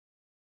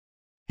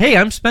Hey,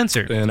 I'm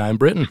Spencer. And I'm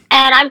Britton.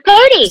 And I'm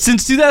Cody.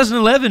 Since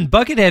 2011,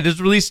 Buckethead has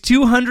released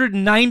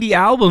 290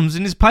 albums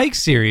in his Pike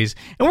series,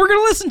 and we're going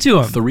to listen to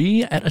them.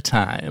 3 at a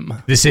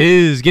time. This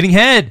is Getting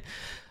Head.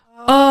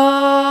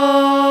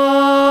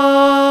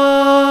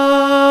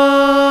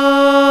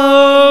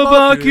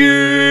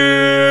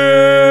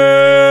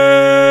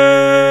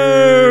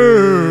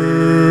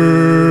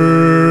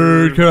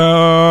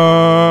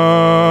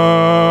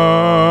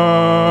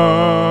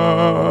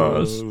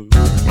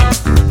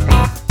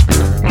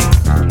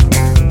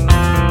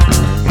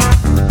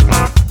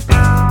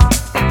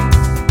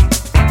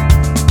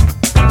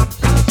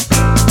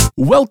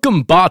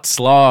 Welcome, bot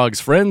slogs,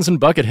 friends and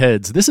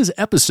bucketheads. This is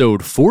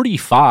episode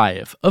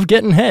 45 of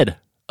Getting Head,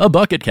 a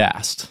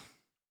Bucketcast.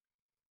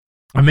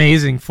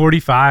 Amazing,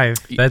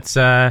 45. That's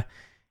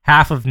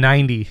half of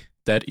 90.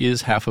 That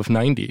is half of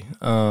 90.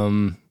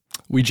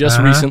 We just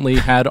recently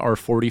had our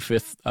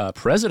 45th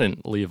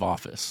president leave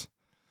office.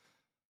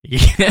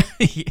 Yeah,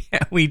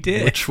 we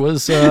did. Which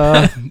was,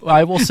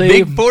 I will say,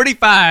 Big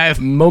 45.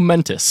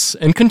 Momentous,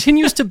 and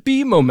continues to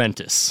be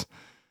momentous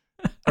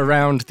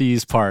around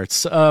these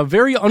parts.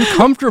 Very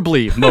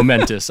uncomfortably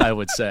momentous, I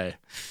would say.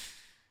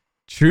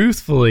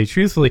 Truthfully.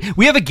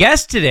 We have a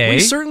guest today. We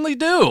certainly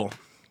do.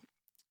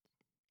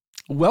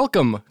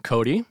 Welcome,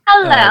 Cody.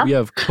 Hello. We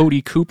have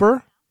Cody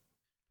Cooper.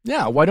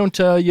 Yeah, why don't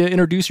you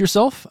introduce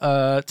yourself?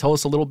 Tell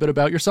us a little bit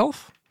about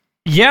yourself.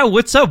 Yeah,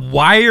 what's up?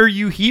 Why are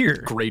you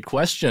here? Great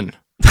question.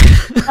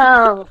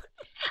 Oh,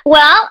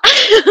 well,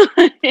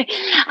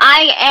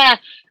 I am.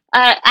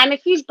 I'm a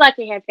huge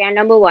Buckethead fan.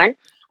 Number one.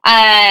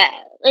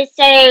 Let's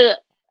say,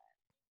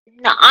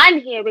 no,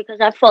 I'm here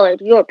because I followed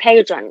your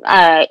page on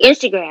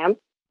Instagram,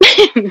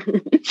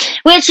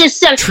 which is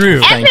so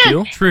True. Thank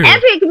you. True.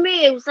 epic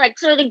memes, like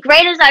so the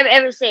greatest I've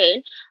ever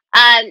seen.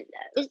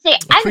 Let's say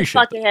I think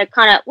Buckethead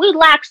kind of we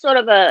lack sort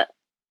of a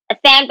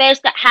fan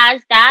base that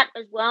has that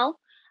as well.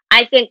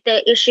 I think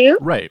the issue,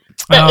 Right.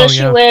 the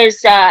issue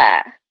is,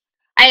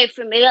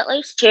 for me at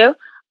least too,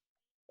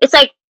 it's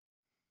like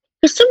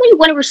there's someone you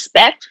want to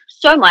respect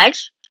so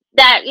much.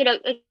 That,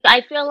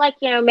 I feel like,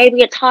 maybe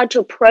it's hard to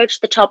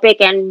approach the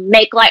topic and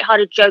make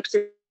lighthearted jokes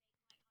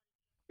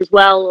as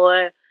well,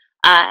 or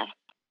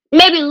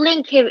maybe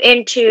link him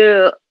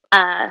into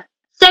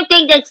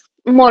something that's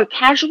more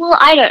casual.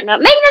 I don't know.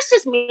 Maybe that's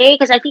just me,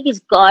 because I think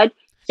he's God.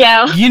 So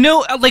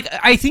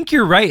I think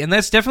you're right, and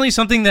that's definitely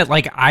something that,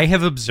 I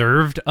have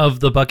observed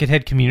of the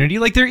Buckethead community.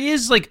 There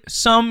is,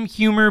 some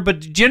humor, but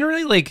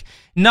generally,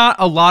 not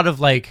a lot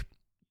of,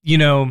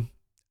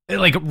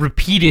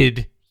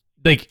 repeated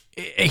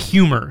a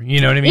humor, you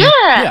know what I mean?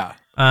 Yeah.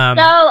 I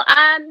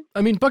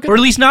mean, or at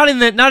least not in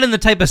the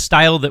type of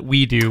style that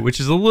we do, which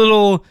is a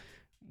little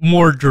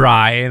more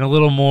dry and a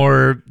little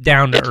more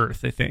down to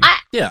earth, I think.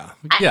 A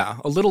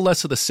little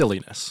less of the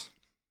silliness.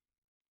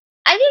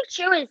 I think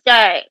too is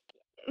that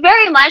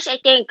very much. I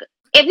think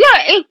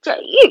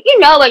if you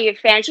know about your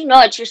fans,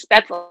 it's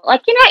respectful.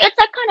 It's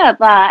that kind of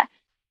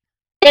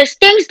there's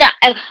things that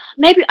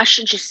maybe I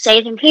should just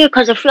say them here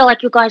because I feel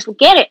like you guys will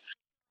get it.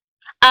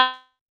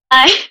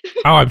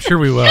 I'm sure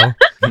we will.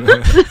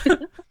 Because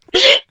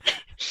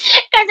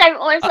I'm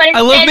always wanting to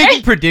I love say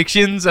making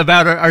predictions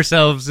about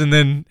ourselves and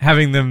then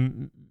having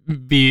them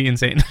be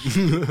insane.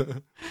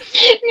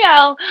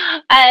 No,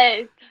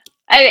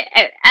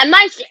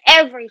 amongst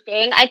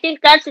everything, I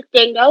think that's the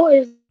thing, though,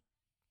 is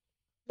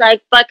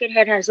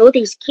Buckethead has all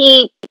these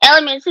key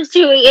elements as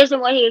to who he is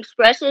and what he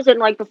expresses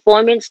and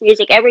performance,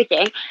 music,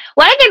 everything.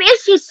 One of them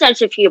is his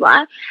sense of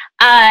humor.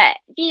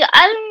 The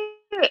other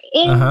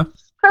is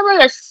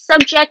probably a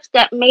subject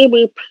that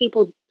maybe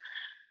people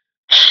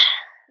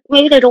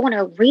maybe they don't want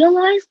to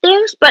realize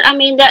this, but I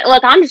mean that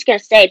I'm just gonna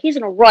say it. He's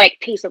an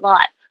erotic piece of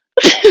art.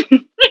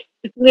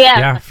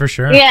 Yeah, for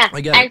sure. Yeah,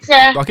 I get it.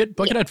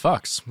 Buckethead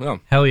fucks. Oh.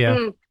 Hell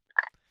yeah.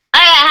 I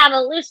have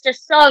a list of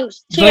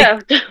songs too.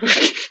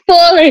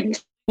 Falling.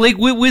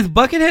 With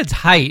Buckethead's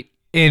height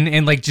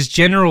and just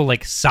general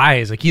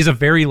size, he's a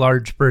very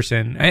large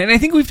person, and I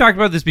think we've talked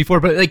about this before,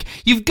 but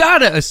you've got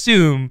to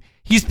assume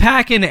he's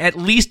packing at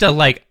least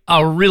a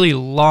really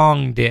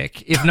long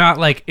dick, if not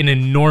an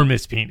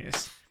enormous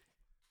penis.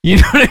 You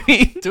know what I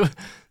mean?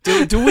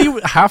 Do we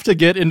have to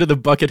get into the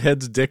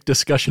Buckethead's dick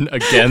discussion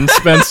again,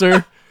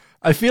 Spencer?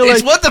 I feel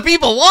it's what the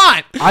people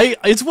want.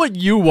 It's what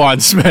you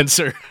want,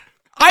 Spencer.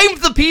 I'm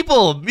the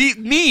people.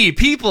 Me,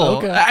 people.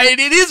 Okay.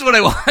 It is what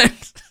I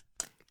want.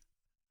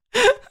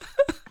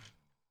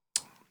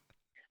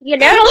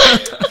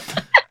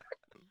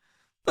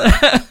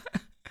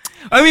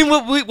 I mean,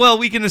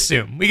 we can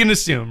assume. We can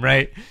assume,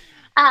 right?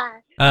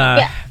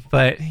 Yeah.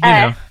 But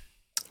I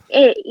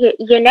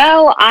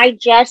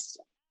just,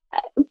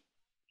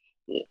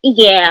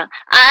 yeah.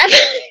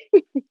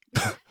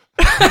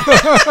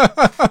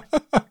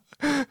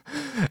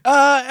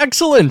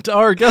 Excellent.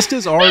 Our guest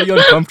is already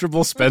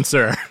uncomfortable,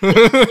 Spencer.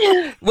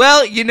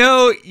 Well, you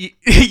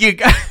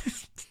got.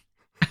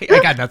 I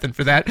got nothing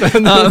for that.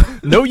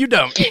 No, you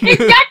don't. It's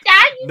not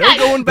that. No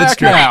going back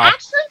true. now.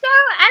 Actually,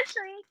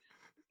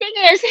 thing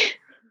is,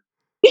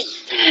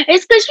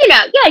 it's because you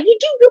want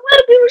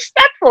to be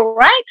respectful,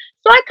 right?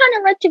 So I kind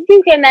of like to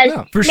view him as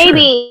Yeah, for sure.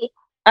 maybe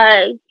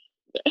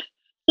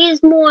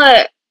he's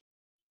more.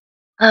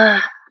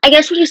 I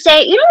guess what you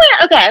say. You know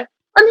what? Okay,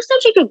 on the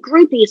subject of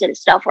groupies and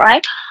stuff,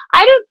 right?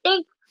 I don't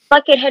think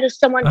Buckethead is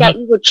someone that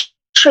you would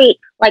treat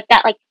like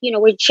that. Like, you know,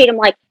 would treat him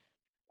like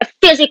a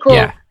physical,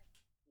 Yeah,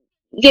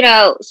 you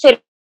know, sort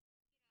of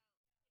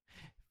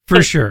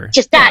for sure.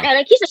 just that. No,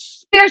 like he's a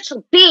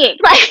spiritual being.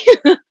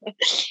 Like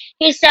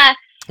he's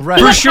Right.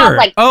 For would have, sure.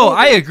 like, Oh,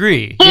 I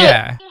agree. he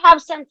Yeah. would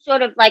have some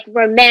sort of like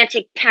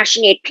romantic,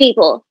 passionate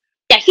people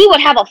that he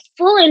would have a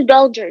full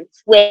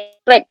indulgence with.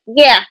 But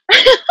yeah,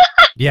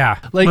 Yeah.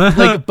 Like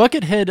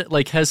Buckethead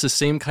like has the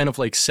same kind of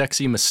like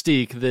sexy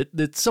mystique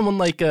that someone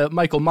like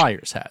Michael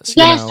Myers has.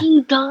 You yes, know?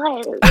 he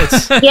does.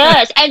 It's,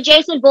 Yes, and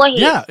Jason Voorhees.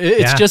 yeah,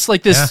 it's Yeah, just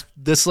like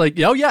this like,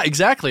 oh yeah,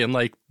 exactly. And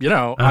like, you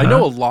know, I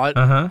know a lot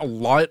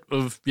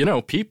of, you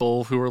know,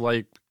 people who are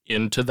like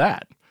into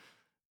that.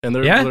 And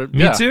they're, Yeah, they're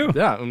me too.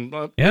 Yeah, and,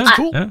 Yeah, it's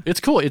cool. yeah.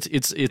 It's cool. It's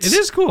It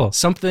is cool.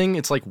 something.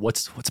 It's like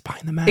what's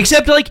behind the mask.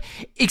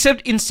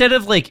 Except instead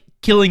of like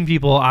killing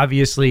people,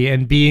 obviously,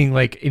 and being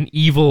like an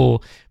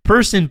evil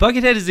person,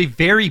 Buckethead is a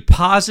very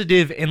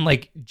positive and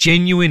like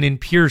genuine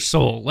and pure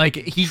soul. Like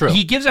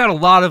he gives out a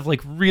lot of like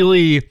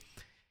really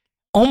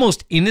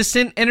almost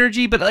innocent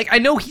energy, but like I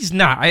know he's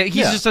not.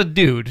 He's just a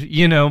dude,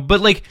 you know. But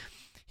like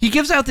he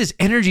gives out this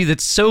energy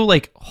that's so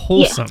like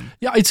wholesome.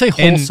 Yeah, I'd say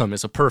wholesome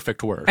is a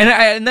perfect word.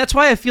 And that's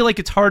why I feel like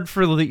it's hard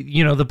for the,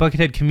 you know, the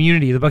Buckethead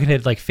community, the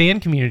Buckethead like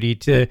fan community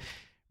to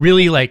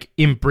really like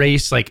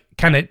embrace like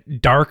kind of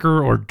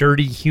darker or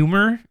dirty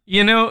humor,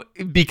 you know,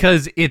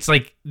 because it's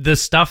like the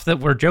stuff that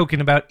we're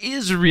joking about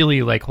is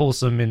really like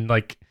wholesome and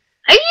like,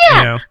 you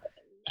know,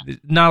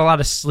 not a lot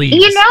of sleeves.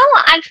 You know,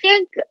 I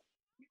think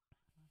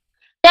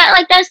that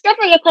like that's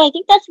definitely a point. I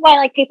think that's why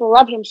like people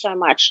love him so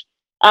much.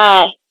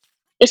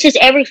 It's just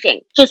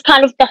everything, just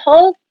kind of the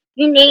whole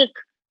unique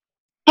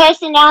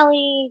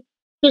personality,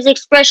 his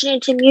expression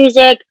into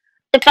music,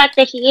 the fact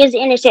that he is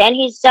innocent, and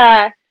he's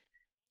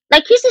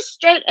like he's a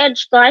straight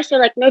edge guy, so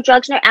like no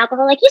drugs, no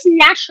alcohol. Like he's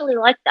naturally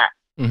like that.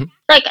 Mm-hmm.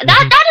 Like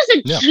that is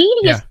a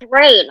genius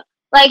brain.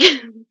 Like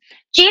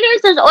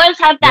geniuses always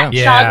have that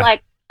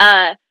childlike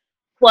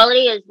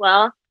quality as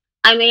well.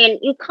 I mean,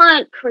 you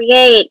can't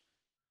create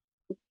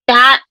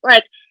that.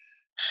 Like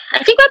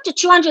I think we're up to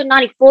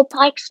 294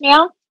 pikes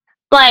now.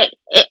 But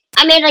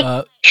I mean,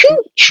 like,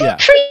 who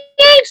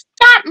creates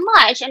that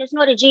much, and it's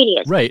not a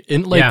genius, right?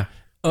 And like,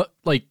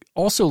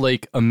 also,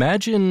 like,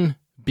 imagine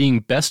being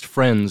best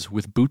friends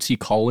with Bootsy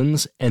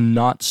Collins and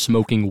not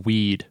smoking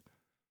weed.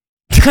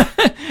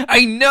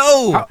 I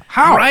know.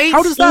 How? Right?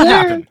 How does that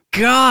happen?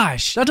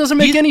 Gosh, that doesn't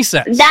make any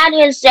sense. That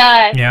is,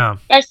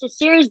 that's the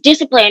serious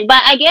discipline.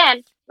 But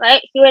again,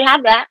 right? He would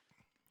have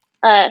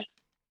that.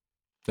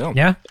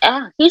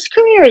 His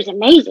career is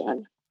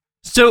amazing.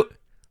 So.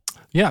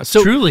 Yeah,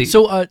 so truly.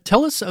 So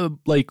tell us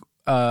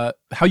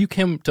how you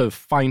came to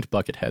find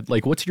Buckethead.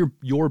 Like, what's your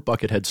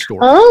Buckethead story?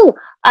 Oh,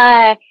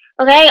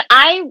 okay.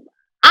 I'm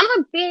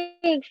a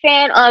big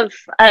fan of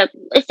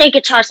let's say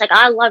guitarists. Like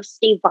I love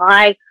Steve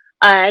Vai,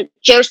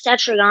 Joe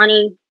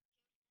Satriani.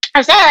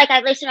 I say like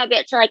I've listened a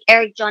bit to like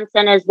Eric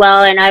Johnson as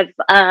well, and I've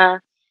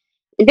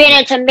been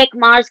into Mick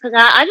Mars because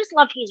I just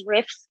love his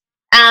riffs.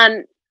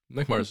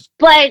 Mick Mars.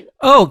 But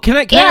can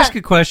I ask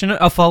a question?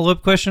 A follow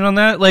up question on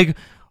that? Like,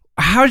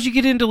 how did you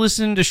get into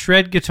listening to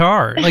shred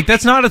guitar? Like,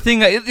 that's not a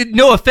thing.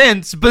 No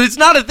offense, but it's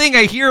not a thing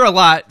I hear a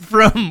lot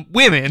from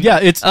women. Yeah,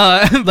 it's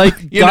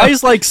like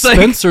guys like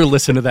Spencer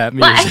listen to that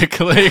music.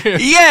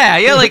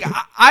 yeah. Like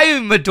I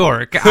am a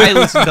dork. I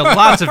listen to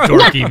lots of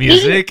dorky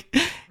music,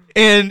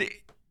 and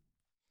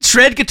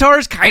shred guitar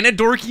is kind of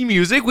dorky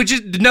music, which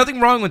is nothing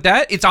wrong with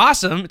that. It's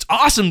awesome. It's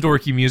awesome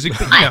dorky music.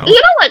 But, you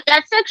know what?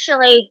 That's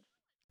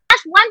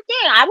one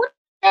thing I would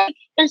say.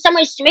 In some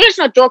ways, to me, it's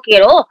not dorky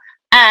at all.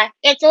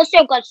 It's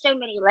also got so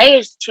many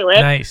layers to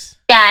it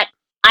that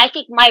I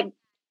think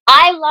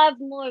I love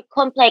more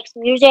complex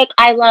music.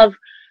 I love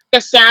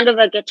the sound of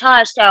a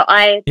guitar, so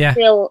I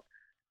feel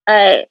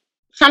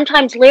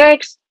sometimes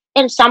lyrics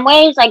in some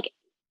ways like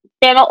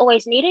they're not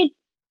always needed.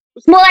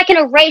 It's more like an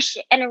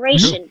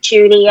narration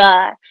to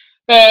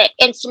the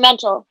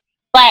instrumental,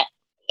 but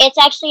it's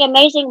actually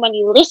amazing when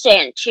you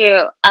listen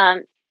to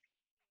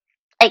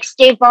like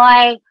Steve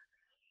Vai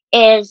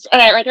is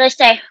like let's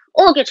say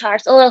all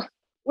guitarists, all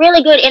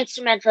really good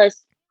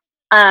instrumentalists.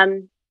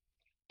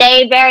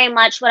 They very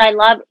much what I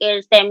love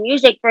is their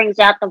music brings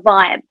out the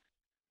vibe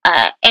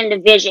and the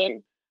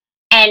vision,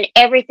 and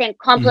everything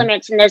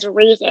complements, and there's a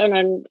reason.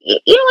 And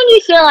you know when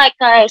you feel like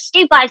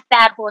Steve Vai's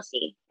Bad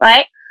Horsey,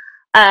 right?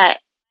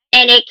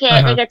 And it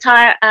can the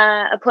guitar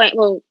a point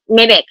will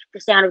mimic the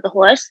sound of the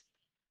horse.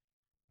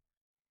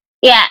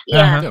 Yeah.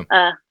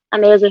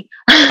 Amazing.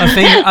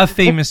 a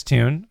famous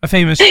tune, a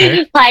famous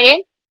trick.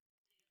 Pardon?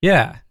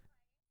 Yeah.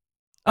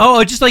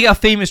 Oh, just like a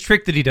famous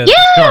trick that he does.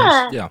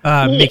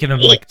 Yeah. Making him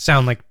like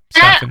sound like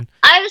stuff.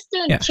 I was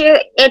thinking too.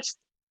 It's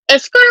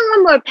got a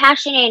little more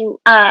passion in.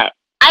 I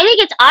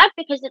think it's art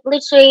because it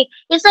literally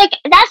it's like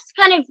that's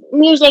kind of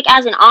music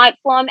as an art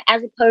form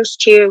as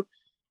opposed to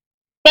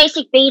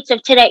basic beats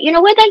of today. You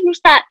know where they use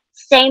that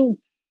same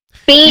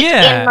beat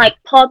Yeah. in like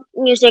pop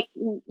music,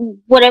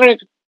 whatever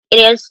it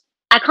is.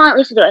 I can't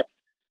listen to it.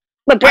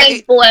 My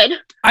brain's bored.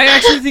 I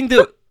actually think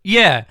that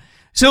yeah.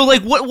 So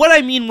like what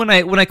I mean when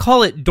I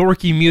call it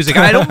dorky music,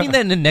 I don't mean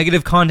that in a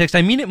negative context.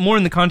 I mean it more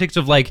in the context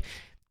of like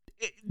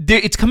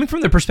it's coming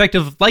from the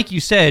perspective, like you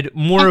said,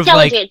 more of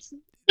like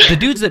the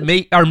dudes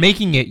that are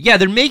making it. Yeah,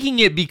 they're making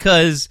it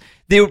because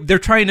they're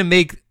trying to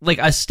make like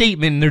a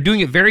statement, and they're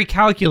doing it very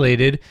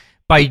calculated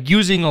by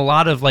using a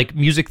lot of like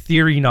music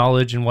theory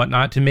knowledge and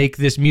whatnot to make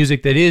this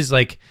music that is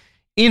like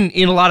in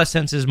a lot of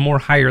senses more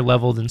higher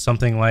level than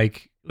something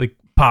like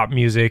pop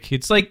music.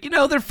 It's like,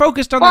 they're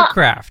focused on their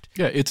craft.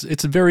 Yeah,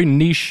 it's very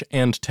niche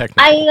and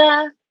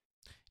technical.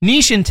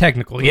 Niche and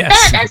technical,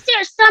 yes. That's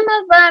some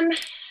of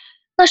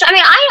Gosh, I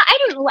mean, I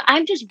don't know.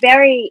 I'm just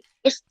very.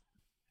 It's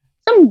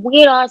some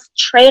weird ass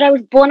trait I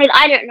was born in.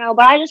 I don't know,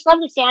 but I just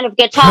love the sound of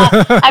guitar.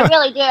 I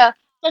really do.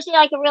 Especially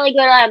like a really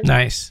good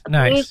nice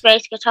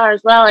blues-based guitar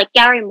as well. Like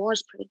Gary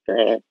Moore's pretty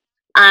good.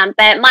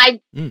 But my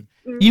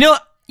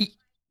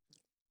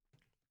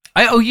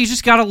you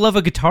just gotta love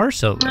a guitar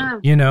solo. Oh,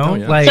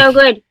 yeah. Like so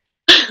good.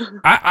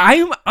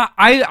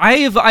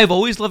 I've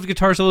always loved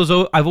guitar solos.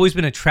 I've always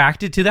been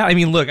attracted to that. I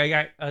mean, look, I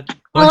got a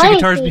bunch of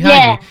guitars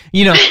behind me.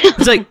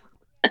 It's like,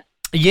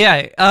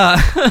 yeah.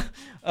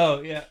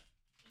 Oh yeah.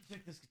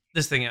 Check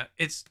this thing out.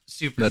 It's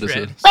super that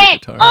shred. Is a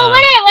guitar.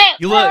 Wait.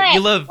 You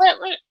love.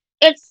 Wait.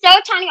 It's so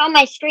tiny on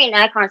my screen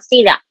I can't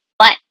see that.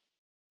 But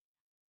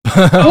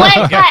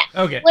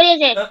Okay. What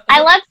is it?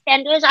 I love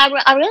Fenders. I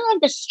really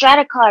like the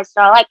Stratocaster.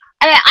 So like,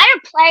 I mean, I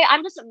don't play.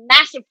 I'm just a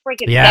massive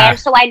freaking fan,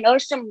 so I know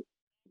some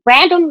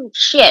random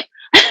shit.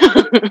 So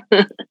with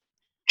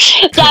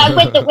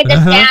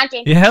the sound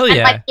and, hell yeah.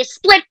 and like the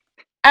split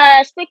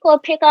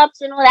chord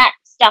pickups and all that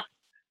stuff.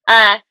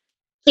 To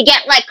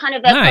get like kind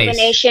of a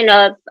combination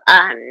of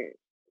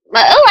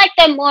like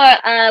the more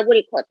what do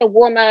you call it? The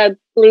warmer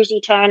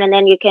bluesy tone, and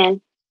then you can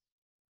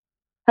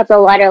have the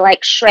lighter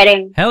like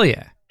shredding. Hell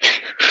yeah.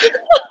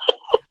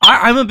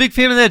 I'm a big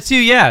fan of that too.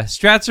 Yeah,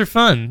 Strats are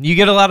fun. You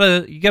get a lot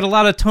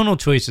of tonal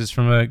choices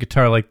from a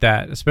guitar like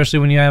that, especially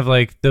when you have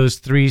like the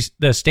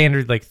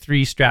standard like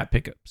 3 Strat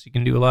pickups. You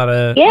can do a lot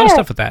of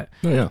stuff with that.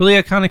 Oh, yeah.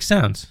 Really iconic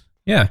sounds.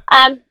 Yeah.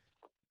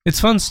 It's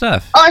fun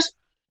stuff.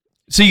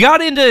 So you got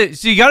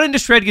into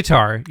shred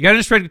guitar.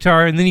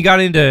 And then you got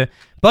into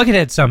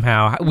Buckethead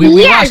somehow. We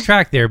lost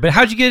track there, but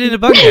how'd you get into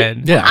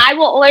Buckethead? Yeah. I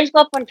will always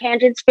go off on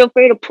tangents. Feel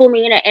free to pull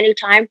me in at any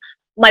time.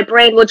 My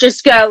brain will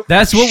just go.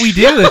 That's what we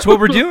do. That's what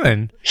we're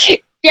doing.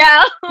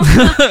 Yeah.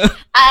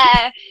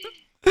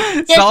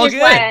 It's all is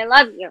good. why I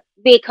love you,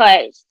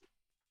 because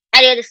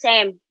I do the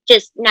same.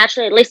 Just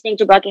naturally listening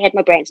to Buckethead,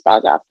 my brain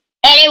spells off.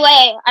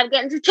 Anyway, I'm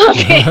getting to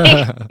talking.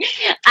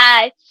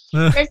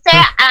 Let's say,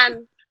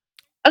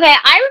 okay,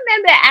 I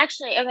remember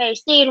actually. Okay,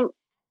 seeing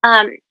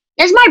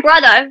there's my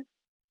brother.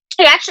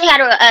 He actually had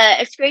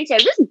a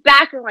screensaver. This is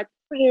back in like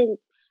freaking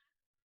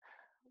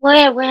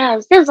where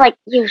was this? Like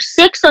year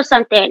 6 or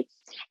something.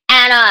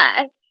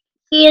 And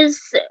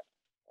his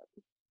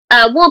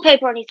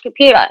wallpaper on his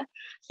computer,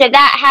 so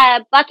that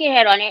had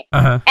Buckethead on it.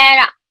 Uh-huh.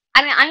 And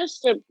I mean, I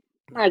used to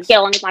get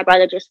along with my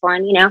brother just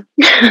fine, And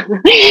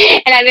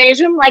I'm in his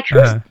room like,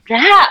 who's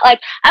that?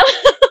 Like, I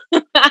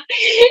was like,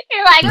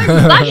 who's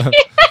Buckethead?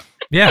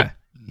 Yeah.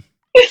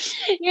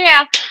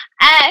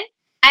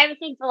 I have a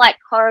thing for like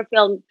horror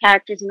film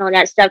characters and all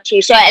that stuff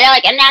too. So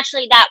like, and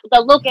naturally, that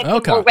the look at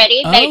him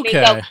already made me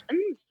go,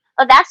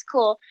 oh, that's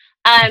cool.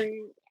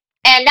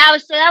 And that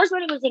was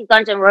when he was in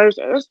Guns N'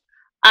 Roses.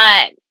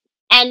 And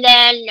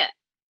then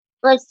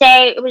let's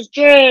say it was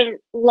during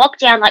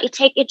lockdown. Like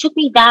it took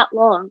me that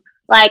long.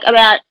 Like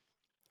about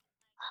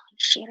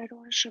shit. I don't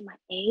want to show my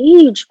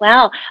age.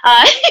 Wow.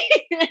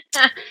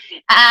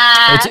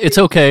 It's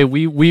okay.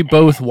 We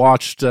both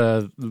watched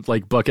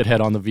like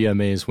Buckethead on the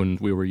VMAs when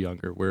we were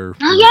younger. I was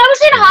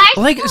in high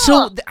school. Like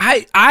so,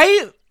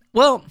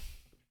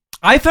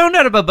 I found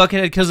out about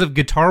Buckethead because of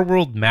Guitar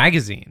World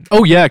magazine.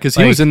 Oh yeah, because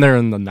he was in there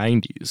in the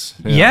 90s.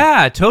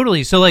 Yeah,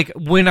 totally. So like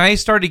when I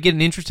started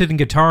getting interested in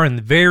guitar in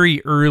the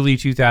very early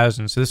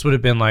 2000s, so this would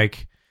have been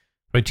like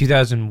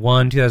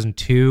 2001,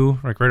 2002,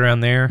 like right around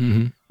there.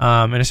 Mm-hmm.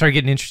 And I started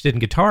getting interested in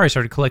guitar. I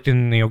started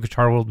collecting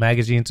Guitar World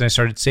magazines, and I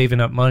started saving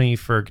up money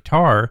for a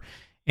guitar.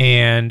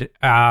 And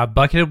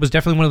Buckethead was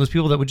definitely one of those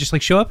people that would just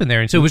like show up in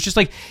there. And so it was just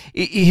like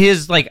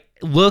his like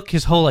look,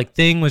 his whole like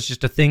thing was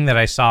just a thing that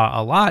I saw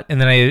a lot. And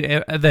then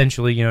I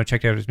eventually,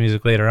 checked out his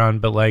music later on.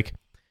 But like, it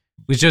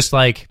was just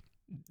like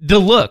the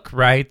look,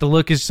 right? The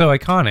look is so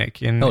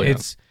iconic, and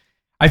it's.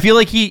 I feel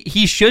like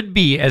he should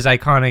be as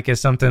iconic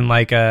as something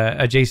like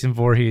a Jason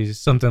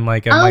Voorhees, something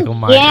like a Michael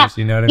Myers. Yeah.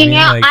 You know what I mean?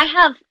 Like,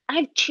 I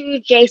have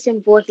 2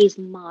 Jason Voorhees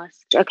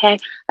masks. Okay,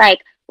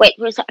 like wait,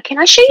 can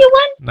I show you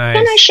one? Nice.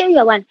 Can I show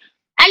you one?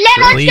 And then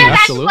let's go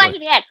back to what he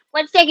did.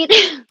 Let's take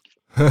it.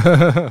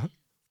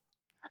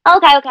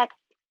 Okay.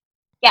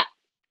 Yeah.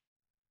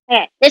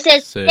 Okay. This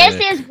is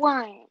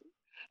one.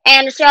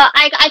 And so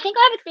I think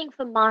I have a thing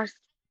for masked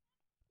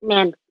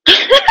men.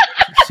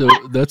 So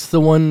that's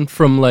the one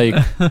from like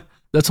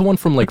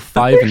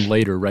 5 and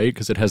later, right?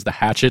 Because it has the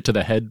hatchet to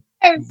the head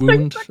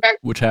wound,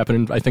 which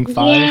happened in, I think,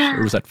 5, Yeah.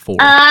 or was that 4?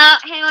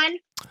 Hang on.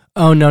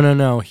 Oh,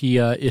 no. He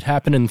it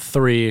happened in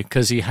 3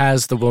 because he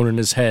has the wound in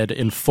his head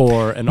in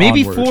 4 and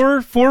Maybe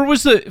onward. four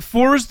is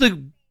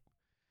the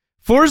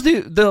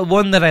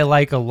one that I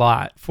like a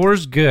lot. 4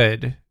 is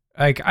good.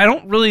 Like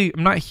I'm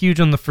not huge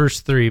on the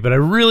first 3, but I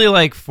really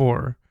like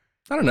 4.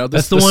 I don't know.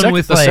 That's the one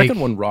with, the like- second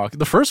one rock.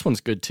 The first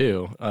one's good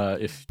too.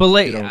 If But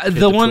like you don't hit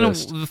the one,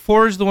 twist.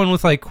 4 is the one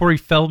with like Corey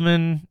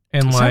Feldman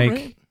and Is that like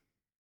right?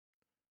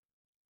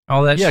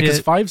 all that Yeah, because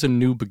shit. 5's a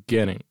new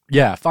beginning.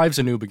 Yeah, 5's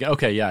a new beginning.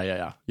 Okay,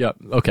 yeah. Yep.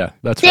 Okay,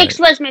 that's 6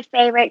 right. was my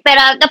favorite, but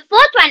the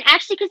 4th one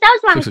actually, because that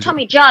was one 6 with was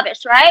Tommy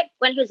Jarvis, right?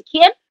 When he was a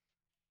kid,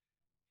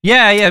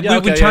 Yeah. Yeah, When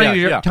okay, Tommy,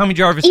 yeah. Tommy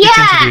Jarvis gets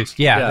Yeah. introduced.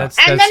 Yeah, Yeah. that's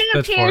and then he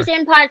that's appears 4.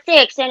 in part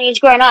 6, and he's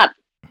grown up.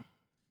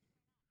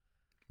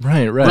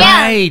 Right. Yeah.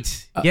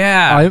 Right.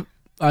 Yeah.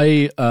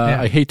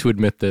 I hate to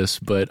admit this,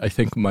 but I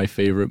think my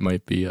favorite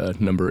might be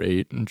number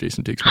 8, and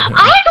Jason Takes My Hand.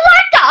 I like that.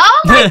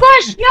 Oh my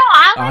gosh, no,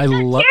 I I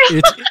like love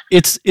that too.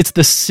 it's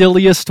the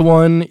silliest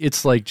one.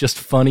 It's like just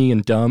funny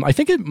and dumb. I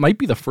think it might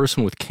be the first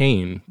one with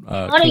Kane,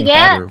 Kane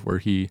yeah. Hodder, where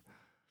he,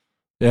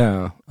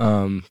 God,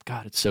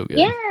 it's so good.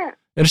 Yeah.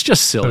 And it's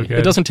just silly. good.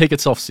 It doesn't take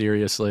itself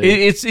seriously.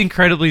 It's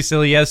incredibly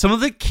silly. Yeah, some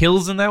of the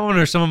kills in that one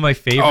are some of my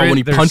favorite. when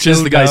he They're punches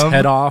so the guy's dumb.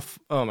 head off.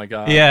 Oh my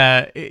god.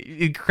 Yeah,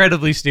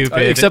 incredibly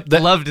stupid. Except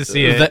that love to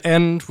see it. The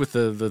end with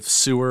the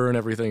sewer and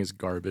everything is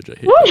garbage. I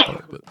hate that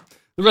part. But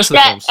the rest of the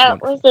That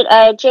film's was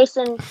wonderful. it?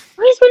 Jason. I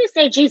was going to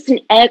say Jason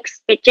X,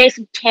 but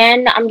Jason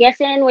 10. I'm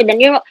guessing with the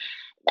new.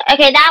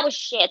 Okay, that was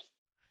shit.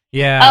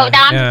 Yeah. Oh,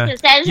 that I'm yeah.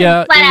 just gonna say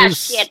Yeah, flat it out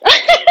was- shit.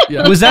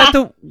 Yeah. Was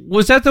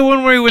that the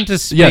one where he went to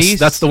space? Yes,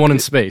 that's the one in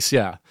space.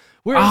 Yeah.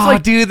 Where it's Oh,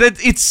 like, dude,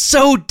 it's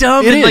so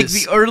dumb It in like is.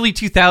 the early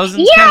 2000s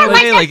Yeah, kind of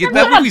like way. that's Like some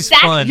that sort of movie's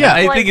fun. Yeah.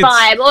 I think it's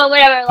vibe or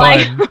whatever.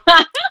 Like,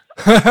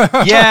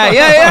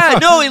 yeah.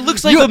 No, it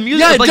looks like You- a music,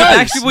 yeah, it like does. a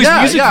Backstreet Boys Yeah,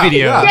 music yeah,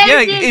 video. yeah.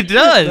 Yeah, Jason- it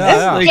does.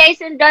 Yeah, Like,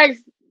 Jason does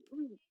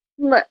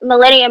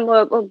Millennium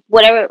or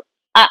whatever.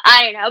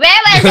 I don't know. But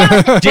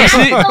anyway,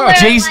 Jason,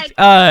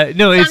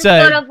 no, it's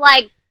some sort of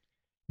like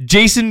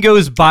Jason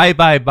goes bye.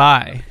 There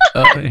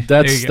you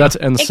that's go.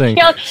 NSYNC.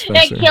 it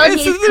Spencer. killed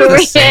It's- his they're the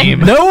career. same.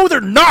 No, they're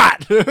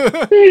not.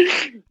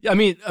 I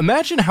mean,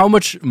 imagine how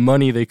much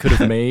money they could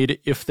have made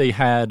if they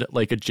had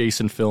like a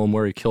Jason film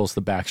where he kills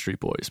the Backstreet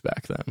Boys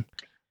back then.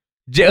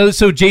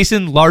 So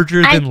Jason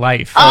larger than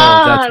life.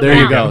 Oh, There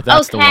you yeah. go.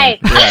 That's Okay.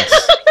 the one.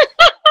 Yes.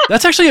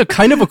 That's actually a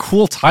kind of a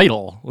cool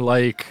title.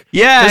 Like,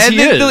 Yeah, 'cause and he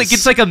then is. like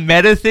it's like a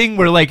meta thing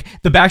where like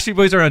the Backstreet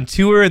Boys are on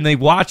tour and they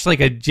watch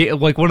like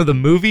like one of the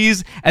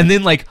movies, and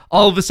then like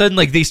all of a sudden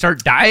like they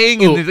start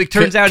dying, and Oh, it like,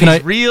 turns out can he's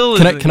I- real.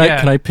 Can I and, can I yeah.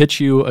 can I pitch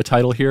you a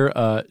title here?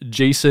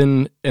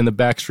 Jason and the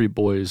Backstreet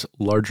Boys,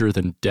 larger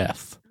than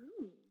death.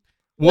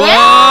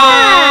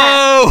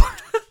 Whoa!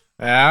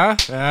 Yeah.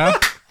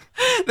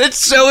 That's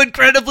so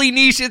incredibly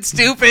niche and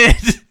stupid.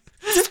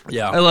 I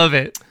Yeah. love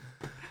it.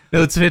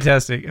 No, it's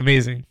fantastic,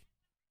 amazing.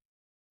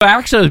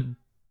 Actually,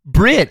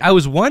 Britt, I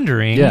was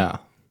wondering, Yeah.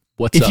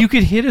 What's if up? you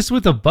could hit us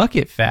with a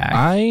bucket fact.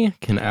 I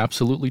can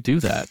absolutely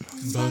do that.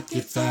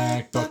 Bucket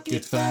fact,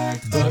 bucket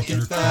fact,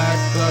 bucket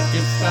fact,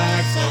 bucket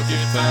fact, bucket fact,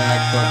 bucket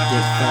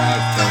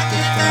fact,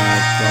 bucket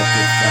fact,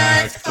 bucket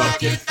fact,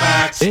 bucket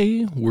fact.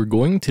 Today we're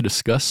going to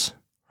discuss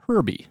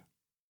Herbie.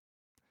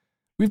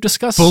 We've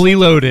discussed Fully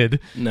loaded.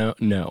 no.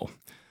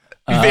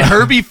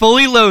 Herbie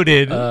fully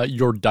loaded.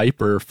 Your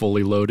diaper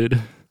fully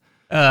loaded.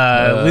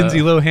 Lindsay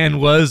Lohan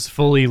was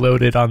fully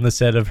loaded on the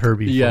set of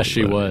Herbie. Yeah, Fully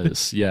she Loaded.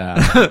 was.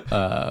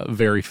 Yeah,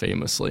 very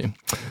famously.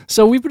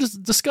 So we've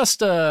discussed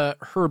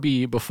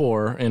Herbie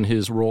before and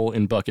his role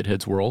in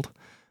Buckethead's world,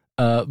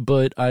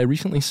 but I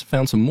recently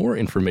found some more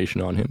information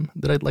on him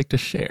that I'd like to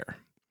share.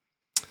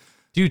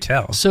 Do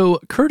tell. So,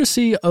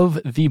 courtesy of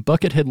the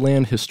Buckethead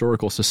Land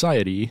Historical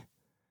Society,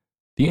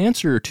 the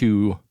answer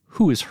to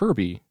who is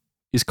Herbie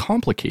is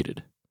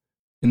complicated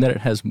in that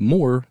it has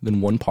more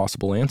than one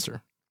possible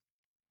answer.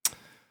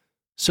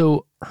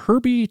 So,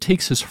 Herbie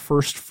takes his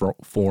first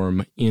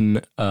form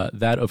in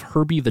that of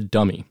Herbie the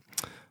Dummy.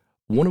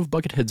 One of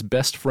Buckethead's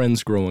best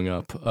friends growing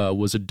up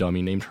was a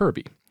dummy named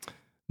Herbie.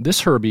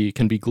 This Herbie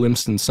can be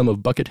glimpsed in some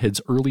of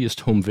Buckethead's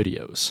earliest home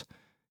videos.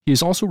 He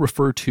is also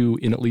referred to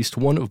in at least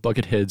one of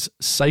Buckethead's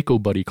Psycho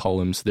Buddy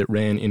columns that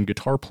ran in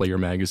Guitar Player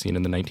magazine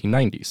in the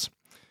 1990s.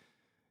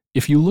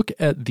 If you look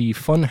at the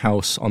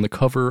funhouse on the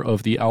cover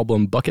of the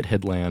album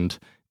Buckethead Land,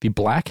 the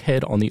black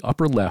head on the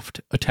upper left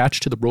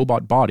attached to the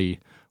robot body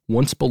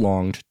once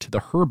belonged to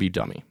the Herbie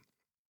dummy.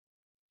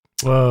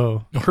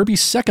 Whoa. Now, Herbie's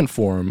second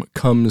form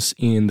comes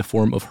in the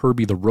form of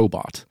Herbie the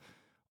robot.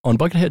 On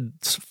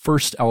Buckethead's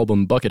first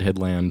album, Buckethead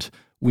Land,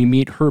 we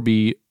meet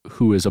Herbie,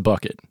 who is a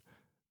bucket.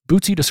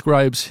 Bootsy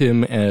describes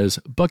him as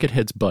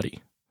Buckethead's buddy.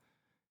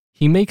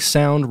 He makes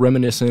sound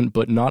reminiscent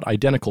but not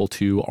identical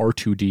to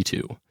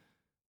R2-D2.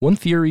 One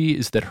theory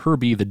is that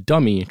Herbie the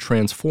dummy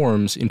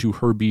transforms into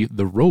Herbie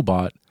the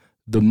robot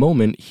the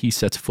moment he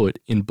sets foot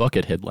in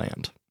Buckethead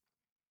Land.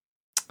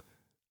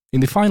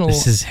 In the final,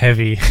 This is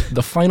heavy.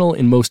 the final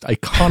and most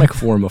iconic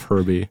form of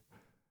Herbie,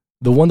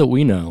 the one that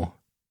we know,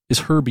 is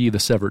Herbie the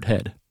severed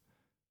head.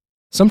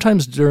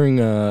 Sometimes during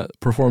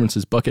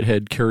performances,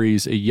 Buckethead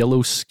carries a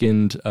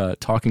yellow-skinned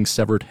talking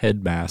severed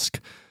head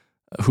mask,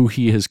 who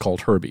he has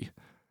called Herbie.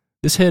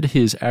 This head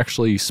has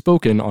actually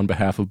spoken on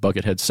behalf of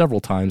Buckethead several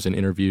times in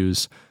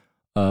interviews,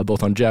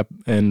 both on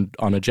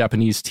on a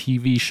Japanese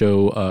TV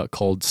show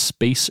called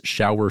Space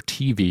Shower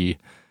TV.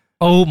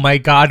 Oh my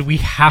God, we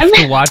have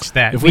to watch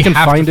that. If we can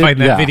have find to find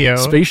that video.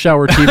 Space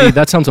Shower TV,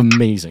 that sounds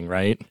amazing,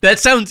 right? That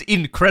sounds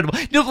incredible.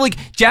 No, like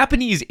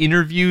Japanese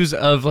interviews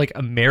of like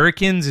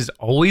Americans is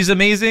always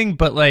amazing,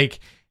 but like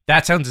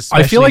that sounds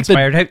especially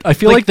inspired. I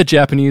feel like the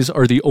Japanese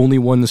are the only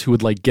ones who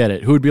would like get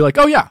it, who would be like,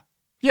 oh yeah,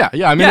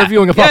 I'm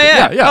interviewing a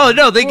puppet. Yeah. Oh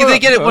no, they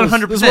get it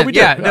 100%. This is what we do.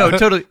 Yeah, no,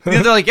 totally.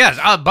 They're like, yes,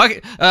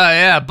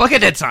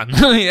 Buckethead-san.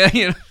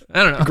 Yeah,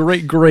 I don't know.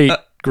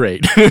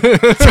 Great.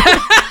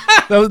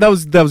 That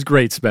was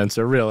great,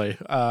 Spencer. Really,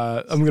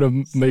 I'm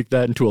gonna make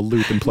that into a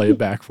loop and play it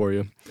back for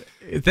you.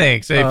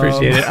 Thanks, I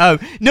appreciate it.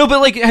 No,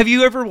 but like, have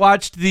you ever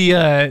watched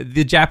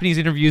the Japanese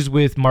interviews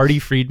with Marty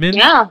Friedman?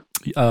 Yeah.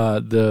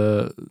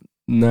 The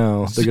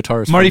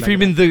guitarist. Marty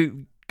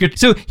Friedman.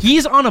 So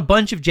he's on a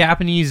bunch of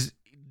Japanese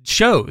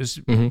shows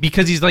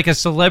because he's like a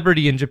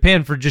celebrity in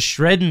Japan for just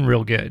shredding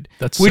real good.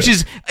 Which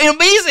is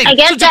amazing. I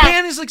guess so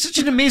Japan is like such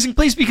an amazing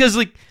place because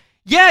like.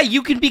 Yeah,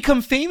 you can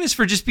become famous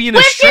for just being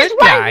a shred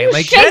guy.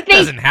 Like that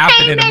doesn't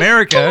happen in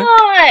America.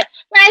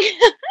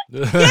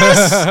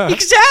 Yes,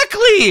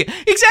 exactly.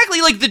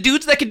 Like the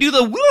dudes that can do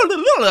the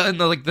and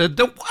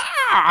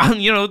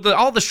the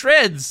all the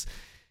shreds.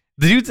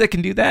 The dudes that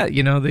can do that,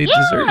 they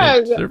deserve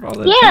it. Deserve all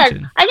that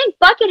attention. I think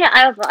Buckethead.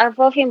 I've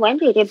often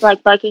wondered if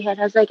like Buckethead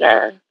has like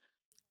a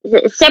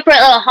separate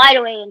little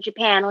hideaway in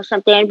Japan or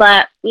something.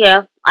 But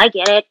I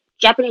get it.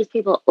 Japanese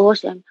people are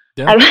awesome.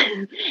 Yeah.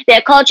 Their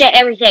culture,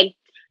 everything.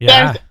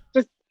 Yeah.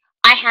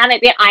 I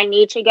haven't been. I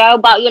need to go,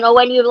 but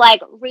when you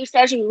like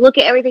research and you look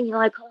at everything, you're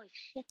like, holy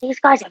shit, these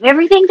guys have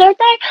everything, don't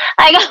they?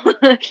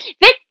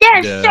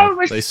 They're so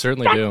they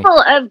certainly do.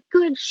 respectful of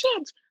good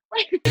shit.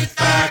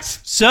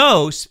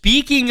 So,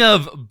 speaking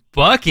of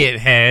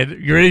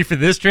Buckethead, you ready for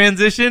this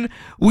transition?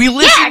 We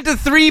listened to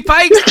 3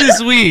 Pikes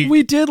this week.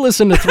 We did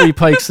listen to 3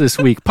 Pikes this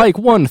week. Pike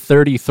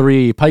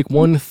 133, Pike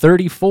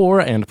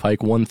 134, and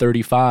Pike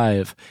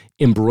 135.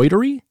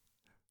 Embroidery,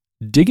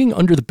 Digging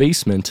Under the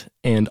Basement,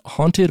 and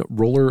Haunted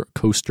Roller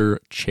Coaster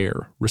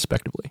Chair,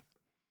 respectively.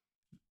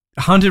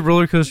 Haunted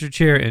Roller Coaster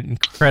Chair, an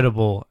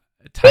incredible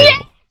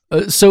title.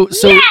 So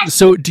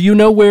do you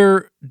know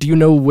where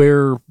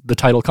the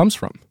title comes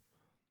from?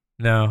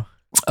 No.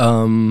 You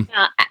know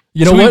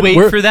Should what? We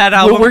wait for that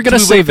album? We're going to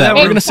save that.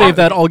 We're going to save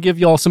that. I'll give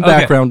you all some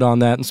background on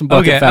that and some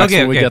bucket facts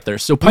when we get there.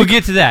 So we'll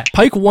get to that.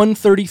 Pike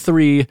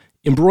 133,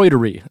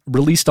 Embroidery,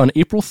 released on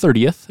April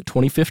 30th,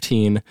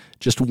 2015,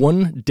 just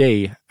one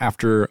day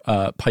after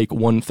Pike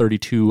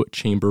 132,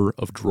 Chamber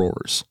of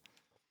Drawers.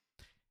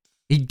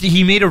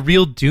 He made a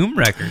real Doom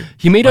record.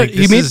 It's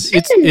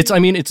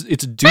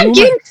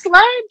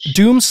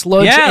Doom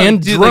Sludge,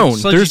 and Drone.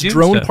 There's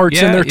Drone stuff.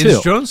 parts in there too.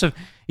 It's Drone stuff.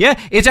 Yeah,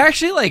 it's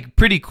actually like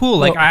pretty cool.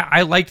 Like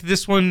I liked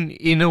this one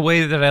in a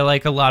way that I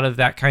like a lot of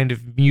that kind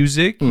of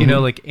music.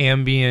 Like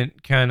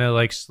ambient, kind of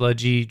like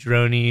sludgy,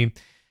 droney,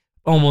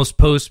 almost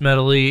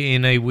post-metally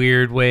in a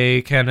weird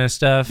way kind of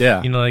stuff.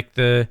 Yeah. Like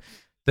the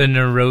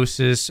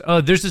Neurosis. Oh,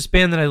 there's this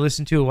band that I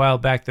listened to a while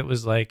back that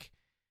was like,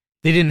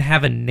 they didn't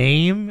have a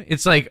name.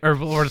 It's like,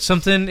 or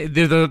something.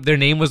 Their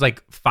name was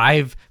like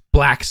 5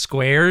 Black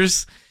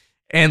Squares.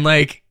 And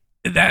like,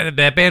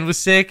 that band was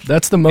sick.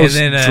 That's the most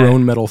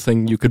drone metal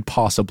thing you could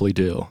possibly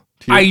do.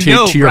 To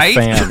your right?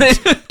 Fans.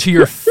 To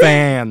your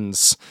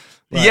fans.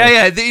 Like,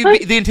 yeah.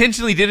 They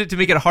intentionally did it to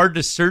make it hard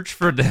to search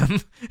for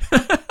them.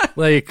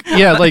 like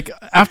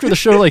after the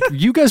show, like,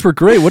 you guys were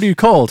great. What are you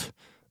called?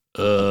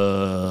 They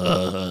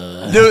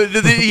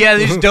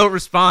just don't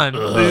respond.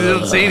 They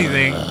don't say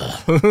anything.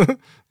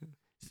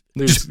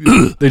 They just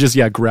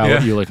growl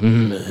at you like,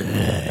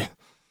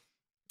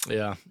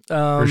 yeah,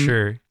 for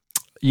sure.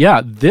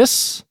 Yeah,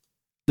 this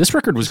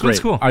record was great.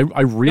 Cool.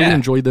 I really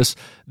enjoyed this.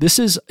 This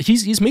is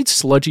he's made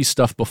sludgy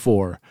stuff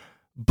before,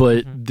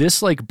 but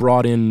this like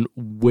brought in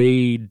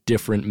way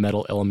different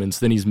metal elements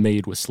than he's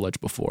made with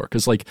sludge before.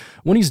 Because like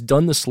when he's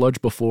done the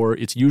sludge before,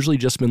 it's usually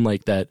just been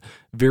like that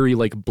very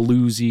like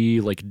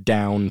bluesy, like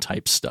down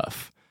type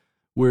stuff.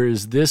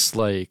 Whereas this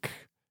like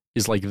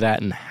is like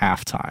that in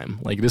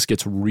halftime. Like this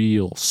gets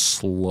real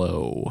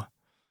slow.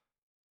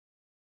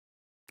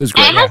 It's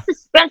great. And it has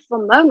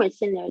suspenseful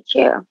moments in there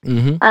too.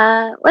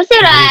 Mm-hmm. What's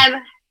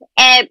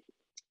it?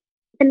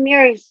 The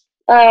Mirrors.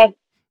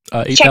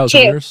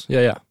 8,000 Mirrors.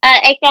 Yeah.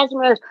 8,000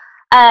 Mirrors.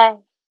 Where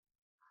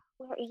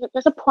is it?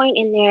 There's a point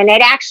in there, and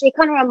it actually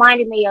kind of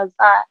reminded me of.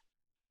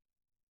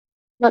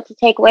 Not to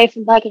take away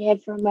from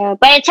Buckethead for a moment,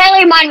 but it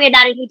totally reminded me of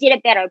that, and he did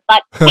it better.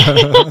 But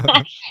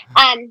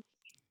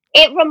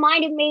it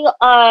reminded me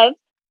of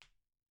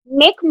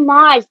Mick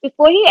Mars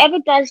before he ever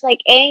does like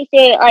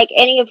anything, like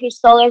any of his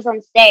solos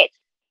on stage.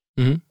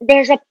 Mm-hmm.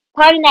 There's a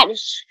part in that.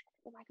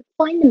 I could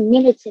find the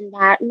minutes in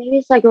that. Maybe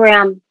it's like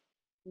around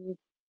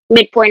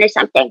midpoint or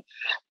something.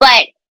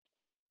 But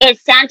it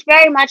sounds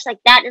very much like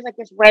that. There's like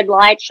this red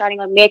light shining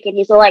on Mick, and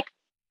he's all like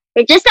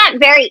It's just that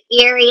very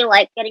eerie,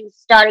 like getting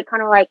started,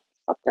 kind of like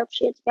fucked up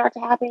shit's about to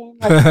happen.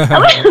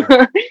 Like,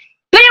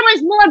 but it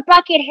was more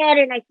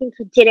Buckethead, and I think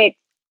he did it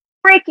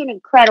freaking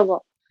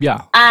incredible.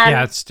 Yeah.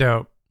 Yeah, it's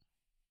dope.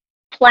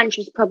 Plunge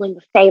is probably my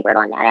favorite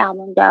on that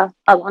album, though.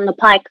 On the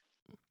Pike.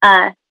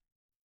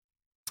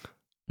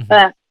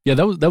 Yeah,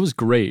 that was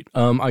great.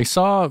 I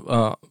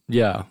saw,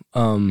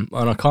 on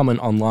a comment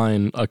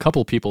online, a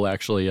couple people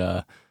actually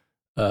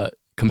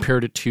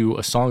compared it to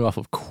a song off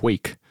of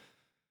Quake.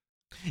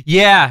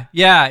 Yeah.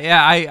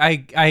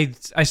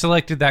 I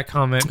selected that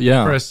comment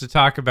for us to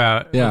talk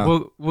about. Yeah.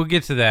 We'll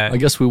get to that. I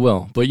guess we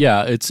will. But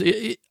yeah,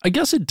 I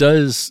guess it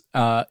does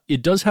have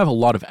a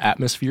lot of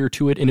atmosphere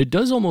to it, and it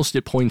does almost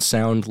at points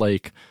sound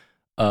like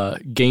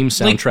game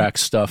soundtrack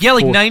stuff. Yeah,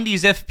 like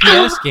 90s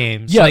FPS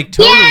games. Yeah. Like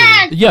totally.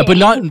 Yes! Yeah, but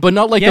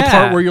not like the part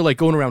Yeah. where you're like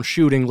going around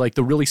shooting, like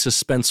the really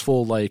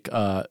suspenseful, like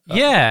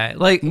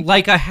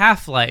like a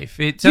Half-Life.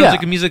 It sounds Yeah.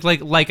 like a music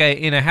like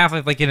in a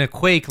Half-Life, like in a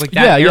Quake, like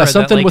that. yeah, era,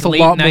 something that, like, with a late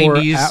lot more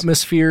 90s.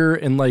 atmosphere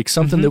and like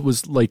something that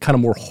was like kind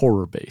of more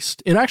horror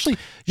based. And actually,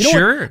 you know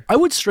Sure. what? I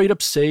would straight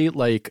up say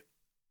like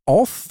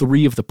all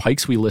three of the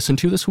Pikes we listened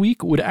to this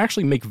week would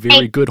actually make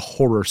very good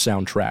horror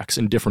soundtracks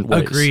in different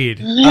ways. Agreed.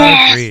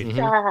 Yes.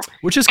 Agreed.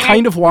 Which is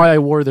kind of why I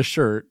wore the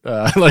shirt.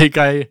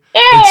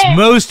 It's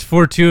most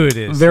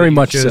fortuitous. Very that you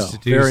much chose so.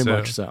 to do Very so.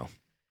 much so.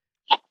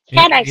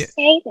 Can I Yeah.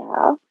 say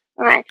though?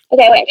 Alright.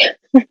 Okay,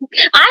 wait.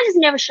 I just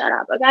never shut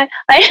up, okay?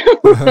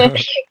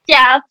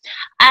 Yeah.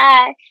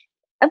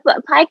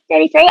 Pike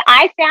 33,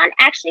 I found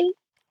actually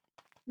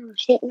oh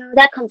shit, no,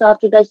 that comes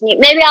after, doesn't it?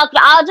 Maybe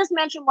I'll just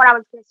mention what I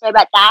was gonna say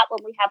about that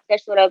when we have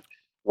this sort of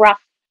rough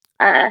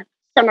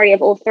summary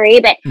of all three.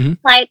 But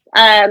like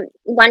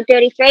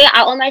 133,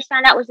 I almost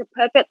found out was a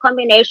perfect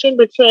combination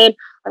between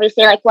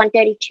obviously like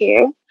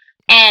 132,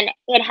 and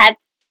it had,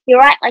 you're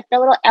right, like the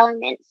little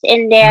elements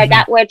in there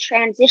that were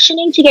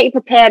transitioning to get you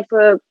prepared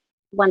for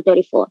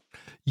 134.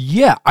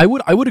 Yeah, I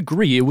would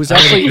agree. It was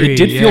actually agree, it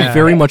did feel yeah.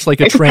 very much like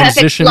a It's a perfect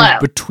transition flow.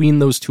 between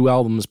those two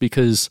albums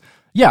because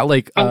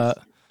like And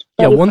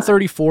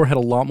 134 had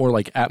a lot more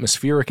like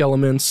atmospheric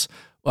elements.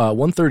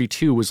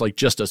 132 was like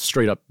just a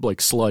straight up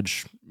like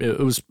sludge. It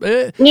was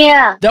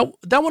Yeah.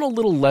 that one a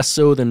little less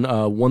so than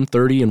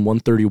 130 and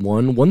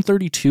 131.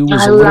 132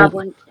 was I a little love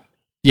one.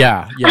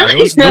 yeah.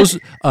 Those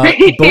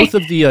both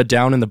of the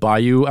Down in the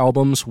Bayou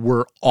albums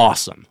were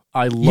awesome.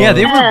 I love. Yeah,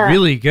 they were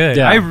really good.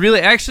 Yeah. I really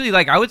actually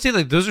like. I would say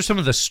like those are some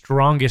of the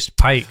strongest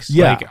Pikes.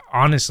 Yeah. Like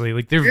honestly,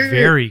 like they're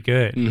very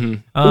good.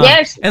 Mhm.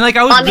 Yes. And like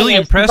I was really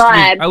Ominous impressed.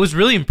 vibe. I was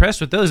really impressed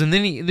with those. And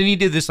then he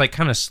did this like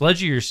kind of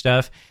sludgier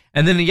stuff.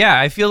 And then yeah,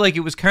 I feel like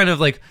it was kind of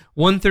like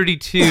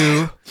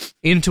 132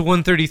 into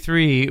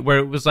 133, where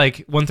it was like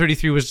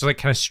 133 was just like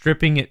kind of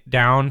stripping it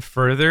down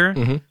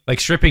further,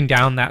 like stripping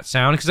down that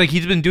sound, because like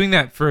he's been doing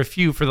that for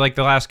like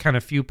the last kind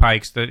of few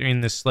Pikes that are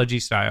in this sludgy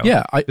style.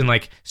 Yeah, been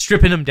like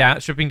stripping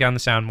down the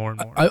sound more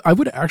and more. I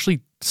would actually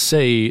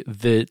say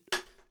that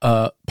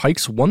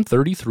Pikes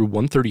 130 through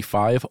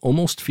 135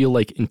 almost feel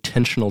like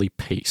intentionally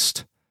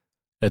paced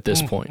at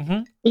this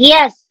point.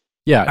 Yes.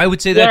 Yeah, I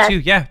would say that Yeah. too.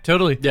 Yeah,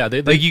 totally. yeah,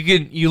 they Like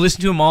you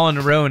listen to them all in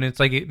a row, and it's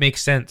like it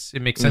makes sense.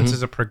 It makes sense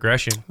as a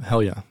progression.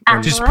 hell yeah.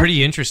 Just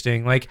pretty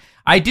interesting. Like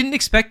I didn't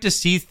expect to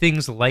see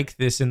things like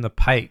this in the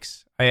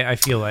Pikes. I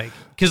feel like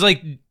because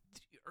like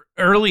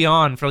early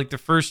on for like the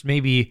first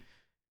maybe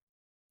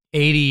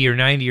 80 or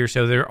 90 or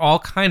so, they're all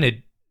kind of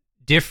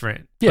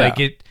different. Yeah. Like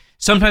it.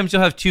 Sometimes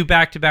you'll have two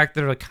back to back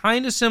that are like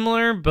kind of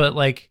similar, but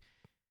like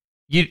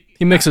He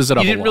mixes it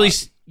up. you didn't a really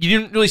lot. you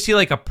didn't really see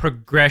like a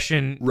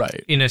progression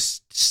Right. in a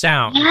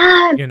sound.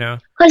 Yeah. You know.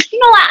 Because you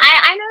know what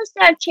I noticed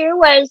that too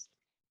was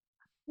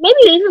maybe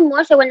even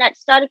more so when that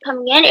started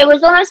coming in. It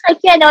was almost like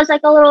there was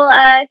like a little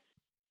a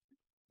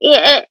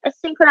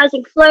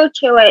synchronizing flow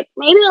to it.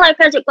 Maybe like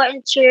as it got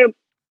into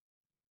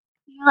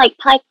like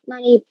Pike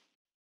 95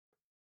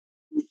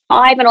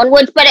 and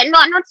onwards, but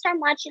not so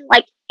much in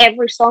like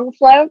every song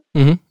flow.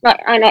 Not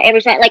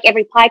every song, like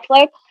every Pike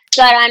flow.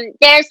 But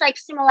there's like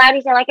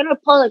similarities there. Like in a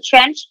Polar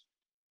Trench,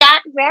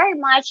 that very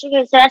much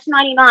because that's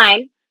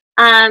 99.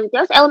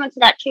 There's elements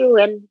of that too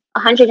in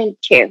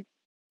 102,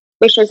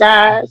 which was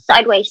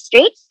Sideways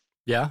Streets.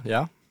 Yeah.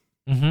 Yeah.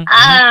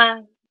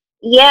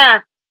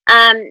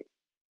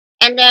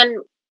 And then,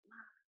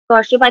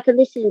 gosh, if I could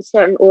listen in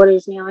certain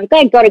orders now, I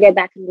gotta go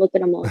back and look at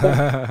them all.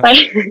 But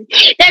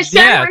there's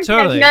some Yeah, ones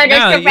totally. that I've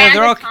noticed No, around yeah,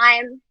 they're the all-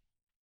 time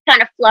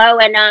kind of flow,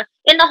 and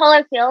in the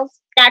Hollow Fields,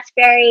 that's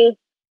very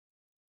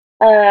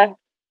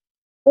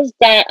what's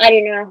that? I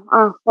don't know.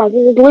 Oh, well, this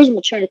is losing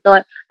my train of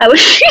thought. I was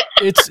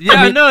It's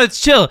Yeah, no,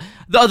 it's chill.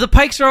 The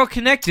Pikes are all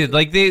connected.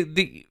 Like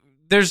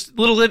there's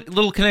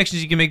little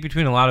connections you can make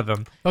between a lot of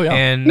them. Oh, yeah.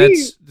 And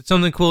that's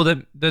something cool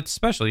that's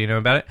special,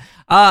 about it.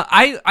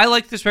 I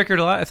like this record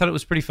a lot. I thought it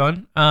was pretty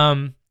fun.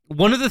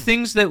 One of the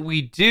things that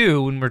we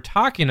do when we're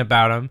talking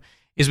about them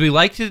is we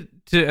like to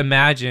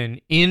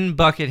imagine in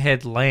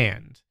Buckethead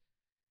land,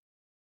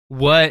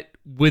 what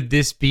would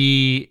this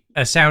be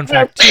a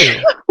soundtrack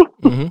to?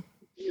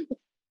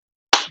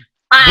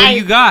 What do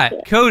you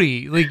got,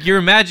 Cody? Like your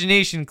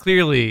imagination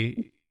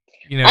clearly,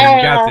 you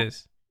got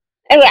this.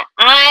 anyway,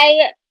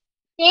 I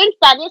think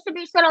that this would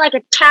be sort of like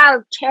a Tower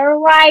of Terror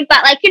ride,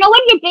 but like when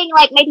you're being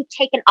like maybe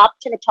taken up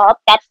to the top,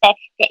 that's the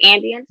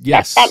ambience.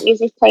 Yes. That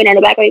music's playing in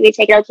the background, you be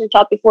taken up to the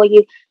top before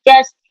you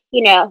just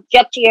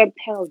jump to your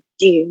impending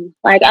doom.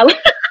 Like I would.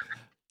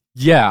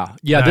 Yeah,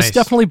 Nice. This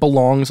definitely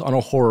belongs on a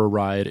horror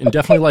ride, and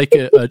definitely like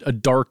a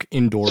dark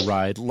indoor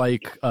ride,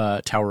 like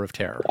Tower of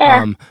Terror.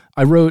 Yeah.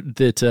 I wrote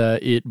that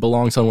it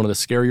belongs on one of the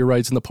scarier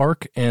rides in the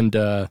park, and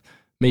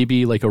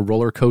maybe like a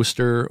roller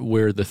coaster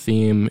where the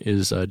theme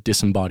is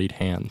disembodied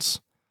hands.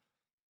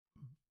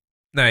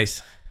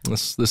 Nice.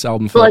 This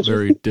album felt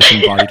very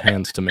disembodied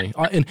hands to me,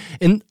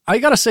 and I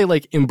gotta say,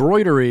 like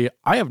Embroidery,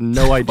 I have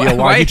no idea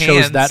why he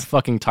chose hands? that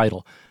fucking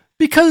title.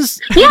 Because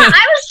Yeah, I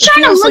was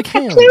trying to feels look like for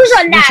hands, clues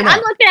on that. reaching out.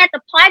 I'm looking at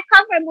the pie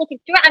cover. I'm looking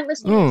through it. I'm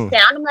listening to the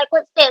sound. I'm like,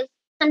 what's this?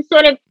 Some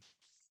sort of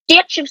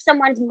stitch of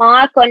someone's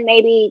mark on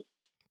maybe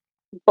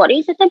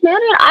bodies that they've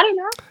murdered. I don't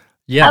know.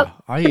 yeah,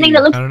 Something that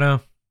I looks. don't know.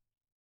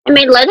 I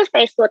mean,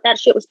 Leatherface thought that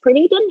shit was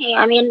pretty, didn't he?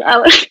 I mean,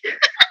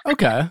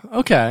 okay.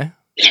 yeah,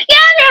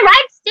 they're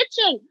right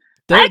stitching.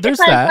 There's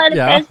that.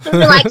 Yeah. Leatherface to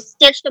like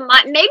stitch the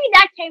mark. Maybe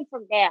that came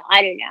from there.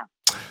 I don't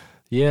know.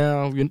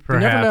 Yeah, we never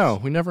Perhaps. know.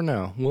 We never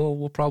know.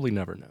 We'll probably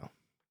never know.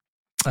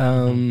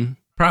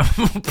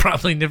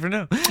 Probably never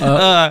know.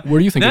 Where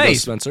do you think it goes,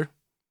 nice. Spencer?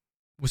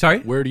 Sorry.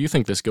 Where do you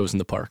think this goes in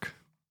the park?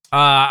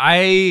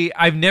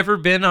 I've never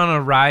been on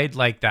a ride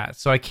like that,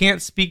 so I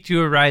can't speak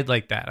to a ride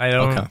like that. I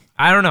don't know.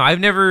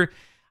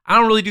 I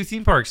don't really do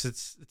theme parks.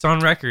 It's on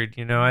record,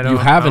 I don't. You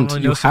haven't I don't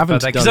really know stuff done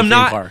about that, theme I'm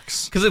not,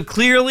 parks. because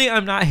clearly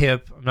I'm not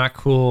hip. I'm not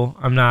cool.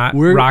 I'm not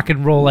We're- rock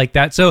and roll like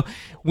that. So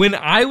when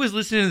I was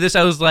listening to this,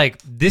 I was like,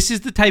 this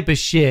is the type of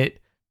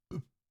shit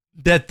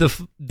that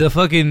the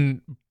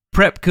fucking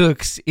prep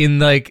cooks in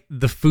like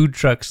the food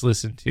trucks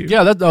listen to.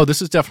 Yeah,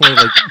 this is definitely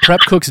like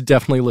prep cooks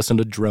definitely listen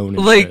to drone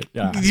and Like, shit.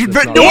 Yeah, you- it's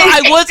but not- no,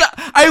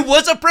 I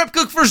was a prep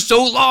cook for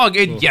so long,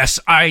 and yes,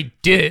 I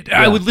did.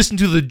 I would listen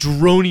to the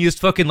droniest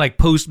fucking like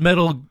post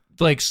metal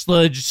like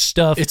sludge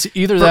stuff. It's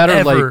either that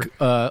or forever.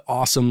 like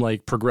awesome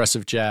like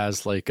progressive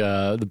jazz like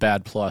the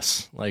Bad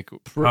Plus. Like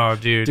Oh,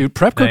 dude,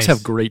 prep cooks nice.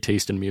 have great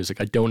taste in music.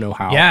 I don't know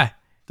how. Yeah,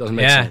 Doesn't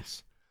make Yeah.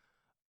 sense.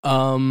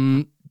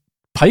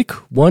 Pike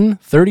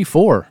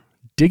 134,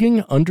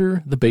 Digging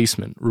Under the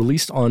Basement,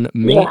 released on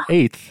May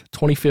 8th,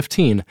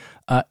 2015.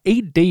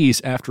 8 days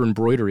after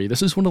Embroidery.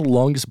 This is one of the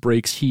longest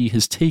breaks he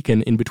has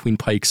taken in between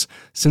Pikes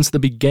since the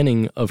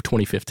beginning of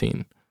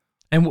 2015.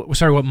 And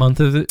sorry, what month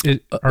of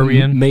it are we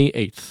in? May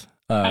 8th.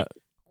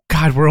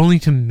 God, we're only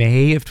to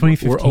May of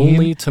 2015. We're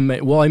only to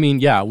May. Well, I mean,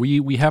 yeah,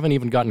 we haven't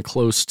even gotten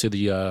close to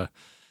the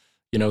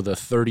the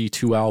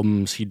 32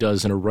 albums he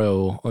does in a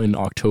row in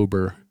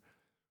October.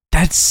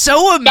 That's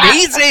so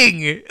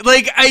amazing.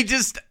 Like I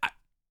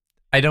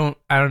don't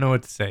know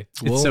what to say.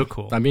 It's Well, so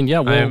cool. I mean, yeah,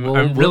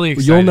 I'm really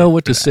excited. You'll know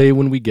what for to that. say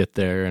when we get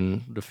there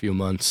in a few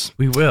months.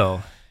 We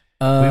will.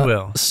 We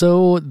will.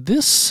 So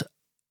this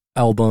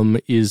album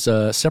is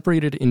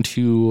separated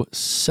into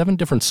 7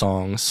 different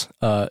songs.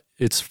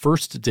 It's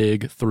First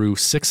Dig through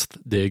Sixth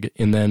Dig,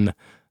 and then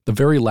the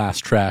very last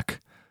track,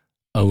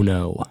 Oh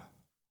No.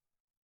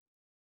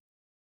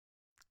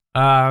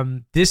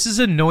 This is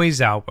a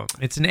noise album.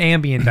 It's an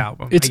ambient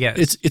album, I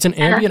guess. It's an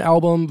ambient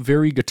album,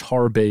 very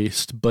guitar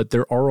based, but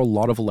there are a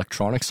lot of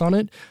electronics on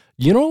it.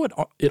 You know what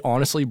it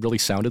honestly really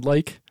sounded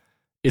like?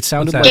 It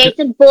sounded What's that? like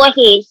Jason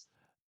Voorhees.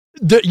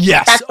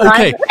 yes. That's what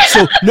Okay. I-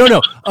 So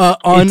no.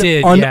 On It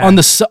did, on yeah.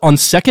 on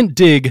Second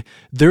Dig,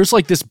 there's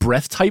like this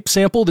breath type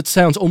sample that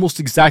sounds almost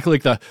exactly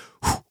like the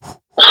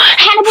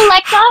Hannibal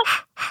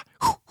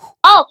Lecter.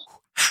 Oh,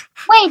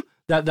 wait.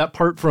 that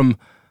part from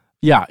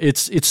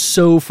it's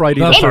so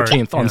Friday the That part,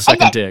 13th on yeah.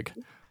 Second Dig.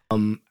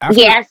 After,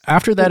 Yes.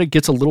 after that, it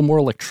gets a little more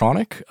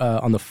electronic.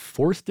 On the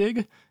Fourth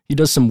Dig, he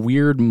does some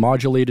weird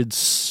modulated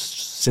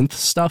synth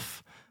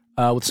stuff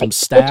with some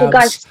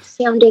Poltergeist stabs.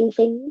 sounding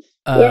things.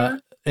 Yeah.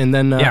 And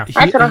then Yeah.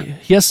 That's what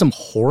he has some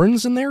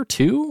horns in there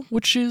too,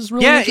 which is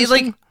really Yeah,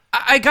 interesting.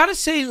 I gotta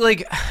say,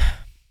 like,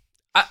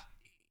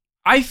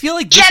 I feel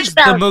like Church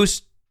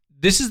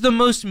this is the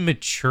most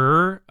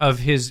mature of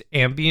his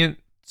ambient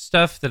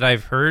stuff that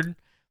I've heard.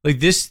 Like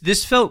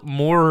this felt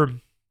more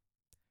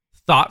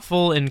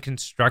thoughtful and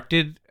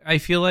constructed, I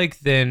feel like,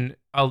 than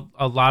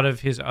a lot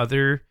of his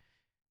other,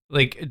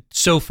 like,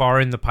 so far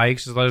in the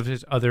Pikes, a lot of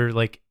his other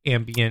like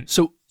ambient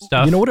So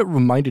stuff. you know what it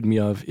reminded me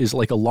of is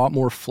like a lot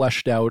more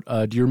fleshed out.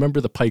 Do you remember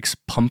the Pikes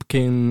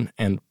Pumpkin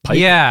and Pike?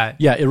 Yeah.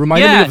 Yeah, it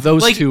reminded me Yeah, of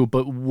those like- two,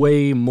 but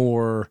way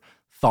more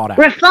thought out.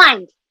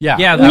 Refined. Yeah,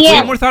 Yeah, that's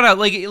Yeah. way more thought out.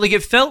 Like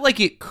it felt like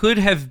it could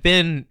have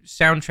been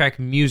soundtrack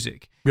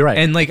music. You're right.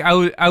 And like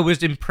I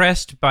was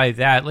impressed by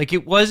that. Like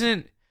it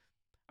wasn't,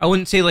 I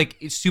wouldn't say like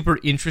it's super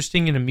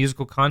interesting in a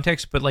musical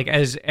context, but like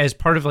as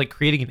part of like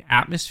creating an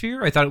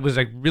atmosphere, I thought it was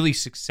like really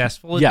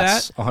successful at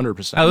yes, that.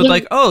 100%. I was Yeah.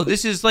 like, oh,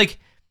 this is like,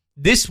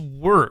 this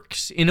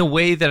works in a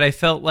way that I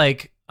felt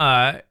like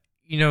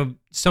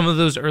some of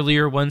those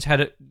earlier ones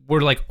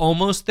were like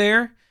almost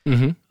there.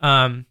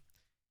 Mm-hmm.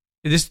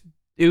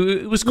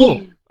 It was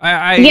cool. Yeah.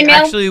 I You know-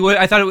 actually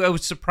I thought it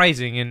was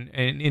surprising and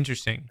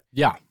interesting.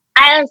 Yeah.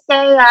 I would say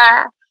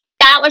that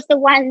that was the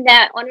one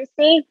that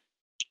honestly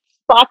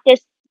sparked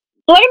this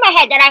thought in my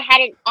head that I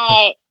hadn't,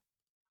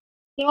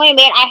 you know what I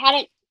mean? I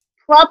hadn't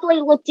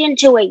properly looked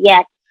into it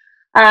yet.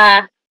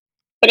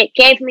 But it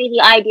gave me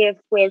the idea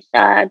with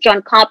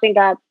John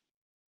Carpenter.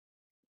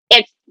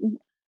 It's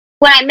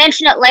when I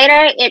mention it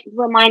later, it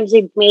reminds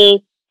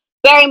me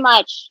very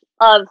much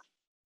of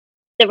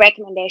the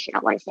recommendation I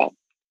want to say.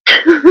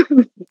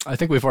 I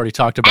think we've already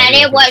talked about And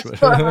it was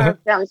for horror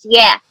films.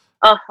 Yeah.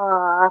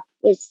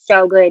 It's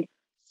so good.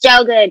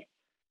 So good.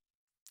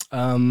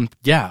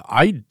 Yeah,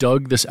 I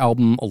dug this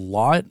album a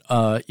lot.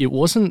 It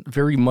wasn't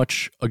very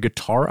much a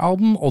guitar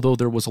album, although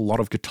there was a lot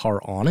of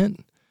guitar on it.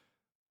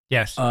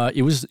 Yes.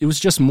 It was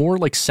just more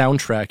like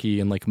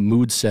soundtracky and like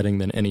mood setting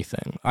than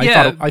anything.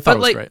 I thought it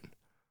was great.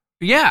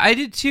 Yeah, I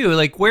did too.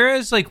 Like,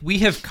 whereas like we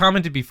have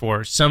commented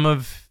before, some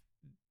of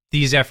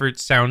these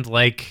efforts sound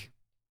like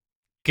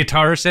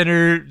Guitar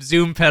Center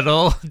Zoom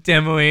pedal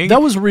demoing.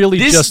 That was really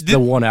just the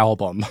one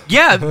album.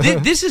 Yeah,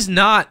 this is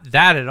not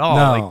that at all.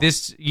 No. Like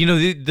this, you know,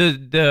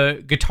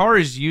 the guitar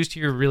is used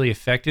here really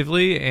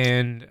effectively,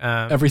 and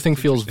everything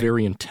feels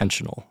very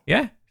intentional.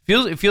 Yeah,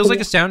 it feels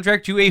like a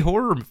soundtrack to a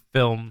horror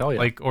film, Hell yeah.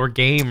 like or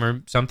game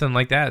or something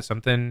like that.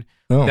 Something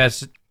Oh.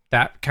 that's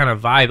that kind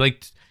of vibe.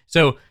 Like,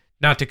 so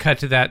not to cut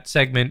to that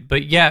segment,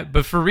 but yeah,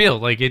 but for real,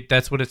 like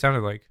that's what it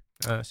sounded like.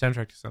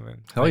 Soundtrack to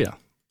something. Hell Like, yeah.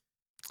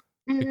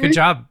 Good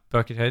job,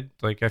 Buckethead.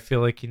 Like I feel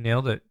like you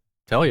nailed it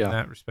Hell in yeah.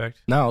 that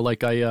respect. No,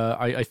 like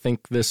I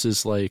think this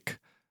is like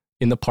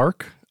in the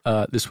park.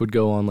 This would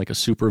go on like a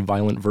super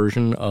violent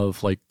version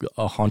of like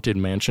a haunted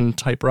mansion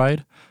type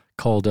ride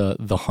called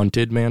the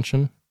Haunted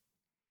Mansion.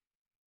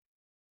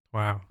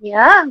 Wow.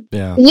 Yeah.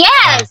 Yeah.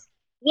 Yes.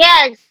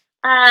 Yes.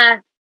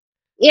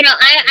 You know,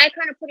 I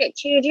kind of put it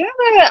too. Do you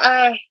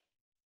remember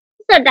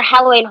the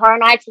Halloween Horror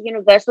Nights at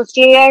Universal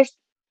Studios?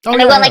 Oh, And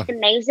they got like the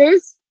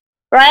mazes,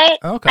 right?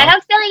 Okay. I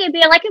have a feeling it'd be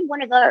like in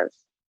one of those.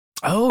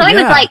 Oh So it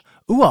was yeah. like-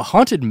 Ooh, a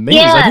haunted maze.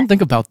 I Yeah. didn't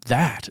think about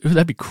that. Ooh,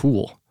 that'd be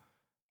cool.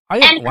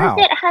 And Wow.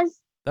 because it has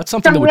That's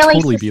something some that would really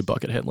totally be a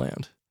Buckethead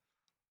land.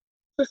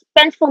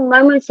 suspenseful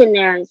moments in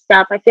there and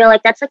stuff, I feel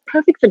like that's like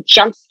perfect for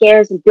jump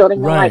scares and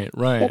building Right,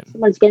 like right.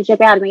 someone's gonna jump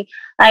out of me.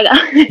 Like,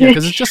 Yeah,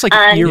 because it's just like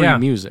eerie Yeah.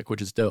 music,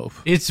 which is dope.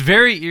 It's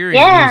very eerie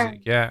Yeah.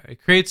 music. Yeah,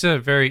 it creates a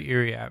very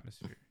eerie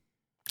atmosphere.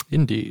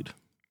 Indeed.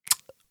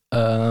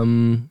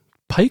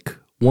 Pike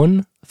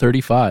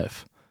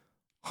 135.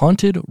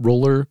 Haunted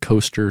Roller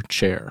Coaster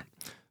Chair.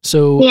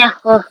 So yeah.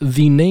 Oh,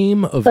 the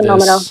name of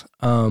Phenomenal.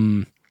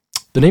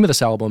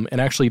 this album,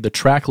 and actually the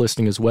track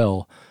listing as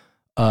well,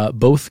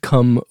 both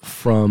come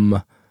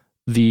from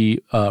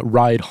the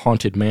ride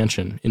Haunted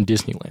Mansion in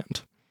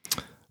Disneyland.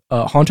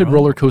 Haunted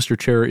Roller Coaster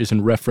Chair is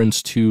in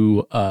reference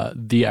to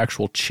the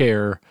actual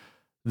chair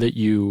that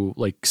you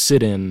like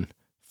sit in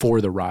for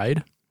the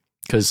ride,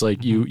 because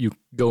like you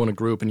go in a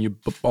group and you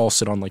all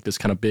sit on like this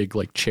kind of big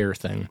like chair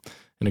thing,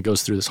 and it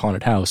goes through this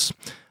haunted house.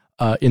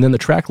 And then the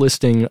track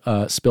listing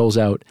spells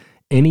out,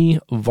 any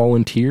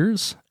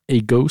volunteers, a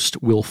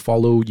ghost will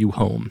follow you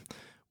home,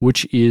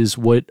 which is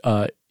what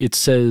it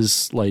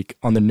says like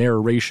on the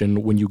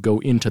narration when you go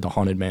into the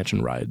Haunted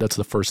Mansion ride. That's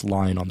the first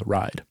line on the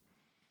ride.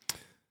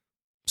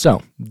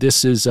 So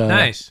this is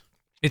Nice.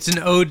 It's an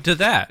ode to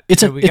that. It's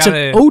So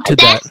an ode to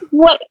that. that's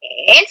what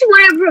it's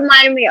what it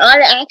reminded me of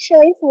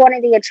actually for one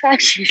of the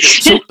attractions.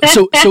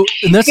 So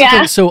and that's Yeah. the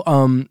thing.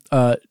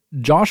 So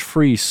Josh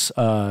Freese,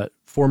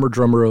 former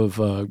drummer of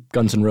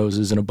Guns N'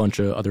 Roses and a bunch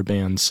of other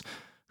bands,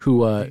 who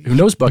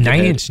knows Buckethead.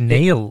 9 Inch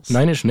Nails.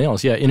 9 Inch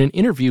Nails, yeah. In an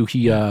interview,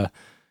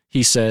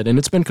 he said, and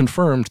it's been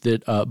confirmed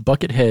that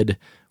Buckethead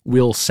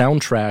will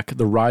soundtrack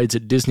the rides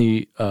at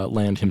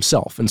Disneyland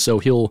himself, and so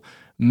he'll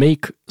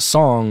make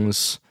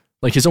songs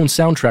like his own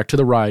soundtrack to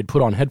the ride,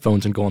 put on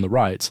headphones, and go on the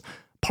rides.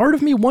 Part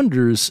of me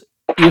wonders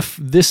if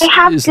this I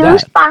have is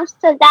that. goosebumps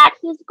to that.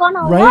 He's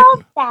gonna Right?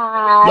 love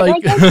that.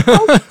 Like, it's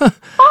so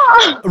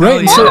fun.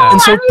 right? yeah. So,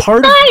 and so I'm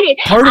part excited.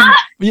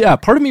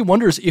 of me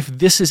wonders if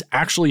this is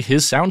actually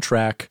his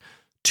soundtrack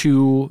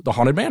to the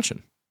Haunted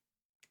Mansion.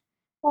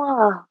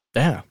 Wow.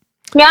 Yeah.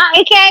 Yeah,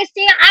 okay,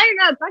 see, I don't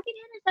know.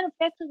 Buckethead is an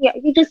effect of you.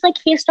 You just like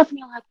hear stuff and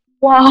you're like,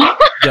 wow.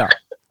 Yeah.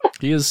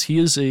 He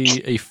is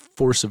a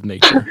force of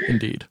nature,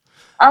 indeed.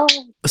 Oh,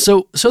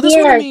 So this one to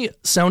Yes. me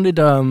sounded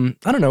I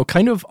don't know,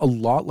 kind of a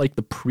lot like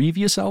the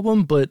previous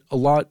album, but a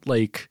lot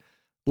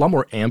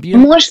more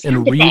ambient more and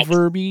sound effects.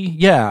 reverby.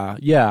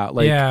 Yeah.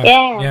 Like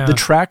Yeah. the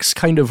tracks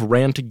kind of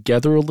ran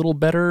together a little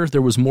better.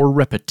 There was more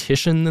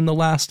repetition than the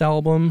last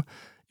album.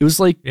 It was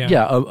like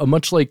a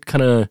much like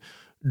kind of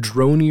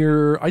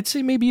dronier, I'd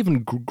say maybe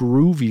even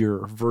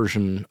groovier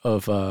version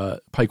of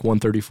Pike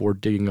 134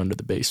 Digging Under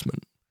the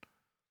Basement.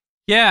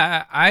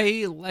 Yeah,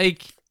 I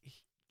like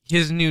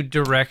his new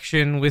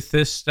direction with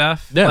this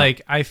stuff. Yeah.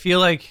 Like, I feel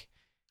like,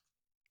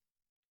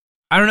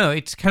 I don't know,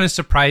 it's kind of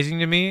surprising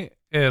to me,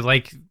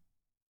 like,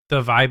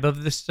 the vibe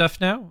of this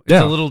stuff now. It's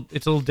Yeah. a little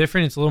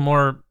different. It's a little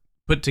more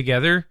put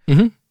together.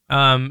 Mhm.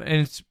 And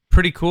it's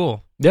pretty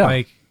cool. Yeah.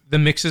 Like, the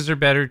mixes are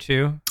better,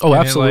 too. Oh, And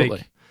it, absolutely.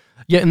 like,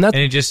 Yeah, and and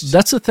it just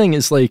that's the thing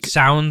is like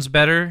sounds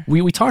better.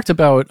 we talked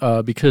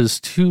about because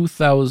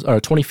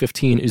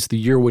 2015 is the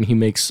year when he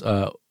makes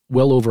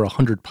well over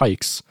 100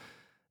 pikes,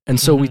 and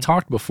so we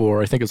talked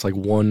before. I think it's like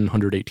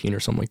 118 or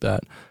something like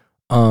that.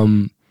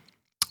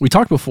 We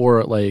talked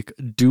before, like,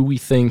 do we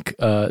think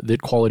that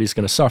quality is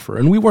going to suffer?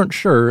 And we weren't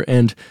sure.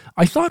 And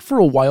I thought for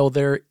a while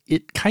there,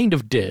 it kind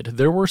of did.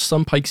 There were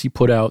some pikes he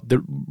put out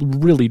that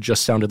really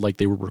just sounded like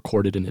they were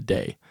recorded in a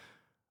day.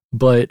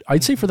 But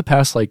I'd say for the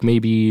past, like,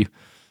 maybe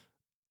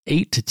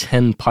 8 to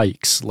 10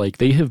 pikes, like,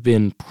 they have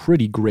been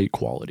pretty great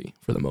quality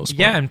for the most part.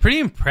 Yeah, and pretty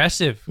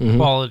impressive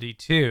quality,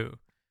 too.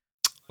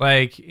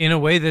 Like, in a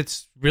way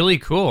that's really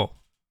cool.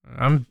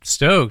 I'm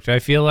stoked. I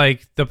feel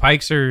like the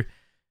pikes are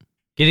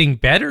getting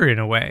better in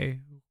a way,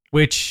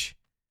 which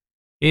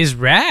is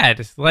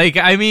rad. Like,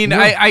 I mean,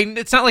 I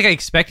it's not like I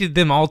expected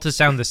them all to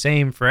sound the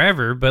same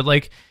forever, but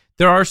like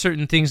there are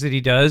certain things that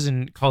he does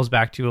and calls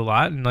back to a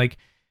lot, and like,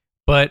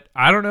 but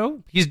I don't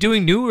know, he's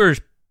doing newer,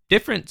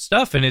 different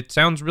stuff, and it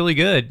sounds really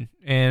good,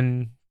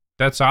 and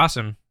that's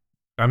awesome.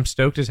 I'm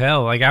stoked as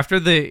hell. Like after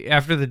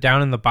the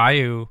Down in the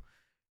Bayou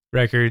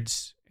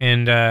records,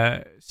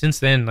 and since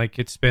then, like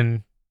it's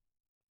been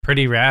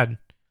pretty rad.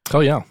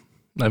 Oh yeah,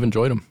 I've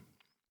enjoyed them.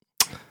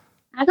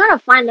 I gotta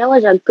find there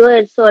was a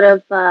good sort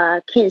of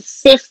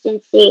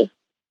consistency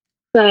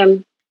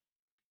from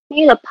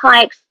maybe the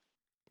Pikes.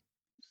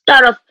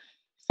 Start off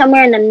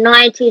somewhere in the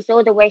 90s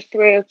all the way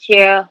through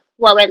to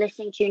what we're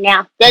listening to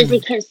now. There's a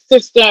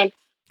consistent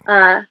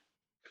flow,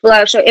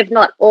 so if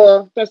not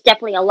all, there's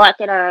definitely a lot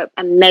that are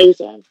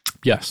amazing.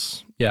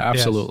 Yes. Yeah,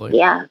 absolutely.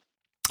 Yeah.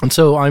 And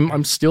so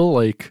I'm still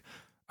like,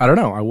 I don't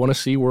know, I want to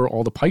see where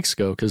all the Pikes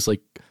go, because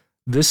like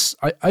this,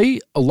 a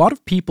lot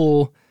of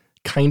people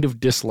kind of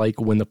dislike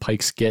when the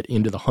Pikes get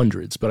into the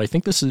hundreds, but I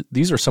think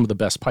these are some of the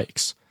best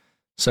Pikes.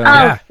 So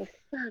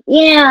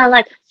yeah,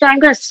 like, so I'm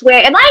gonna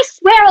swear. If I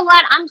swear a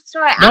lot, I'm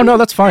sorry. No,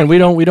 that's fine. We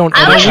don't. We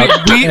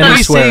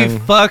say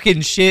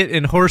fucking shit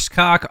and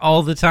horsecock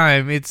all the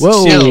time. It's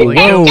whoa, chill.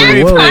 whoa,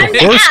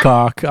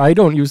 horsecock. I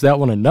don't use that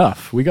one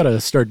enough. We got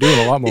to start doing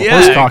a lot more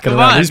horsecocking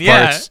around these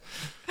parts.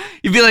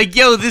 You'd be like,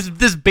 yo,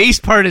 this bass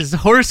part is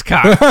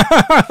horsecock.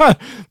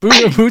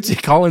 Bootsy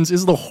Collins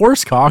is the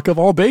horsecock of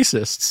all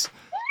bassists.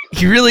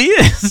 He really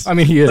is. I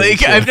mean, he is.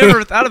 Like, I've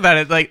never thought about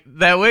it like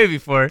that way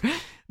before.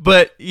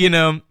 But, you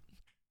know,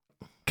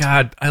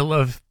 God, I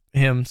love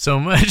him so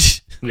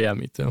much. Yeah,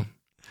 me too.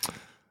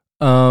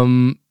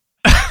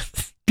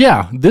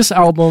 Yeah, this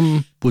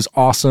album was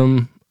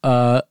awesome.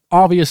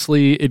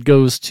 Obviously, it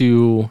goes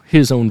to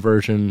his own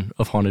version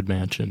of Haunted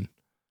Mansion.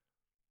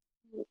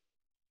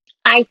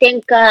 I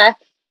think,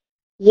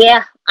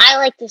 yeah, I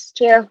like this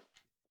too.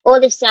 All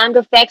the sound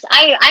effects.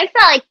 I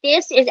felt like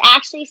this is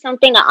actually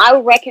something that I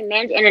would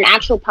recommend in an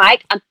actual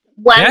Pike.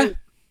 That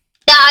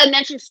I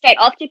mentioned straight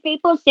off to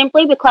people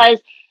simply because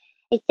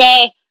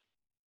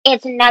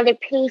it's another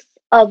piece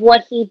of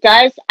what he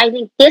does. I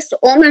think this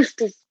almost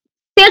just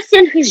fits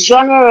in his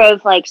genre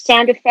of like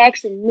sound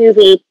effects and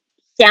movie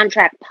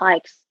soundtrack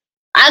Pikes.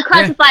 I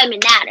classify him in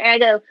that, and I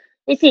go,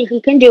 listen,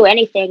 he can do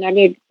anything, and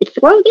you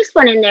throw this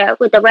one in there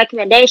with a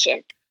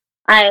recommendation.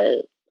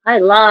 I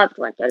loved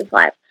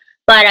 135.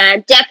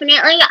 But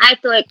definitely, I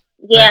thought,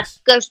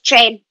 Ghost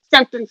Train,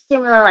 something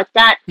similar like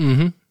that.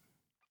 Mm-hmm.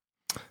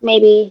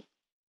 Maybe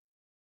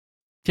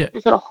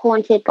a sort of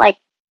haunted, like,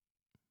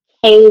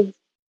 cave.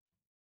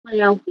 You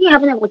know, you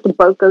have it with the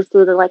boat goes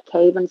through the, like,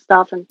 cave and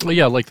stuff. And well,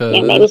 yeah, like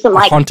maybe some,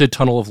 like, haunted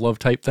tunnel of love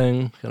type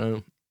thing.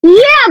 Yeah,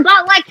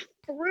 but, like,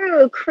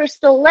 through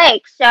Crystal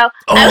Lake, so...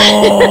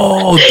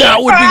 Oh,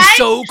 that would be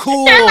so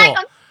cool! They're like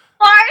a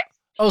forest.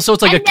 Oh, so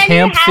it's like a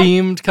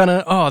camp-themed kind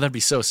of... Oh, that'd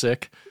be so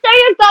sick. There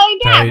you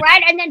go,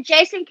 right? And then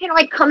Jason can,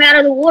 like, come out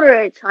of the water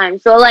at a time.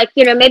 So, like,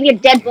 you know, maybe a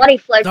dead body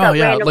floats out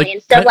randomly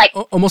instead of, like,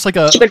 almost like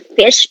a stupid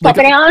fish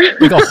popping out.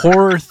 Like a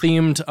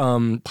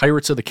horror-themed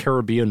Pirates of the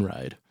Caribbean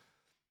ride.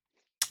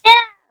 Yeah.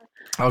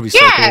 That would be so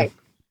cool.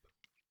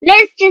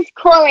 Let's just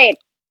call it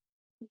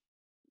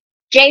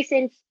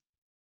Jason's...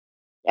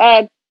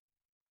 Nah.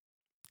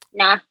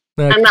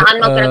 I'm not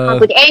going to come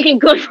up with anything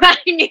good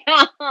right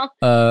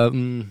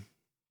now.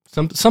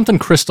 Something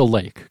Crystal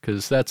Lake,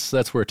 because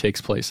that's where it takes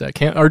place at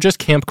Camp, or just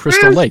Camp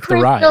Crystal Lake, the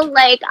ride. Crystal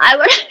Lake, I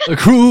would.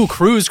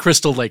 Cruise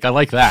Crystal Lake. I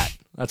like that.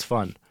 That's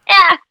fun.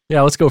 Yeah.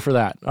 Yeah, let's go for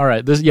that. All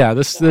right.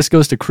 This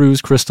goes to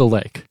Cruise Crystal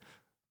Lake.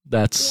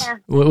 That's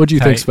what do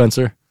you think,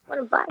 Spencer? What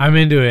a vibe. I'm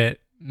into it.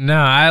 No,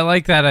 I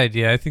like that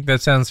idea. I think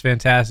that sounds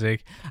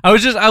fantastic. I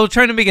was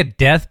trying to make a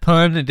death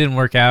pun. It didn't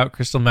work out.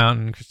 Crystal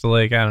Mountain, Crystal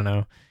Lake. I don't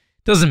know.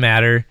 Doesn't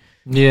matter.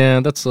 Yeah,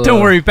 that's.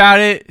 Don't worry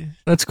about it.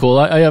 That's cool.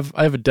 I have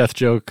a death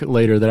joke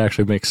later that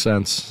actually makes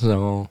sense.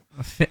 So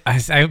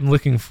I'm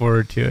looking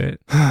forward to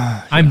it.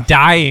 I'm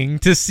dying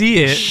to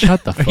see it.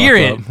 Shut the fuck Hear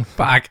up. it.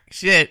 Fuck.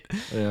 Shit.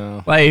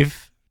 Yeah.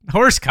 Life.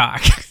 Horsecock.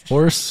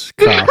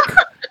 Horsecock.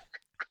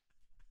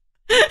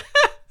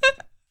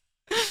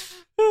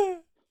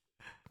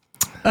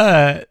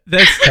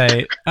 That's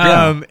tight.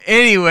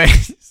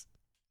 Anyways,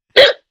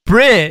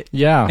 Britt.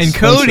 Yeah. And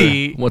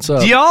Cody. What's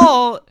up? Do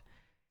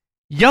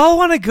y'all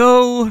want to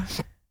go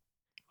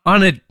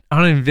on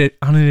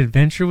an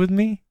adventure with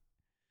me?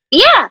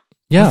 Yeah.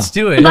 Yeah. Let's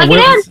do it.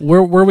 Buckethead. Where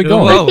are we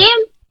going? Whoa. With him.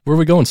 Where are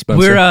we going,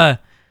 Spencer?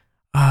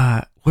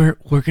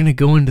 We're gonna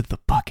go into the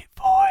bucket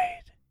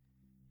void.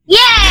 Yeah.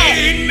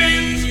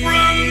 Statements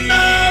from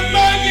the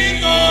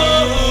bucket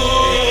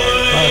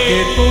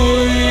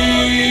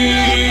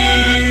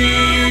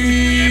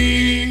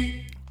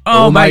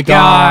Oh my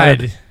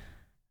god.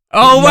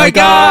 Oh my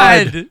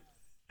God. god.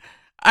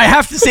 I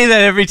have to say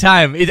that every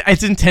time.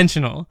 It's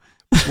intentional.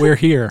 We're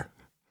here.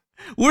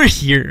 We're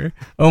here.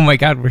 Oh my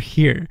god, we're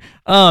here.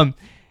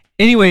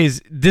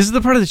 Anyways, this is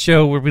the part of the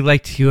show where we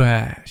like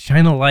to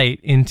shine a light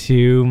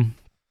into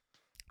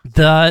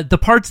the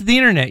parts of the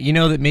internet,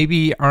 that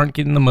maybe aren't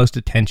getting the most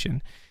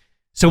attention.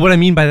 So what I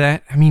mean by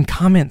that, I mean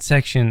comment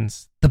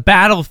sections, the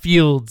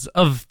battlefields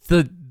of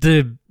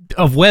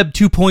of Web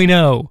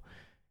 2.0.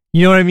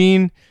 You know what I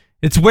mean?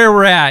 It's where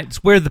we're at. It's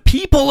where the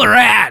people are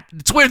at.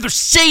 It's where they're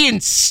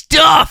saying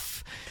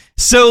stuff.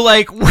 So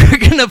like we're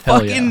gonna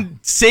fucking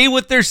say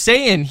what they're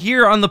saying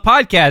here on the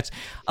podcast.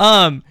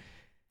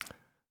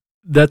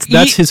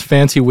 That's his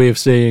fancy way of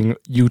saying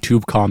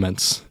YouTube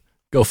comments.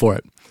 Go for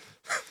it.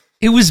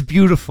 It was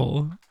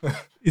beautiful.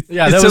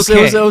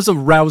 That was a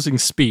rousing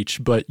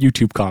speech, but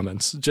YouTube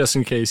comments, just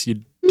in case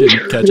you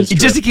didn't catch it.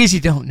 Just in case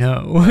you don't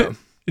know,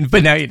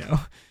 but now you know.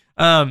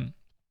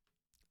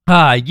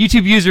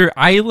 YouTube user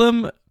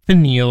Ilum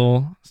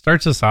Finial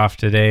starts us off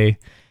today.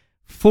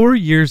 4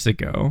 years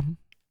ago,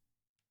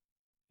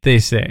 they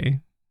say,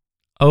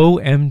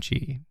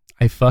 OMG,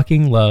 I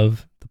fucking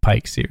love the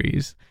Pike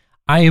series.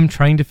 I am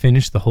trying to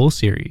finish the whole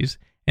series,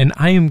 and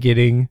I am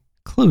getting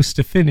close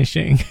to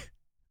finishing.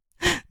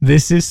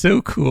 This is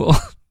so cool.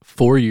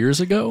 4 years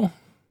ago?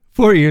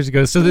 4 years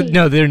ago. So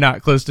no, they're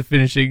not close to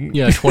finishing.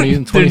 Yeah,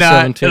 2017.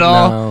 Not at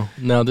all.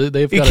 No,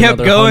 they've got it kept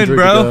another going, 100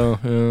 bro.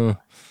 to go. Yeah.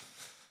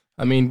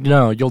 I mean,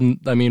 no,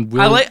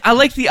 I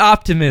like the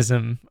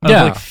optimism of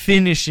like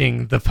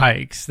finishing the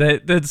Pikes.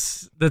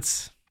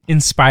 That's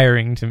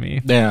inspiring to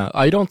me. Yeah,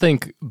 I don't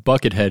think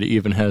Buckethead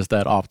even has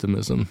that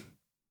optimism.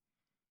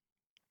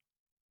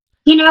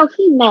 He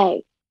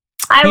may.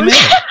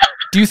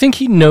 Do you think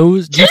he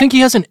knows? Do you think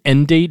he has an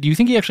end date? Do you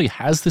think he actually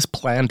has this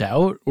planned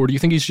out? Or do you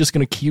think he's just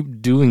going to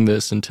keep doing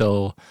this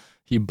until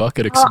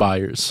bucket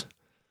expires?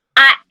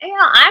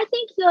 I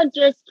think he'll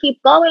just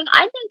keep going.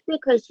 I think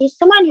because he's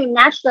someone who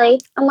naturally,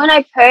 and when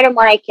I've heard him,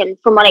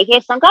 from what I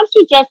hear, sometimes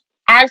he just,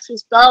 as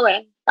he's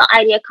going, the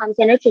idea comes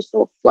in, it just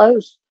sort of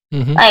flows.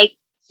 Mm-hmm.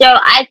 So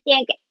I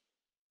think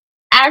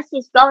as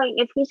he's going,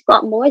 if he's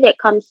got more that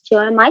comes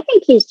to him, I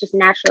think he's just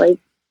naturally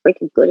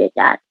freaking good at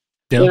that.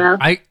 Yeah.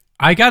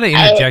 I got to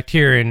interject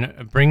here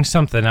and bring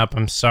something up.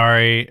 I'm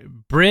sorry.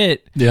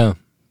 Britt, yeah.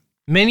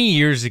 Many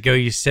years ago,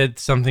 you said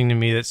something to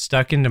me that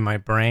stuck into my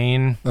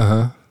brain.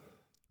 Uh-huh.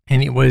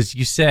 And it was,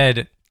 you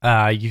said,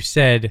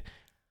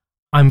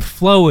 I'm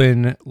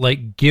flowing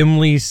like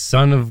Gimli's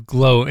son of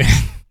glowing.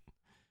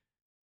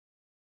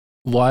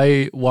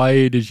 Why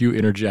did you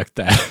interject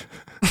that?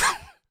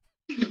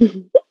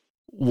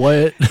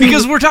 What?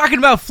 Because we're talking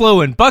about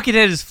flowing.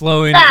 Buckethead is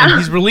flowing, and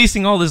he's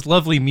releasing all this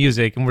lovely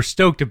music, and we're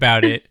stoked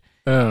about it.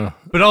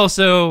 But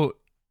also,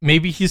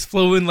 maybe he's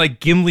flowing like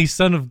Gimli,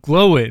 son of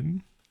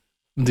glowing.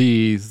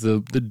 The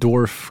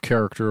dwarf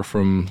character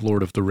from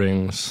Lord of the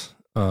Rings.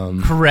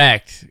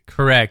 Correct.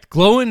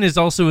 Glowin is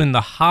also in The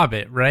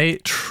Hobbit,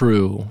 right?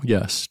 True.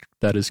 Yes,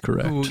 that is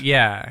correct. Ooh,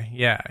 yeah.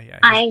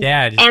 His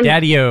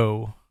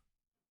Daddy-O.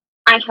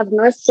 I have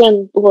not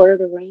seen Lord of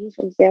the Rings.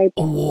 I'm very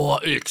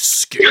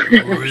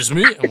excuse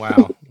me.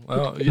 Wow.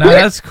 Well, no,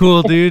 that's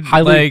cool, dude.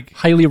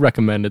 Highly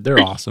recommended.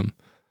 They're awesome.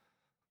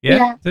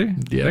 Yeah.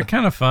 They're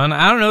kind of fun.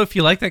 I don't know if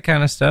you like that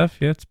kind of stuff.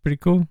 Yeah, it's pretty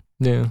cool.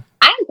 Yeah.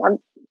 I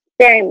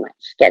very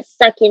much get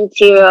stuck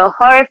into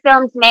horror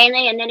films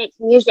mainly, and then it's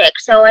music.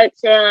 So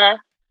it's I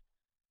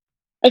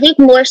think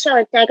more so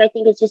I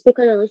think it's just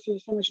because I listen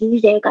to so much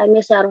music, I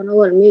miss out on a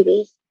lot of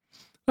movies.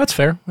 That's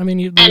fair. I mean,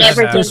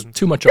 everything. there's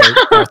too much art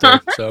out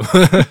there, so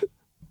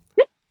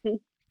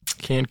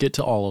can't get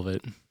to all of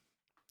it.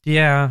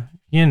 Yeah,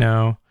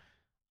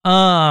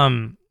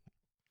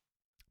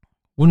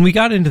 when we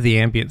got into the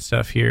ambient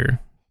stuff here,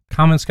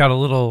 comments got a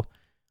little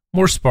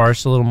more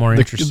sparse, a little more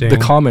interesting. The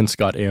comments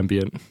got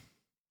ambient.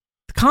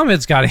 The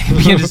comments got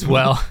ambient as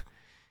well.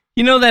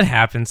 That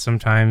happens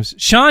sometimes.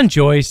 Sean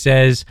Joy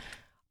says,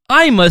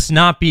 I must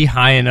not be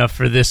high enough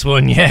for this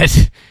one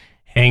yet.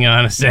 Hang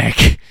on a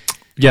sec.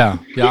 Yeah,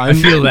 I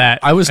feel that.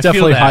 I was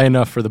definitely high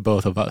enough for the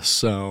both of us,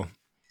 so.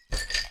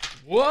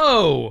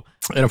 Whoa.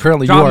 And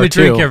apparently Drop you are me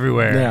too. Drink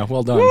everywhere. Yeah,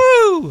 well done.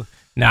 Woo!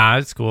 Nah,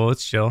 it's cool.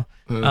 It's chill.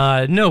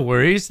 No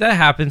worries. That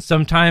happens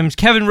sometimes.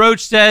 Kevin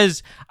Roach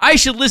says, I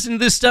should listen to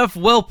this stuff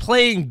while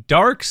playing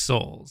Dark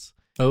Souls.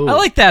 Oh. I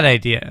like that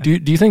idea. Do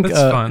you think that's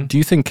fun. Do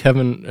you think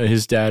Kevin,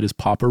 his dad, is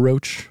Papa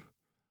Roach?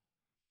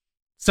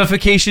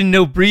 Suffocation,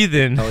 no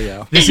breathing. Oh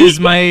yeah. This is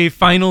my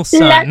final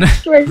son.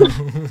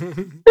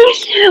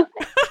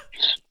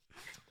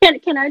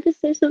 Can I just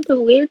say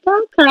something weird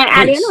though? Can I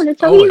add in on to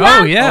tell you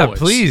that? Oh yeah,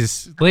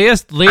 please. Lay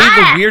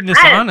the weirdness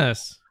on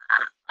us.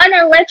 on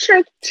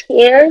Electric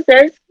Tears,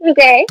 there's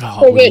okay,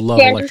 Oh, so we they love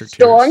can't Electric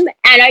storm, Tears.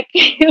 and I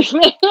gave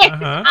me an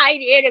Uh-huh.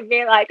 idea to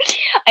be like,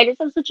 I just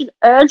have such an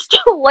urge to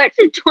watch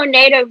a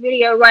tornado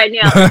video right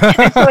now,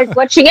 and so I was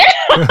watching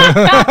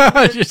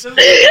it, Just- and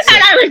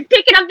I was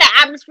picking up the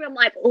atmosphere. I'm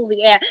like, oh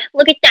yeah,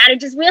 look at that! It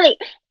just really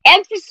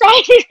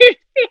emphasizes.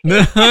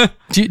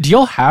 do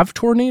y'all have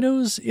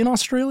tornadoes in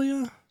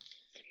Australia?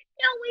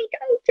 No, we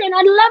don't, and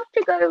I'd love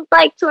to go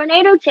like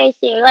tornado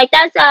chasing. Like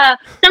that's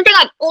something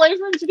I've always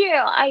wanted to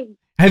do.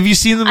 Have you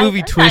seen the movie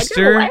I do.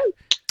 Twister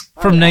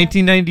from yeah.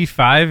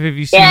 1995? Have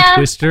you seen Yeah.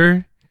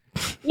 Twister?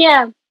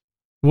 Yeah,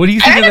 What do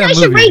you I think of reckon that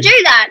they should movie?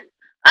 redo that.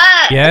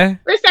 Yeah.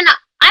 Listen,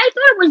 I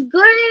thought it was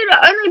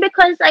good only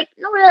because like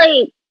not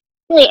really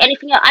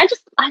anything else.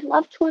 I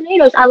love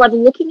tornadoes. I love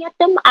looking at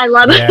them. I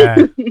love Yeah.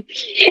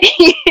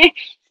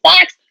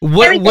 facts.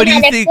 What do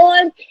you think?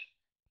 Form.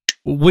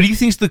 What do you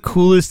think's the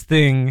coolest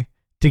thing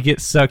to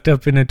get sucked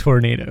up in a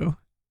tornado?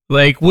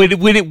 Like when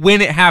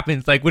it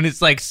happens, like when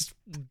it's like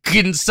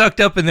getting sucked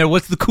up in there.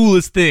 What's the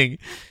coolest thing?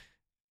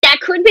 That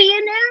could be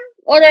in there,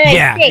 or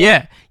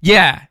the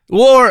Yeah,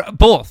 or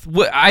both.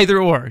 Either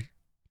or.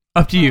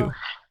 Up to you.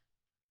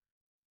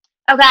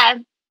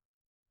 Okay.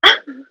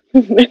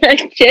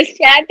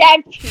 Just had that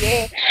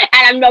tear,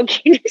 and I'm not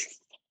gonna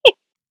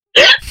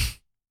say.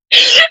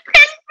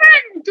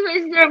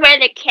 Twister where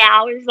the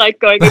cow is like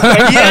going. Yeah,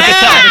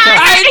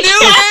 I knew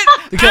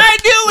it. The cow- I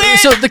knew it.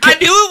 So the I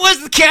knew it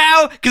was the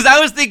cow because I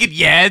was thinking,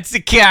 yeah, it's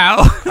a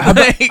cow.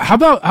 Like, How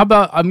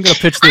about I'm gonna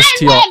pitch this I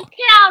to y'all. love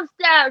cows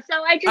though,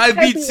 so I just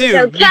me hope it too,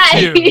 was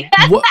okay. me too.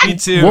 What, me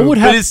too. What would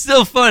but happen? it's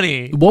still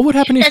funny. What would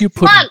happen if The you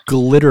put slug.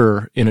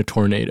 glitter in a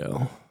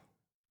tornado?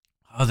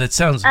 Oh, that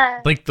sounds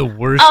like the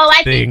worst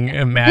I thing think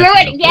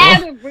imaginable.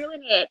 it would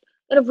ruin it.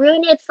 It would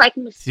ruin its like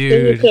Dude,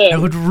 mystique.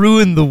 that would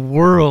ruin the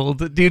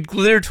world. Dude,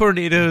 glitter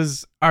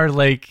tornadoes are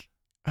like,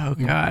 oh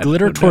god.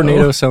 Glitter oh, no.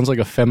 tornado sounds like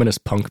a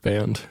feminist punk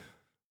band.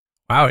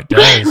 Wow, it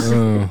does.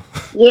 Oh.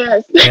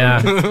 Yes.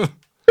 Yeah.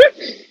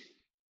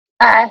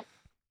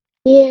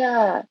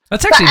 Yeah.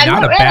 That's actually But I'm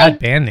not a not bad really-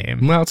 band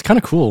name. Well, it's kind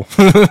of cool.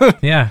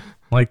 Yeah.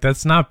 Like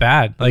that's not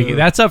bad. Like Yeah.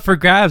 that's up for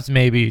grabs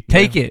maybe.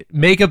 Take it.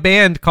 Make a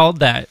band called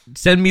that.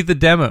 Send me the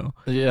demo.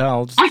 Yeah,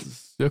 I'll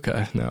just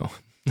okay. No.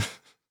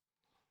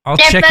 I'll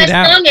Their check first it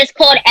out. song is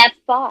called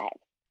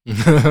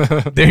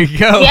F5. There you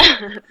go.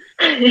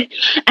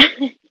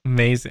 Yeah.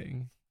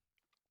 Amazing.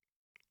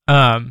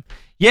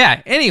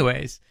 Yeah,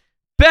 anyways,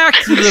 back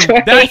to the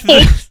Sorry.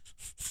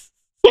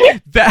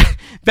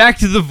 back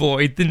to the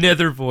void, the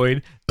nether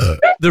void.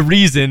 The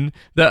reason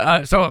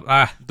The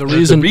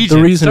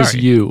reason is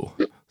sorry. you,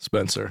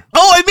 Spencer.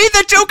 Oh, I made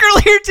that joke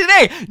earlier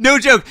today. No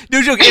joke.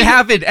 It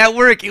happened at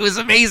work. It was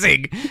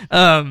amazing.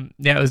 Yeah,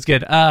 it was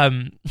good.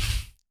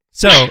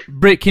 So,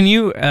 Britt, can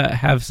you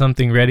have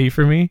something ready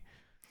for me?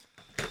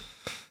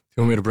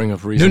 You want me to bring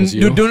up reasons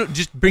you? No, don't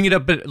just bring it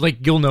up, but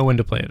like you'll know when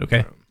to play it.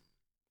 Okay?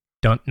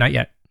 Don't, not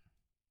yet.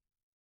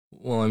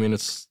 Well, I mean,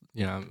 it's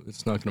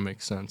not going to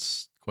make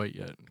sense quite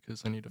yet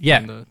because I need to Yeah.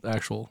 find the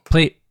actual.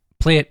 Play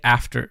it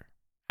after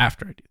I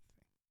do.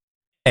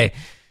 Hey,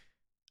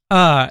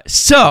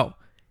 so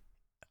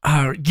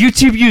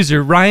YouTube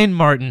user Ryan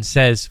Martin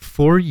says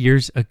 4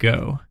 years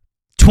ago,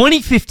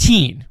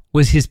 2015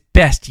 was his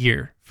best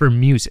year for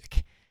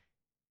music,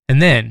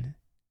 and then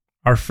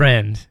our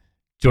friend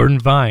Jordan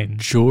Vine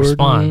Jordan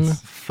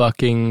responds,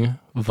 fucking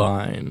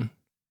Vine.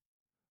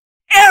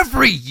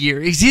 every year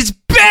is his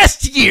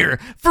best year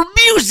for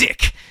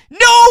music.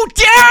 No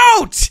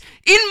doubt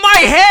in my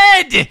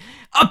head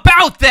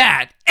about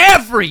that.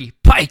 Every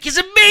Pike is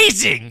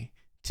amazing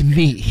to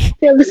me.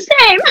 Feel the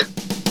same.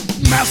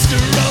 Master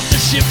of the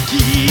shift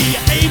key,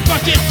 a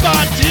bucket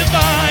thought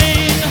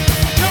divine.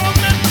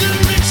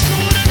 Tormentor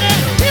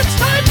extraordinaire, it's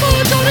time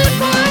for Jordan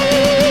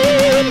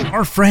Vine.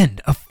 Our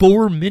friend,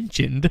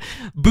 aforementioned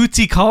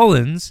Bootsy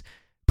Collins,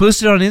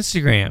 posted on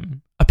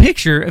Instagram a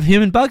picture of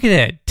him and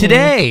Buckethead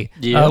today.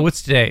 Yeah.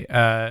 What's today?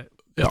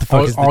 What the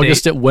fuck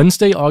is the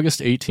Wednesday, August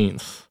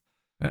 18th.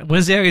 date?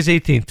 Wednesday, August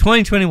 18th,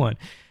 2021.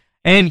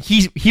 And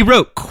he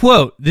wrote,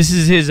 quote, this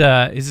is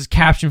his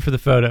caption for the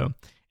photo.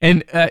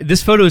 And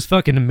this photo is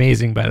fucking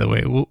amazing, by the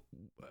way.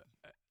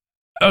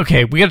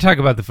 Okay, we got to talk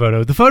about the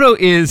photo. The photo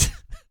is...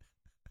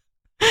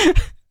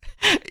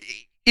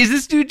 Is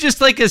this dude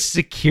just like a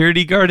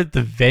security guard at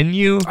the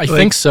venue? I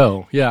think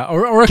so. Yeah,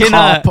 or a Can,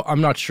 cop. I'm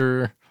not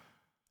sure.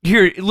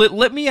 Here,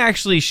 let me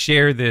actually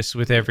share this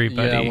with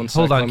everybody. Yeah, one sec,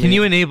 Hold on. let Can me-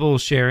 you enable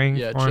sharing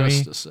Yeah, for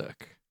just me? a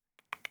sec.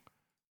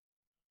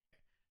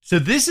 So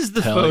this is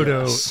the Hell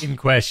photo yes. in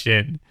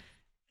question.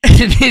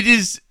 And it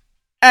is,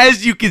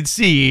 as you can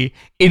see,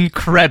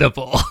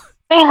 incredible.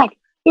 God,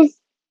 yes.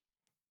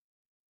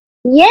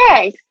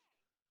 What's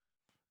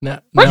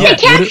Yeah, the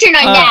caption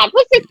on that?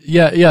 What's the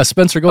Yeah,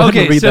 Spencer, go ahead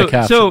and read that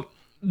caption. So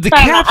the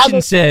Sorry, I'll caption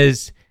just-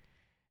 says,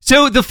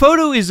 so the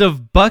photo is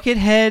of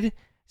Buckethead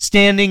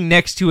standing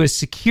next to a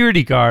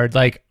security guard,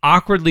 like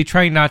awkwardly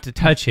trying not to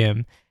touch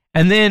him.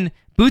 And then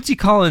Bootsy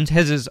Collins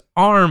has his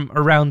arm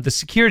around the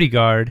security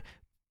guard.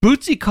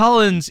 Bootsy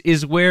Collins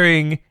is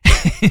wearing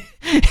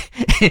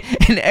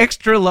an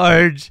extra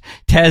large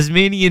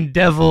Tasmanian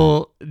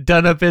devil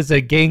done up as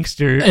a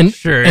gangster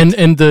shirt.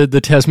 And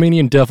the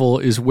Tasmanian devil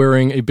is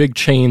wearing a big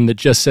chain that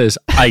just says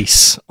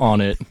ice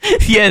on it.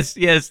 Yes,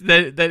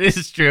 that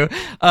is true.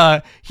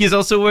 He's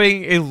also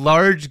wearing a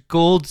large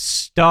gold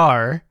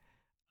star,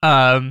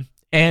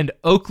 and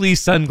Oakley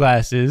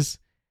sunglasses,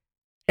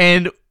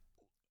 and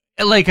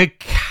like a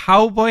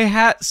cowboy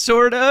hat,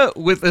 sorta,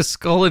 with a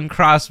skull and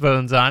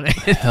crossbones on it.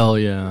 Hell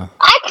yeah.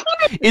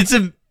 It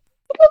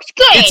looks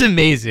good. It's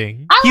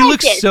amazing. I He like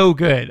looks it. so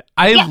good.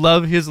 I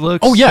love his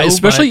look. Oh yeah, so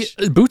especially much.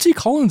 Bootsy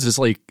Collins is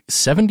like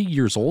 70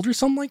 years old or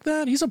something like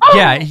that. He's a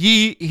Yeah,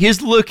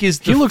 his look is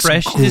the He looks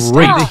freshest,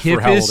 great and the for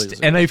how old he hippest, is.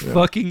 and I Yeah.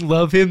 fucking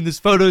love him. This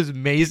photo is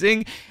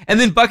amazing. And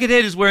then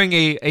Buckethead is wearing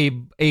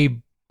a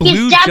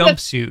blue dapper.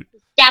 jumpsuit,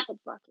 Dapper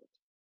bucket.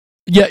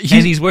 Yeah,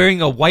 and he's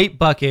wearing a white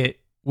bucket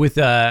with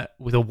a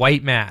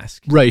white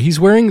mask. right. He's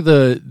wearing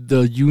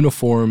the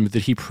uniform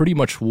that he pretty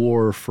much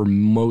wore for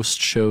most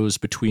shows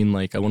between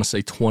like I want to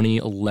say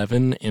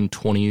 2011 and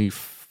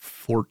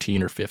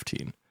 2014 or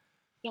 15.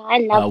 Yeah, I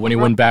love When he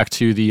went back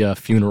to the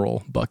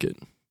funeral bucket.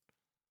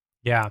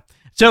 Yeah.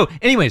 So,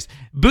 anyways,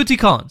 Bootsy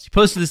Collins, he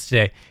posted this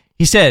today.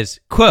 He says,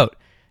 quote,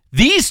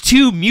 "These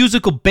two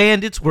musical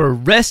bandits were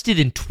arrested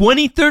in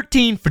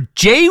 2013 for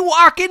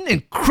jaywalking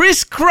and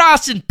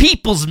crisscrossing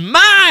people's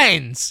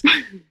minds.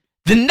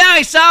 The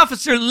nice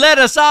officer let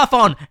us off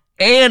on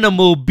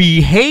animal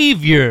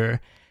behavior.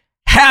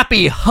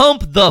 Happy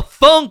Hump the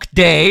Funk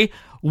Day.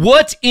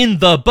 What's in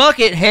the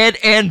bucket head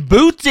and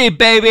Bootsy,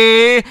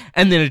 baby?"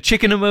 And then a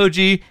chicken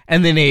emoji,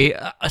 and then a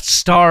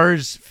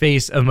star's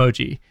face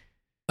emoji.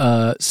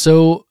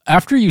 So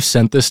after you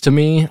sent this to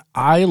me,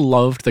 I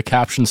loved the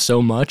caption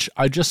so much.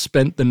 I just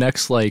spent the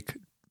next like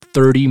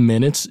 30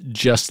 minutes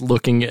just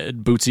looking at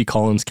Bootsy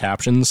Collins'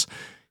 captions.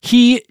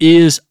 He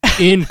is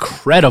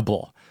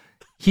incredible.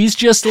 He's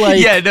just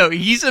like Yeah, no,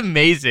 he's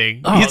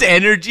amazing. Oh. His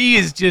energy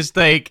is just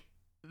like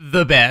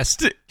the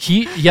best.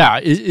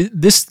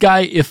 this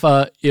guy. If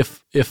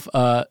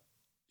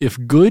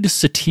good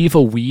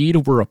sativa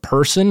weed were a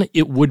person,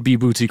 it would be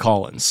Bootsy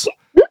Collins.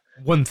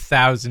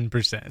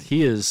 1000%.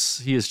 He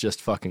is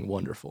just fucking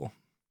wonderful.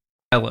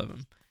 I love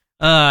him.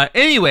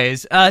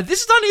 Anyways,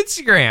 this is on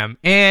Instagram,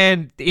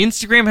 and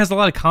Instagram has a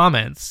lot of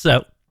comments, so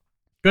we're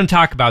going to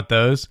talk about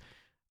those.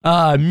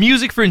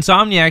 Music for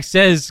Insomniac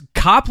says,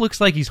 "Cop looks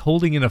like he's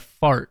holding in a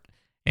fart,"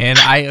 and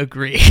I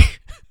agree.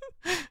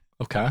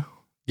 Okay.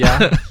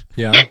 Yeah.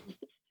 Yeah.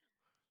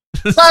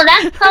 Well,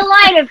 that's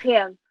polite of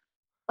him.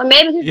 Or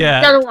maybe he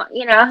Yeah. doesn't want,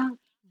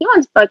 he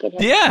wants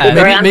Buckethead.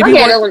 Yeah, maybe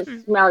Buckethead what-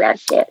 doesn't smell that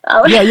shit.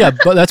 Oh. Yeah,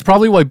 but that's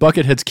probably why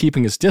Buckethead's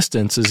keeping his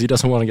distance, is he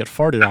doesn't want to get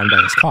farted on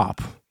by his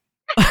cop.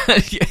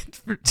 Yeah,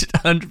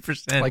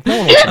 100%. Like, no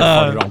one wants to get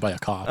farted on by a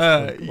cop.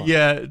 Like, come on.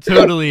 Yeah,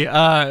 totally.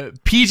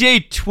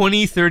 PJ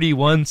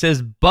 2031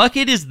 says,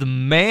 "Bucket is the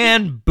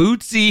man,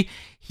 Bootsy.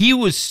 He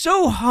was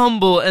so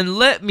humble and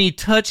let me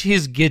touch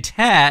his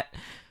gitat.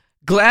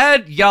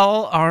 Glad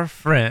y'all are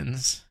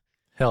friends."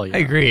 Hell yeah. I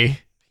agree.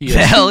 He is,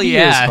 Hell he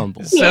yeah. is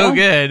humble. So Yeah.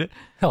 good.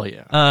 Hell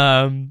yeah.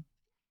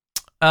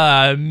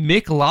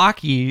 Mick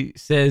Lockie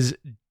says,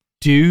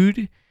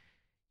 "Dude,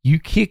 you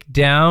kicked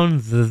down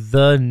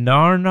the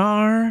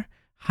Narnar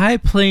High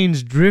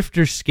Plains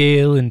Drifter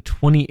scale in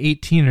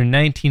 2018 or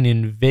 19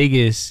 in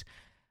Vegas.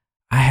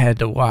 I had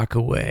to walk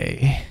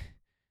away.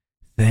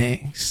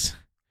 Thanks."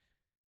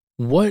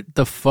 What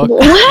the fuck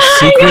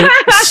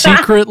What?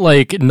 secret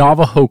like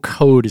Navajo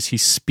code is he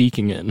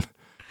speaking in?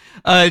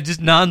 Just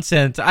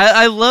nonsense.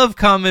 I love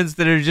comments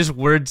that are just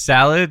word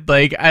salad.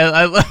 Like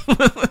I love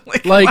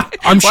Like, why-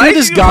 I'm sure why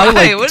this do- guy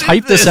why? What is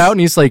typed this out and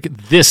he's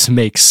like, "This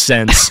makes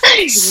sense."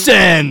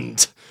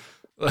 Send.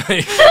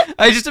 Like,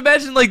 I just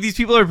imagine like these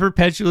people are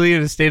perpetually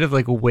in a state of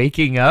like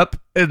waking up,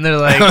 and they're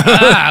like,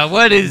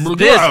 what is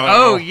this?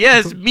 Oh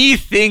yes, me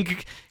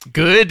think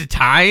good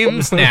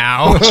times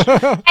now.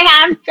 And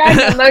I've done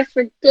the most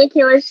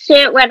ridiculous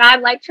shit when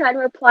I'm like trying to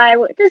reply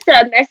with just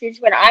a message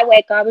when I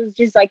wake up. It's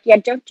just like, yeah,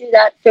 don't do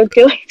that. Don't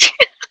do it.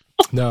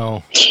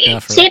 no,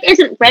 never. Shit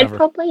isn't read Never.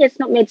 properly. It's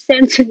not made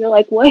sense. And you're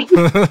like, wait.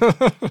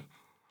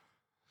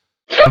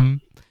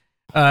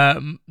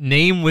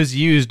 Name was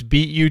used,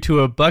 beat you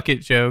to a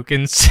bucket joke,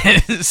 and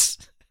says,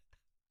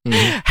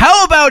 Mhm.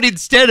 "How about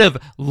instead of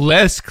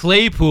less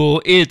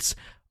Claypool, it's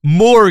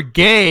more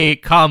gay,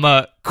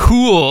 comma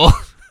cool."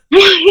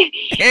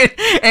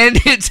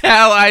 and it's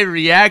how I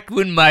react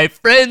when my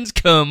friends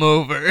come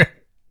over.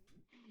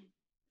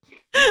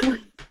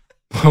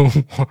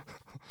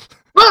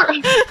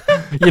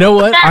 You know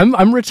what?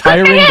 I'm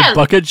retiring the him.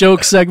 bucket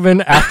joke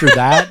segment after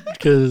that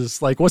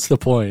because, like, what's the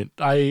point?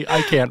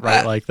 I can't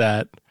write like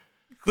that.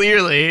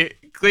 Clearly,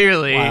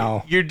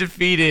 Wow. you're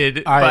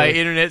defeated I- by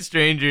internet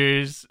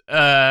strangers.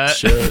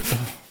 Shit.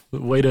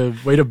 Way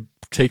to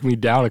take me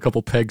down a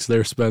couple pegs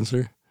there,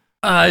 Spencer.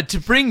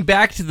 To bring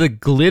back to the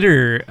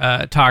glitter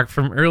talk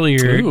from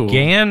earlier, Ooh.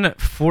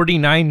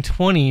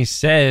 Gan4920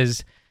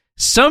 says,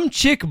 Some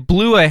chick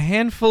blew a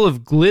handful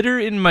of glitter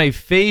in my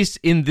face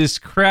in this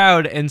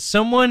crowd, and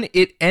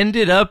it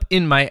ended up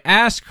in my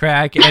ass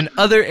crack and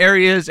other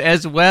areas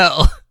as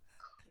well.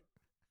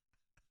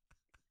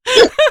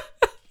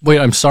 Wait,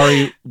 I'm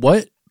sorry.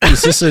 What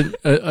is this?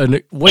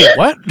 Wait,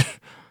 what?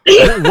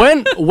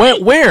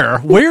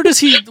 Where does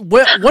he?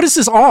 What is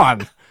this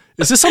on?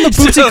 Is this on the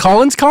Bootsy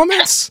Collins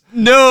comments?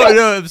 No,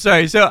 I'm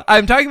sorry. So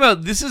I'm talking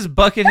about, this is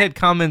Buckethead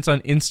comments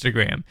on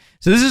Instagram.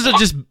 So this is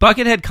just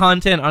Buckethead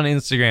content on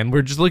Instagram.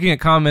 We're just looking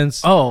at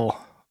comments on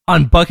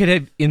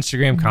Buckethead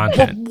Instagram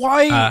content.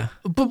 Why?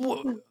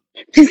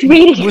 Just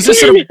reading. Was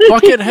this a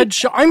Buckethead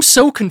show? I'm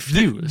so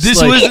confused.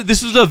 This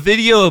was a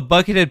video of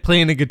Buckethead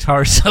playing a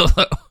guitar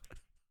solo.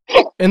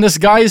 And this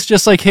guy is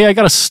just like, hey, I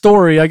got a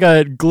story. I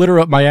got glitter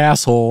up my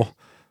asshole.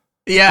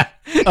 Yeah,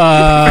 pretty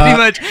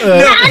much.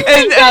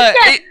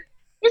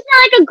 It's not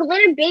like a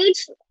glitter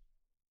beach.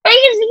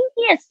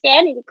 He has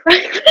standing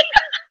crying.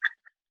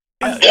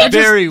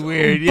 Very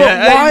weird.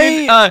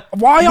 Yeah.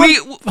 Why?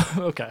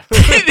 Okay.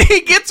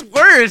 It gets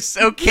worse.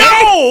 Okay.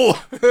 No.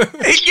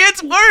 It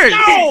gets worse.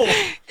 No.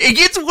 It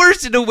gets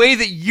worse in a way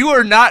that you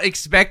are not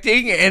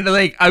expecting, and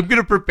like, I'm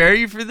gonna prepare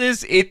you for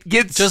this. It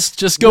gets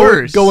just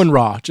worse. Go in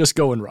raw. Just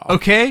go in raw.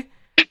 Okay.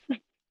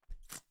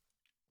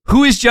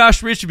 Who is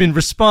Josh Richmond?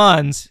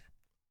 Responds.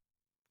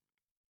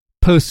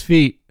 Post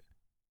feet.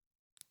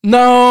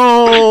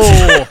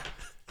 No.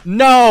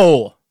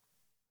 No.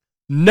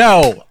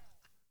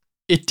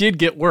 It did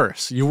get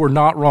worse. You were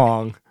not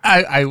wrong.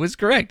 I was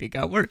correct. It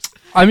got worse.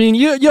 I mean,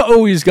 you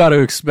always got to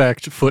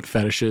expect foot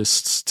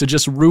fetishists to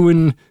just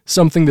ruin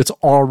something that's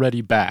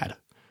already bad.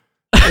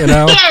 You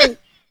know?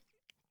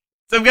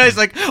 Some guy's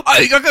like,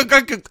 I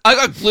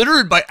got glitter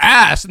in my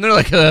ass, and they're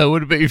like,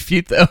 what about your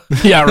feet though?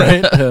 Yeah,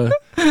 right.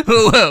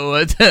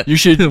 What? You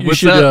should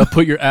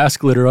put your ass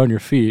glitter on your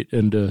feet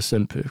and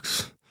send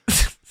pics.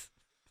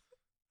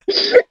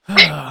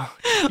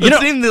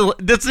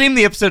 Let's name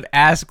the episode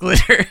 "Ass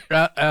Glitter."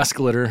 Ass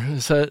glitter.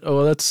 Is that?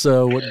 Oh, that's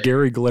what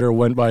Gary Glitter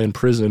went by in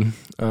prison.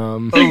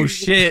 Oh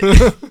shit!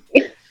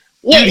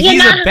 Yeah, Dude,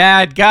 he's a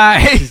bad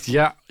guy.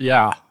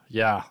 Yeah.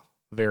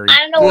 Very. I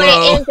don't know what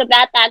it is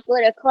about that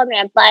glitter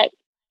comment, but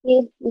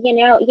you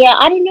know, yeah,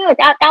 I don't know.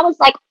 That was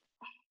like,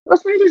 it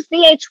was one of those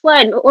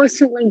VH1 or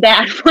something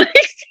bad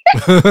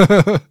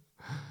ones.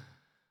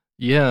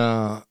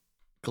 Yeah,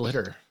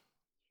 glitter.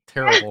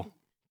 Terrible.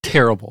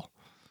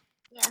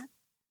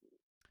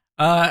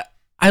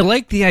 I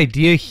like the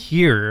idea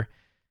here.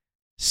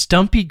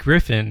 Stumpy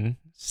Griffin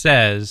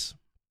says,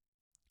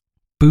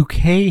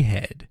 "Bouquet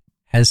head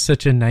has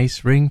such a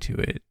nice ring to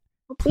it.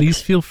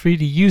 Please feel free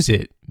to use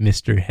it,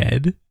 Mr.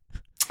 Head."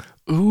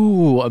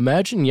 Ooh,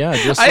 imagine,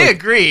 just I like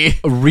agree.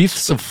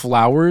 wreaths of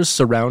flowers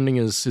surrounding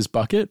his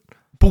bucket.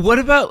 But what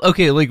about,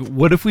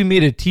 what if we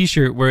made a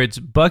t-shirt where it's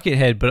bucket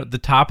head, but at the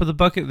top of the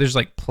bucket, there's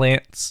like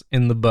plants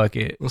in the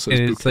bucket. It says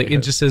And it's like, bouquet it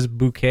head. just says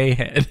bouquet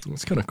head.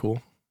 That's kind of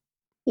cool.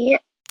 Yeah,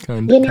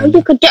 Kind you know,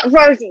 you could get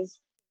roses.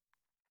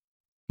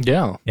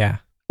 Yeah. Yeah.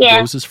 Yeah,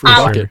 Roses for a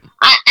bucket.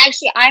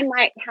 I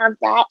might have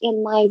that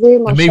in my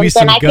room or And maybe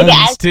something. some I could guns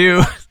ask.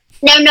 too.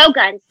 No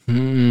guns.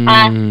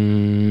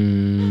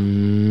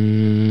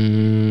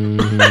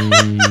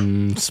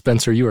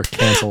 Spencer, you are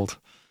canceled.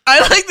 I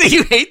like that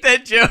you hate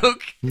that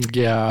joke.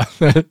 Yeah.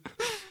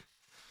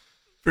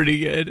 Pretty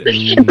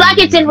good.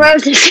 Buckets and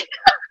roses.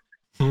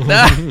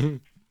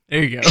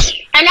 There you go.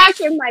 And that's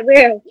in my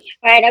room.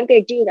 All right, I'm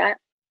gonna do that.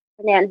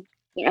 And then,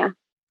 you know,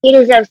 he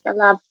deserves the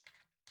love.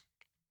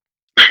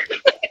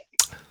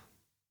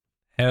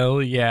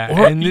 Hell yeah.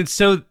 Or- And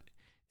so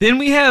then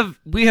we have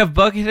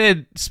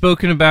Buckethead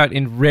spoken about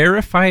in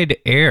Rarefied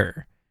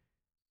Air.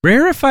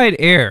 Rarefied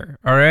Air,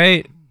 all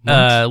right?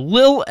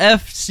 Lil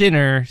F.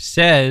 Sinner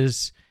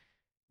says,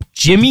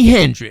 Jimi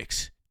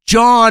Hendrix,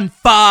 John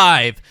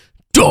 5,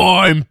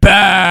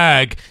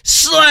 Dimebag,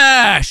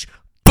 Slash,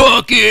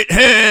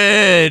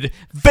 Buckethead,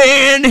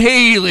 Van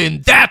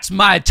Halen. That's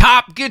my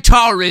top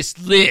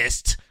guitarist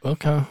list.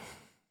 Okay.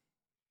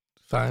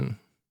 Fine.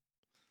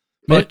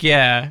 Fuck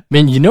yeah.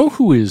 Man, you know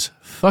who is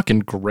fucking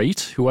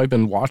great, who I've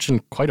been watching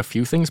quite a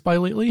few things by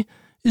lately?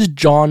 Is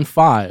John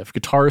 5,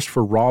 guitarist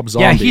for Rob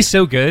Zombie. Yeah, he's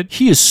so good.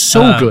 He is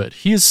so good.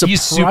 He is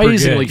He's super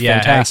surprisingly good. Yeah,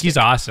 fantastic. he's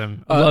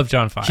awesome. I love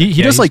John 5. He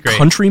Yeah, does he's like great.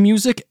 country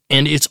music,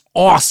 and it's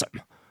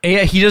awesome.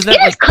 Yeah, he does that He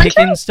does like country?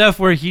 picking stuff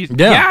where he.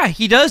 Yeah. Yeah,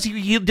 he does.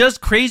 He does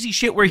crazy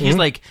shit where he's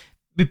like,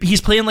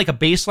 he's playing like a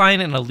bass line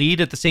and a lead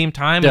at the same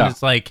time, Yeah. and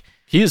it's like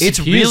He is. it's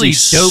he really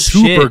is a dope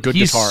super shit. good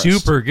He's guitarist.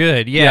 super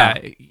good. Yeah,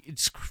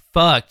 it's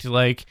fucked.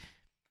 Like,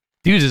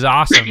 dude is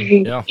awesome.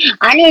 Yeah.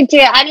 I need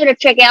to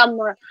check out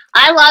more.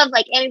 I love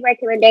like any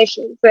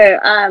recommendation for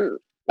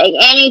like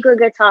any good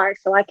guitar,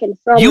 so I can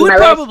throw You in would my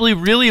list. probably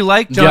really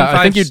like John Yeah,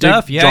 I think 5's you'd dig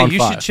stuff. Yeah, John you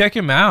 5. should check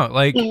him out.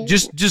 Like, Yeah.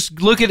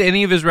 just look at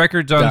any of his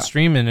records on Yeah.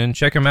 streaming and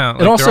check him out. Like,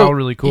 And also, they're all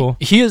really cool.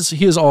 He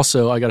is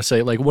also, I gotta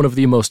say, like one of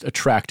the most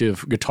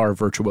attractive guitar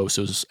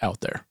virtuosos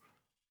out there.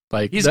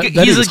 Like He's that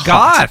he's is a hot.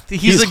 goth.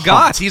 He's a hot.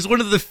 goth. He's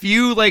one of the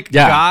few like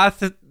Yeah.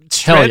 goth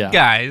shred yeah.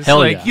 guys. Hell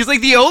like yeah. he's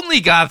like the only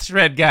goth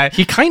shred guy.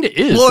 He kind of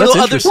is. Well, That's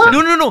no, interesting.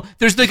 no.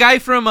 There's the guy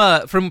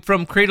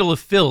from Cradle of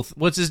Filth.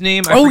 What's his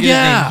name? I Oh, forget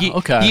yeah. His name.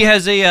 Okay. He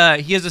has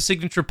a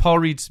signature Paul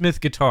Reed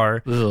Smith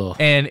guitar, Ugh.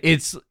 and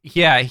it's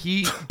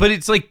but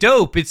it's like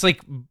dope. It's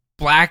like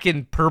black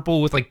and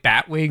purple with like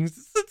bat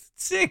wings. It's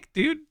sick,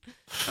 dude.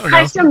 I don't know.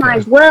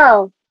 Customized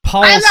well.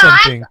 Paul I know,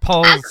 something.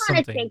 Paul I kind of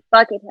something. think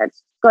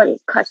Buckethead's got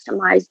his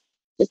customized.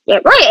 Just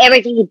really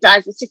everything he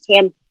does. It's just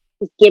him.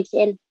 His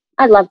Gibson.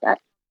 I love that.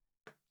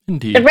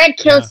 Indeed. The red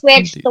kill Yeah,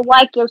 switch, indeed. the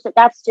white Gibson.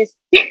 That's just.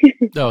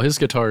 No, his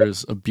guitar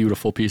is a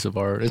beautiful piece of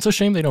art. It's a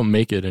shame they don't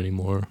make it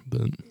anymore,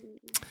 but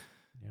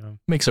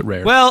makes it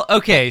rare. Well,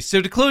 okay.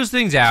 So to close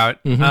things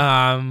out,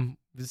 Mhm.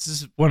 this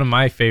is one of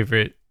my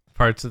favorite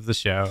parts of the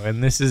show,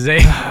 and this is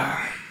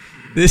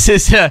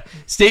a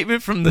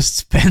statement from the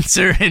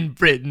Spencer and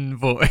Britton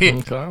Void.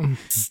 Okay.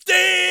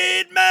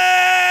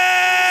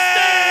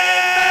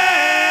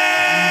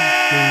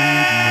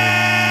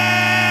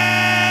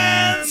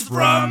 Statements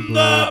from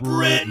the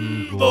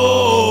Britain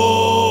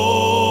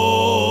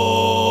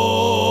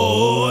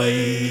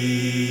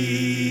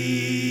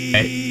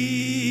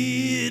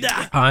Void.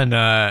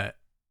 On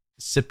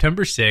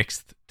September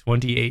 6th,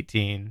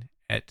 2018,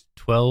 at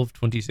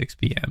 12:26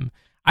 p.m.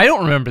 I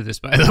don't remember this,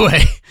 by the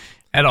way,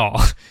 at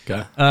all.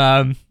 Okay.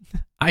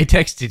 I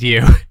texted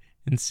you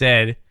and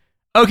said,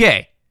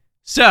 okay,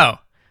 so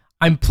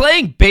I'm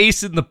playing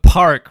bass in the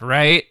park,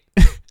 right?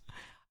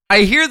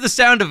 I hear the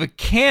sound of a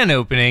can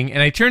opening,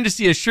 and I turn to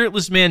see a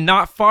shirtless man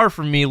not far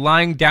from me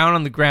lying down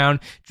on the ground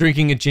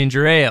drinking a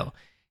ginger ale.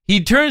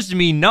 He turns to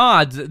me,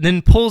 nods,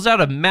 then pulls out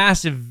a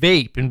massive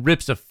vape and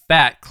rips a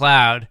fat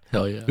cloud.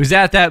 Hell yeah. It was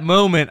at that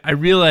moment I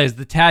realized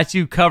the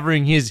tattoo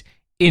covering his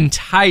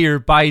entire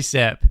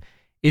bicep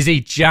is a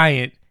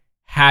giant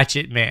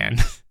hatchet man.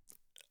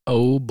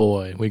 Oh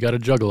boy, we got a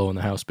juggalo in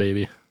the house,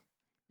 baby.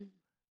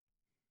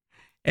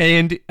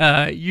 And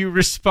you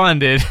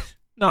responded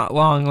not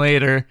long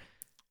later,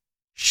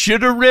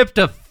 should have ripped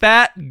a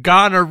fat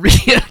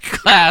gonorrhea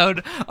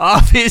cloud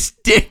off his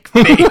dick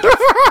face.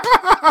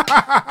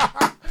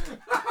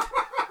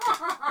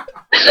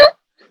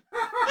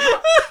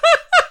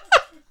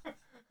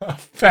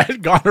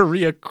 Fat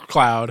gonorrhea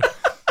cloud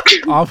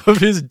off of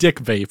his dick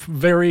vape.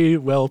 Very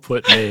well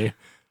put, May.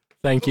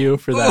 Thank you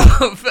for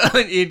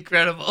that.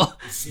 Incredible.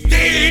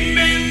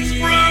 Statements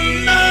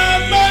from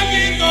the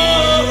Bucket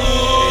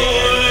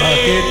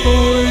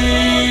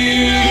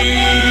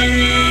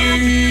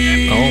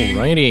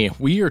Alrighty,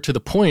 we are to the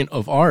point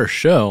of our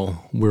show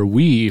where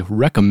we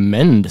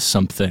recommend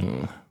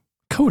something.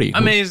 Cody.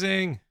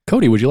 Amazing.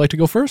 Cody, would you like to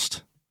go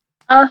first?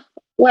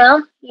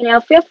 Well,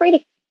 feel free to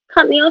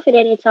cut me off at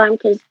any time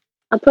because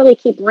I'll probably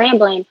keep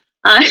rambling.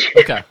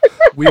 Okay,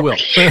 we will.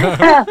 Say,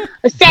 No,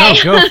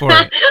 go for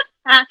it.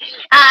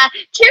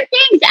 two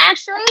things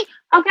actually.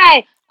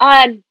 Okay,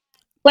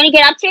 when you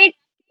get up to it,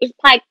 it's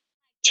like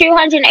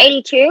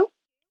 282.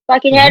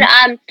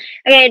 Buckethead.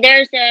 Okay,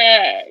 there's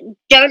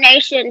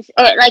donations.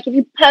 Like if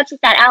you purchase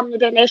that album, the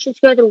donations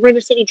go to the River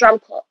City Drum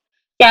Corps.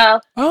 So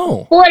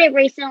Oh, bought it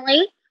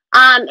recently.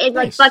 It's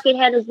like Nice.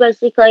 Buckethead is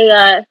basically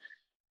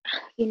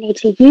you need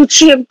to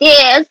YouTube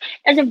this.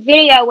 There's a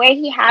video where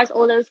he has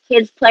all those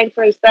kids playing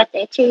for his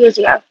birthday 2 years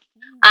ago. what?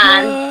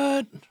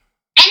 And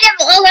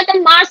they're all with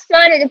the mask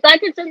on and the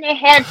buckets on their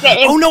heads. But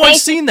Oh no, I've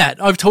it's seen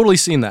that. I've totally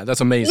seen that.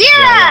 That's amazing.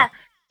 yeah.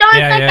 So it's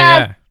like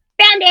Yeah.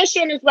 a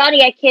foundation as well to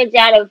get kids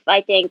out of,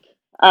 I think,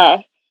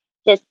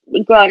 just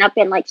growing up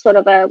in like sort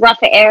of a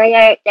rougher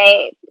area.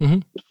 They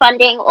Mhm.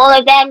 funding all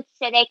of them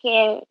so they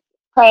can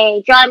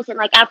play drums in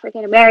like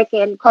African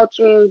American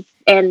cultures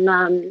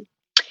and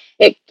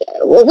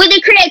with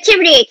the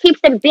creativity, it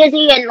keeps them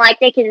busy and like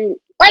they can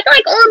like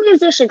all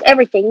musicians,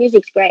 everything.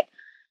 Music's great.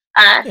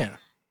 Yeah.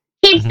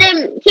 Keeps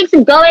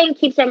them going,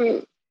 keeps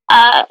them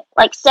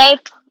like safe.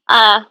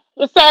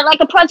 It's like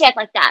a project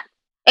like that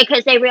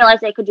because they realized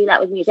they could do that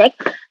with music.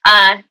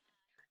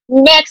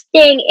 Next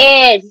thing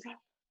is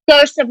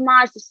Ghosts of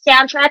Mars, the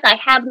soundtrack. I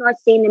have not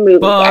seen the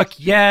movie yet. Fuck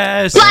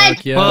yes. But-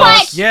 Fuck yes.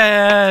 Fuck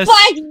yes.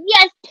 But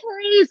yes,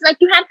 please, like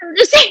you have to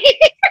understand.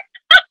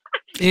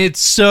 It's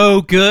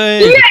so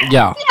good.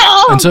 Yeah.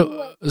 No, And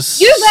so it's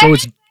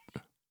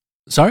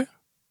sorry. you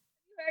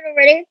heard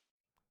already.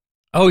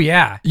 Oh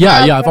yeah.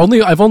 Yeah, yeah.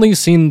 I've only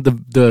seen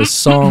the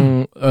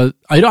song.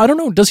 I don't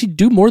know. Does he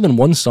do more than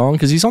one song?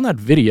 Because he's on that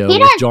video He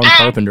with does, John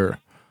Carpenter.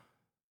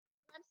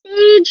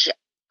 Stage,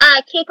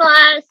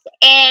 Kick-Ass,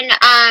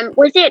 and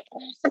was it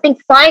something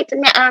Flight?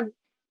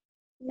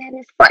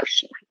 Madness Flight.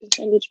 Shit,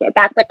 I need to go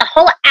back. But the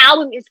whole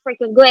album is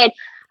freaking good.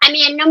 I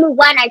mean, number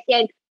one, I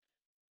think.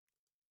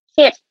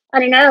 Shit, I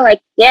don't know.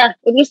 Like, yeah,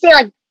 if you say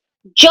like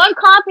John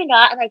Carpenter,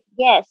 I'm like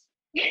yes,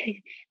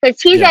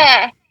 because he's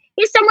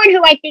someone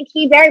who I think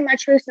he very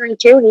much recently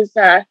too. He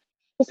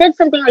said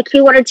something like he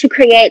wanted to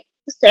create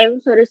the same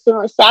sort of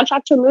similar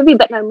soundtrack to a movie,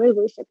 but no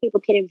movie, so people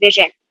can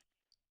envision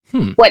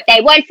what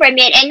they want from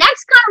it. And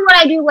that's kind of what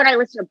I do when I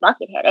listen to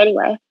Buckethead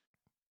anyway.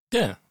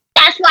 Yeah.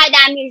 That's why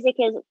that music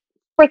is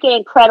freaking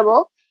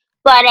incredible.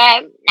 But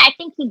I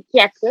think he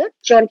gets it,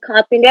 John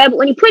Carpenter. But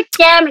when you put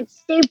them and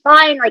Steve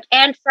Vai and like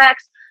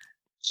Anthrax,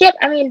 shit,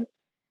 I mean,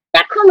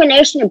 that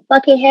combination of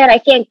Buckethead, I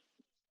think,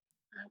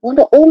 I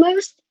wonder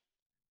almost,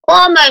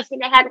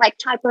 and they had like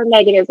Typo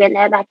Negative in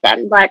there back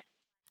then, but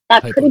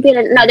that Typo could have been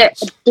another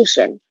Negatives.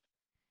 addition.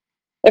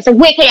 It's a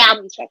wicked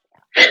album, check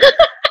it out.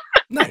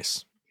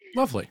 Nice.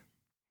 Lovely.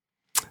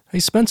 Hey,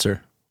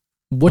 Spencer,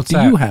 what What's do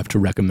that? you have to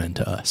recommend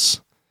to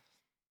us?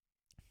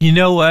 You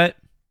know what?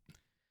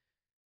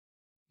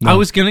 No. I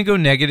was gonna go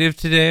negative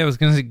today. I was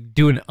gonna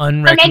do an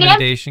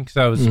unrecommendation because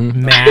I was Mhm.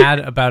 mad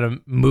about a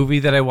movie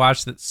that I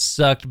watched that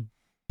sucked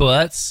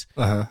butts.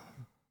 Uh-huh.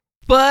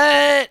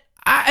 But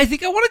I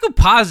think I want to go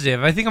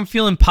positive. I think I'm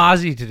feeling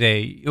posy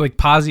today, like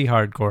posy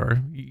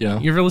hardcore. Yeah.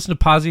 You ever listen to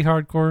posy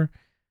hardcore?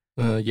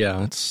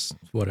 Yeah, it's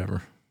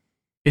whatever.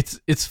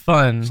 It's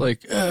fun. It's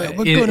like,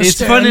 we're It- gonna it's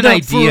stand fun an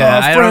up for idea.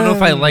 our I don't know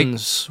if I like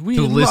friends. We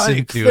to listen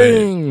like to it.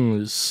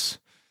 things.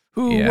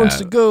 Who Yeah. wants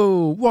to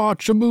go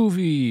watch a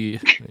movie?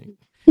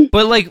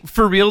 But like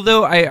for real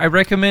though, I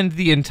recommend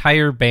the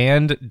entire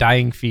band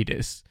Dying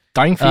Fetus.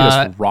 Dying Fetus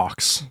Uh,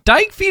 rocks.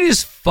 Dying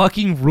Fetus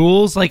fucking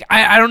rules. Like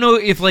I don't know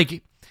if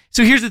like.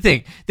 So here's the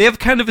thing. They have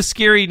kind of a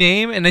scary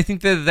name, and I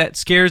think that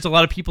scares a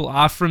lot of people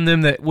off from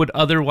them that would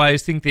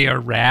otherwise think they are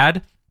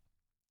rad.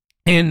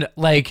 And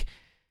like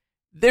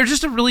they're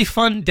just a really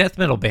fun death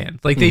metal band.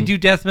 Like they do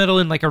death metal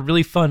in like a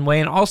really fun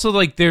way, and also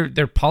like their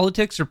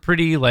politics are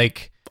pretty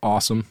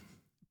Awesome.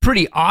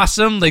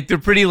 awesome. Like they're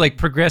pretty like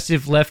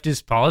progressive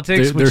leftist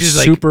politics, They're which is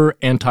like super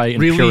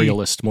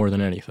anti-imperialist more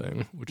than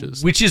anything, which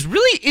is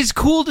is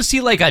cool to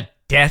see like a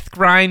death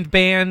grind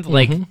band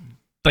like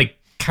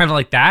kind of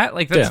like that.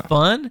 Like that's Yeah.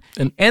 fun.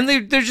 And- And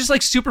they're just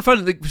like super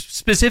fun. Like,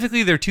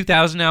 specifically their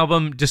 2000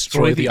 album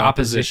Destroy the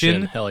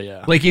Opposition. Hell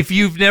yeah. Like if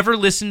you've never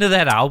listened to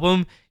that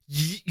album,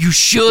 you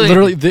should.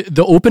 Literally,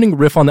 the opening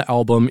riff on the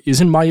album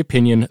is, in my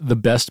opinion, the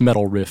best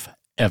metal riff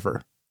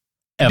ever.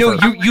 No,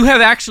 you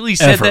have actually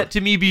said Ever. that to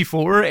me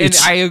before, and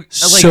It's I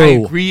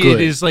so agree.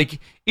 good.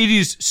 It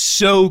is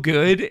so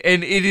good,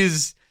 and it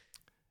is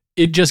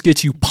It just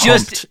gets you pumped.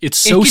 just It's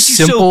so it gets you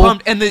simple, so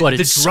pumped, and but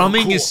the it's so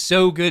drumming cool. is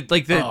so good.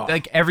 Like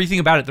like everything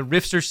about it, the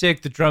riffs are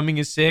sick, the drumming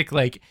is sick,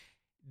 like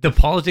the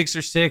politics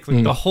are sick.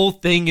 Like the whole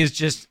thing is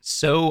just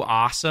so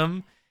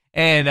awesome,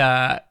 and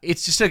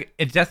it's just a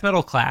death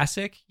metal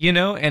classic, you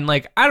know. And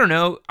like I don't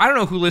know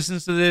who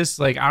listens to this.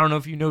 Like I don't know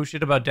if you know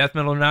shit about death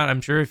metal or not. I'm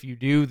sure if you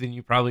do, then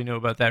you probably know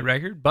about that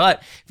record.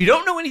 But if you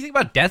don't know anything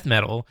about death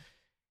metal,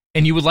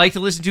 and you would like to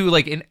listen to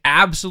like an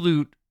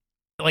absolute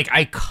like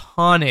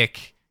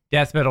iconic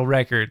death metal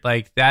record,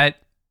 like that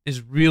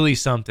is really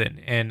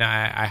something, and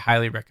I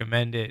highly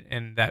recommend it.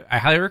 And that I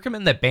highly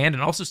recommend that band,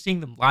 and also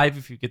seeing them live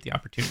if you get the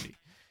opportunity.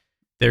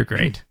 They're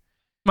great.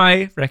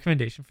 My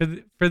recommendation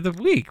for the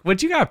week.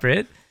 What you got,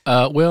 Britt?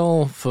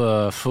 Well,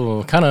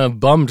 kind of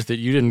bummed that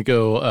you didn't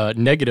go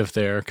negative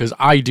there, because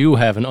I do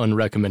have an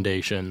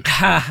unrecommendation.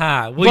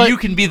 Haha. Well, But- you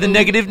can be the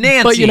negative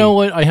Nancy. But you know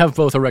what? I have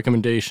both a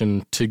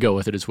recommendation to go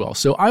with it as well.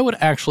 So I would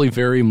actually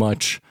very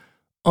much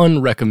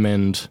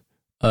unrecommend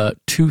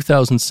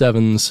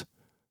 2007's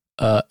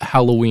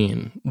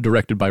Halloween,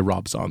 directed by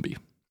Rob Zombie.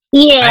 I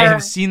Yeah.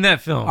 have seen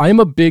that film. I'm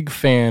a big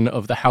fan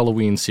of the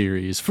Halloween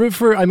series. For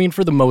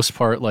the most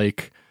part,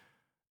 like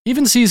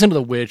even Season of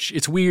the Witch,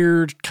 it's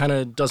weird, kind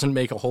of doesn't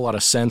make a whole lot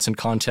of sense in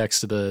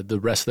context to the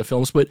rest of the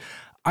films, but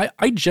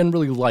I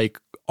generally like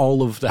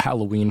all of the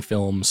Halloween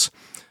films.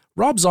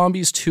 Rob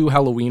Zombie's 2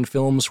 Halloween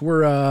films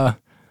were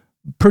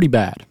pretty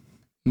bad,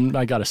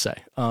 I gotta say.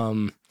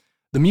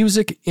 The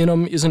music in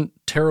them isn't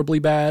terribly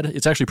bad.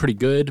 It's actually pretty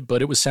good,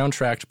 but it was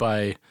soundtracked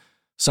by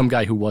some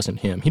guy who wasn't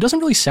him. He doesn't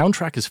really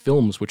soundtrack his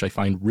films, which I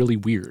find really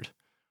weird.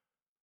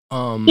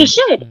 He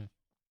should.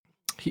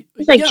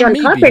 It's like yeah, John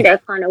maybe. Carpenter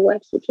kind of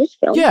works with his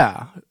films.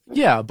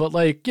 Yeah, but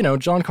like, you know,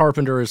 John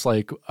Carpenter is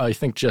like, I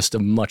think just a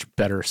much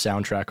better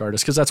soundtrack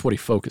artist, because that's what he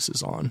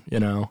focuses on, you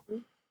know?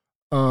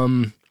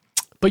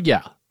 But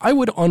yeah, I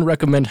would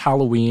unrecommend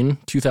Halloween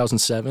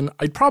 2007.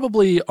 I'd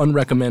probably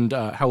unrecommend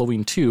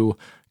Halloween 2,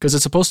 because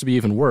it's supposed to be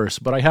even worse,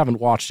 but I haven't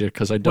watched it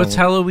because I don't. What's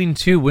Halloween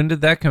 2? When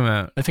did that come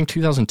out? I think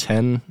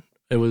 2010.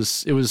 It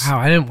was. Wow,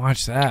 I didn't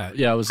watch that.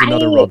 Yeah, it was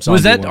another Rob Zombie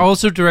Was that one.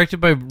 also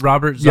directed by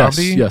Robert Yes,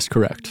 Zombie? yes,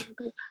 correct.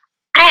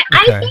 I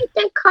Okay. think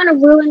that kind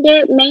of ruined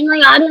it.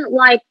 Mainly, I didn't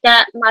like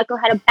that Michael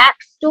had a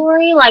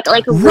backstory, like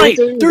a Right.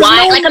 reason There's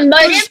why, no- like a motive.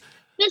 there's-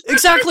 This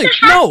Exactly.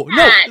 person has No.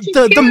 that. He's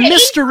The pure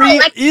mystery evil,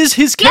 like, is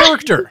his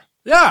character.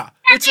 Yeah.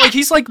 It's like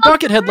he's like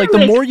Buckethead. Like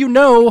the more you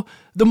know,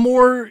 the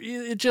more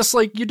it just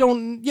like you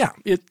don't. Yeah.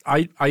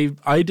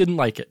 I didn't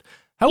like it.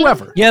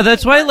 However, Yeah,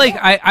 that's why. Like,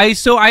 I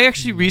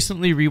actually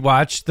recently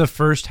rewatched the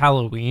first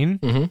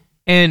Halloween,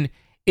 and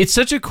it's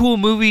such a cool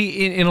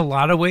movie in a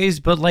lot of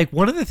ways. But like,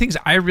 one of the things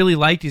I really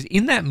liked is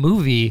in that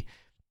movie,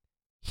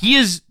 he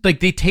is like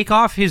they take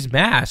off his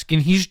mask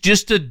and he's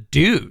just a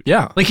dude.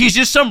 Yeah. like he's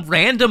just some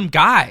random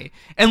guy,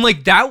 and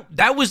like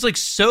that was like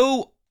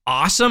so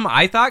awesome.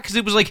 I thought because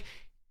it was like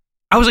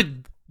I was like,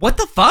 what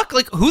the fuck?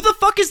 Like, who the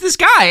fuck is this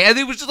guy? And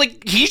it was just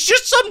like he's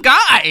just some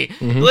guy.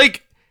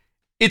 Like.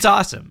 it's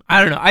awesome.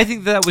 I don't know. I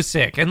think that was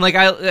sick, and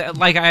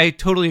I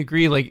totally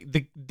agree. Like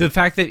the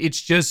fact that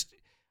it's just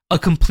a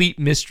complete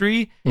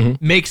mystery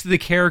makes the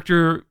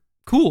character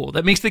cool.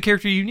 That makes the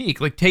character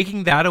unique. Like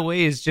taking that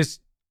away is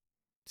just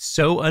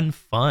so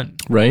unfun.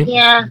 Right?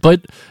 Yeah.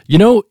 But you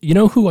know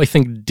who I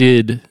think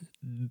did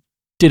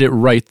it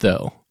right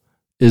though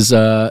is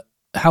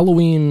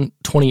Halloween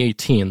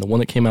 2018, the one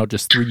that came out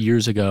just 3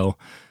 years ago.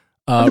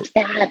 What's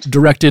that?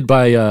 Directed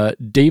by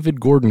David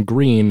Gordon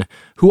Green,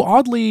 who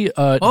oddly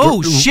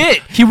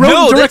Shit! he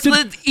wrote and that's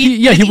directed.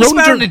 he wrote and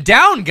Eastbound and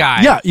Down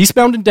guy. Yeah,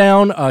 Eastbound and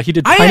Down. He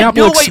did I had Pineapple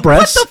no idea-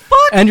 Express. what the fuck?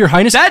 And Your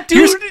Highness, That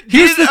dude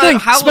here's did the a thing,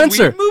 Halloween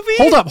Spencer. movie?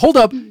 Hold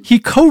up. He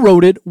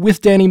co-wrote it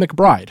with Danny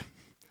McBride.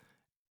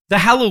 The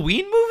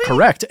Halloween movie.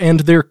 Correct, and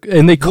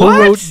they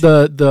co-wrote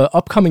the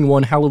upcoming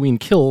one, Halloween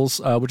Kills,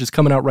 which is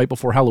coming out right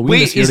before Halloween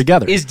this year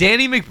together. Is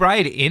Danny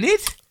McBride in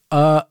it?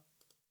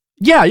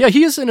 Yeah,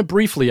 he is in it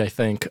briefly, I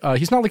think.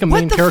 He's not like a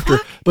main the character,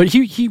 fuck? but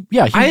he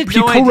had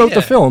no co-wrote idea.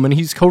 the film, and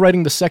he's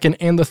co-writing the second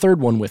and the third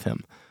one with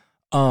him.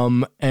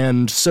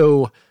 And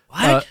so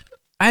What?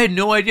 I had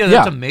no idea.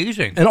 That's yeah.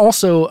 amazing. And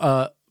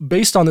also,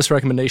 based on this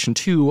recommendation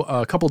too,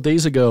 a couple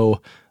days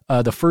ago,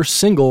 the first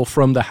single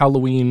from the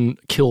Halloween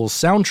Kills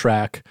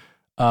soundtrack,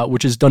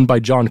 which is done by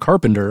John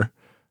Carpenter,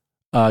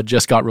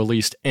 just got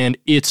released, and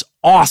it's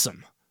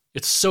awesome.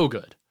 It's so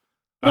good.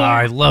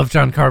 I love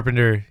John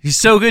Carpenter. He's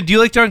so good. Do you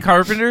like John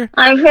Carpenter?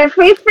 I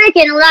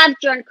freaking love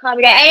John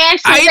Carpenter. And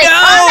actually, I like,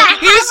 all know. the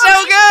He's so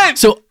Halloween good.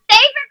 So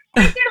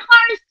favorite freaking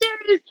horror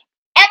series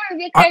ever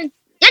because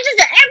it's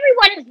just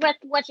everyone is worth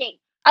watching.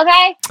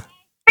 Okay?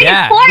 Freaking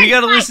Yeah, four we is got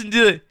to like- listen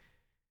to it.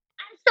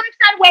 I'm so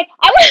excited. Wait,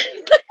 I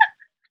was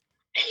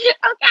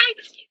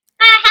okay.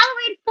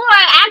 Halloween 4.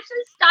 I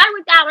actually started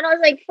with that when I was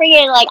like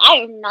freaking like I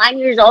don't know, 9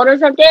 years old or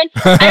something.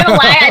 I don't know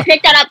why I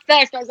picked that up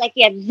first. I was like,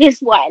 yeah,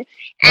 this one.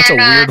 that's a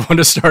And, weird one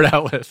to start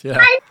out with.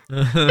 Yeah.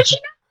 But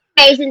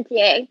amazing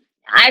thing.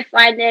 I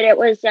find that it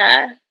was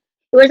after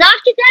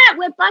that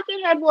where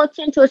Buckethead walked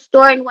into a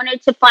store and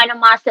wanted to find a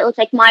mask that looks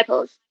like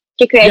Michael's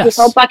to create this Yes.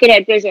 whole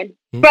Buckethead vision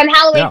Mm. from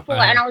Halloween Yeah. 4,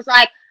 and I was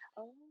like,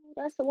 oh,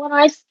 that's the one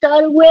I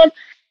started with.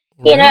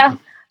 You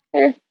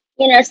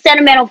know,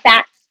 sentimental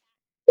facts.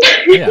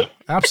 Yeah,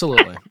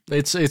 absolutely.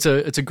 It's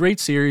a great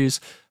series.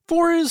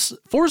 4 is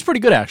pretty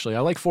good actually. I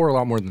like 4 a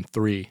lot more than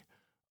 3.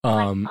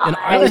 And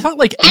I thought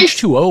like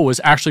H2O was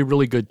actually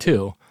really good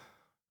too.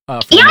 For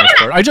the most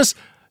part,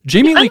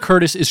 Jamie Lee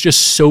Curtis is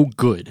just so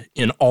good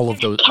in all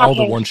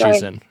the ones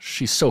she's in.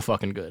 She's so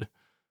fucking good.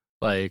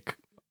 Like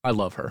I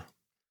love her.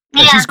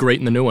 And she's great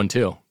in the new one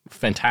too.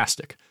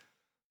 Fantastic.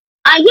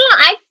 I'm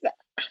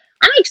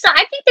excited.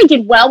 I think they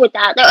did well with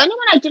that. The only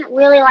one I didn't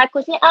really like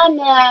was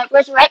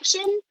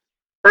Resurrection.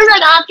 It was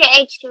like after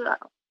H2O.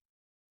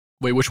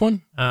 Wait, which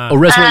one? Uh,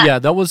 Resurrect. Yeah,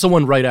 that was the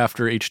one right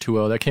after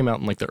H2O. That came out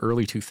in like the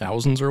early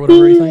 2000s or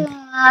whatever. I think.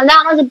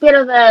 That was a bit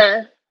of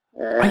a.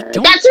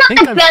 don't That's not think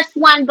the I've- best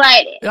one, but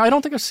I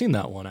don't think I've seen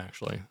that one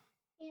actually.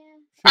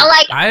 I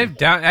like.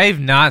 I've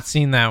not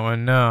seen that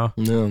one. No.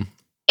 No,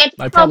 It's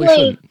I probably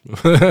shouldn't.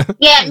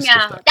 Yeah, Skip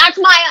no, that. that's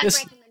my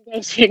Yes.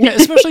 recommendation. Yeah,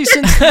 especially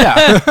since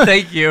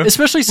Thank you.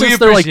 especially since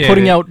they're like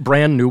putting out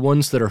brand new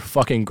ones that are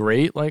fucking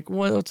great. Like,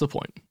 what's the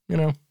point? You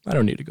know, I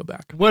don't need to go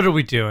back. What are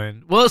we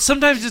doing? Well,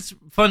 sometimes it's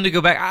fun to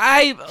go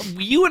back.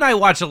 You and I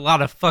watch a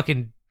lot of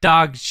fucking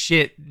dog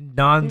shit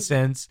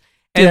nonsense,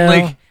 and Yeah.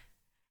 like,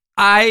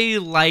 I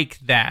like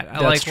that. I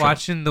That's like true.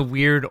 watching the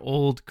weird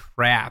old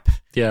crap.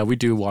 Yeah, we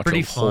do watch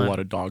Pretty a whole fun. lot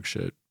of dog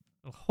shit.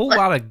 A whole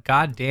lot of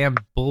goddamn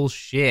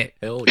bullshit,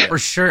 Hell yeah. for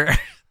sure.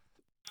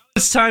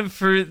 It's time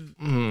for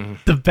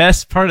Mm. the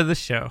best part of the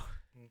show.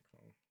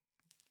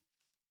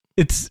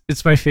 It's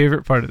my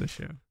favorite part of the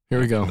show. Here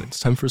we go. It's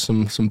time for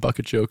some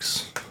bucket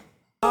jokes.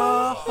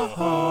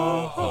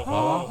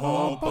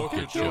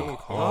 Bucket joke.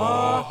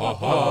 Ha ha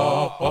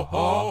ha ha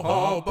ha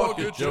ha.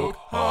 Bucket joke.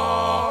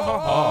 Ha ha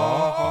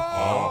ha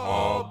ha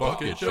ha.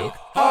 Bucket joke.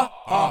 Ha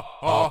ha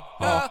ha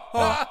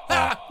ha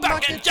ha.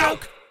 Bucket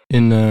joke.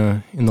 In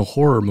the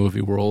horror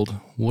movie world,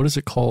 what is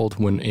it called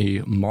when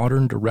a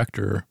modern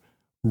director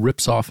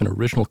rips off an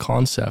original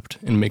concept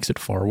and makes it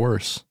far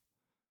worse?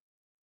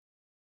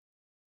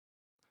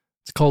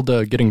 It's called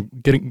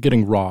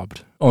getting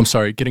robbed. Oh, I'm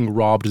sorry, getting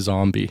robbed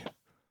zombie.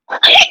 I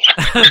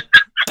knew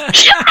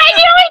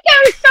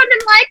it was something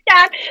like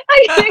that.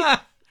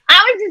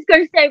 I was just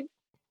gonna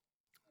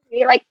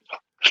say, like,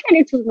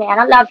 Trinity, man,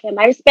 I love him.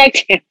 I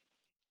respect him.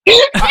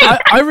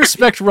 I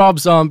respect Rob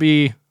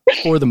Zombie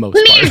for the most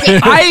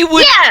part.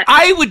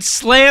 I would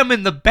slam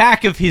in the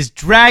back of his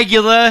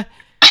Dragula.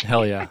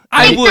 Hell yeah.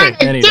 I would.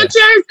 The Any day.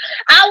 ditches,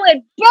 I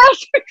would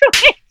burst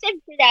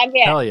into that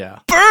man. Hell yeah.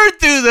 Burn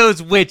through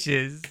those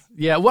witches.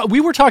 Yeah, well, we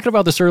were talking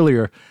about this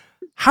earlier.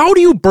 How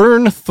do you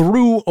burn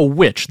through a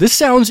witch? This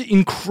sounds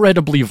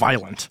incredibly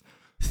violent.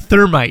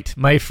 Thermite,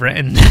 my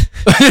friend.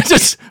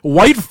 Just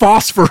white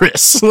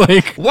phosphorus.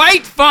 Like,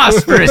 White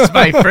phosphorus,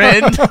 my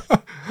friend.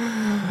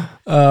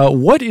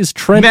 what is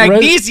Trent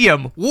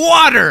Magnesium,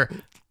 water.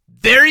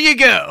 There you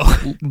go.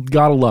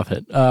 Gotta love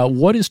it.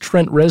 What is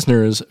Trent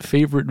Reznor's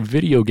favorite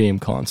video game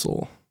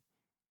console?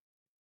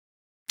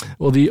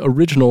 Well, the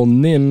original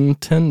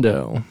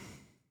Nintendo.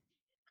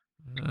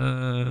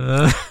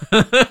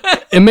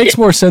 It makes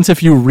more sense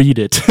if you read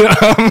it.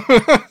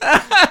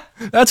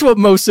 That's what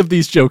most of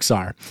these jokes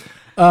are.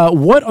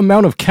 What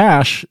amount of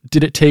cash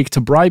did it take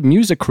to bribe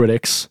music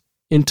critics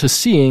into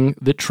seeing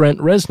that Trent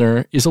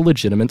Reznor is a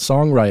legitimate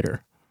songwriter?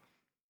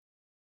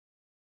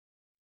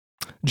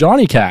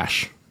 Johnny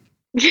Cash.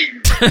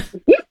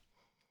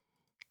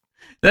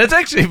 That's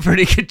actually a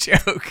pretty good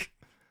joke.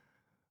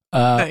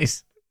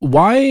 Nice.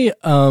 Why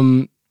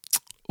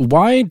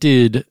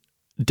did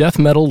death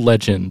metal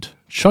legend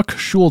Chuck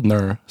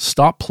Schuldiner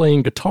stop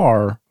playing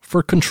guitar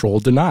for Control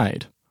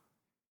Denied?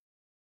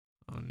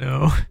 Oh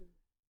no.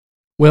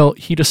 Well,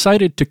 he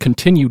decided to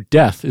continue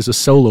Death as a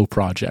solo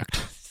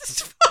project.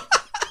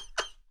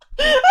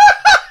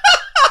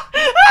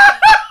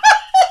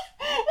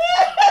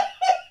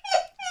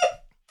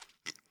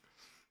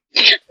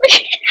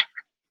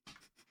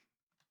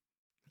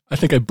 I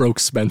think I broke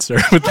Spencer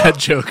with that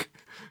joke.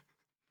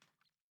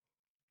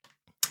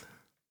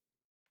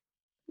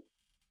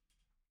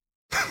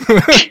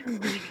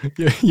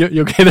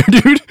 You okay there,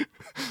 dude?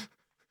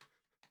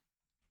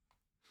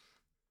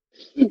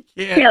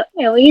 Yeah.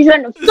 Yeah, he's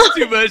on the floor. That's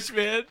too much,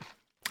 man.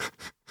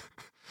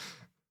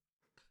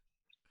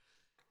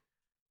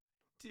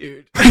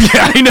 Dude.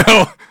 Yeah,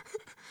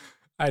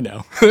 I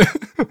know.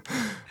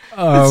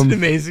 That's an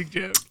amazing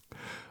joke.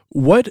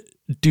 What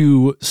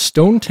do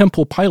Stone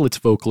Temple Pilots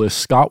vocalist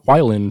Scott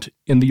Weiland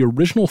and the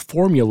original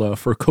formula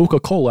for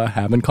Coca-Cola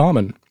have in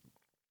common?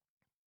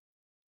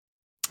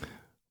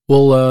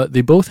 Well,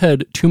 they both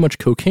had too much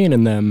cocaine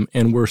in them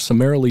and were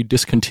summarily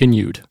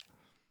discontinued.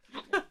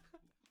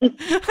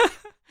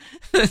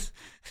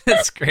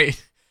 That's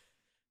great.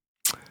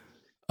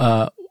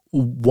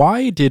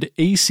 Why did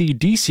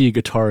AC/DC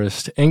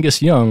guitarist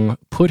Angus Young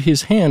put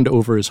his hand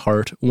over his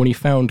heart when he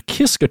found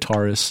Kiss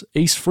guitarist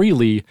Ace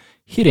Frehley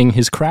hitting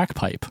his crack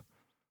pipe?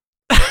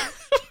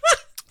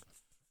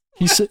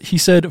 He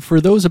said, "For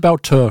those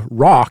about to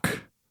rock,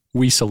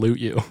 we salute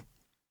you."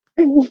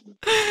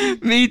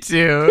 Me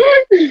too.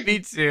 Me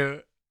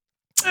too.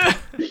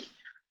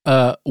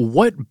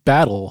 What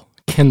battle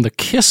can the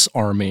Kiss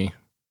Army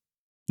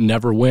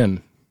never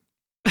win?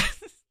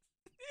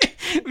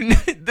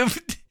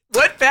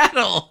 What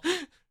battle?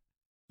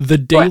 The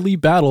daily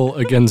battle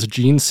against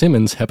Gene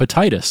Simmons'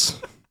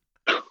 hepatitis.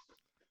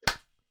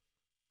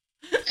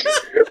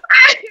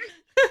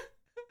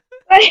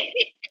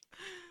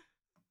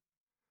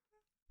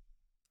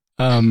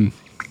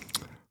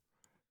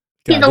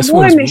 He's this a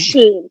war one's-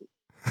 machine.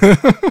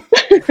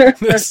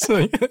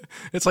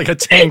 It's like a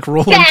tank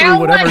rolling through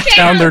whatever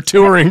town they're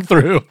touring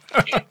through.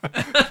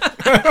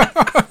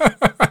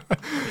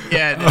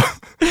 Yeah.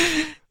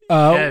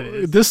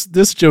 It is.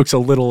 This joke's a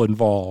little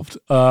involved.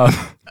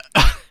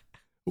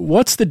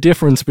 What's the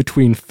difference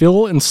between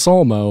Phil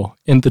Anselmo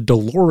and the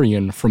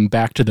DeLorean from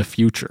Back to the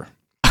Future?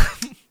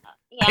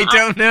 I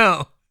don't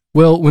know.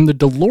 Well, when the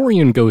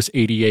DeLorean goes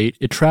 88,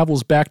 it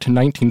travels back to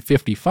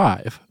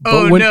 1955.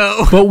 Oh,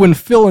 no. But when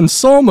Phil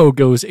Anselmo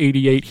goes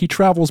 88, he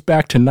travels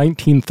back to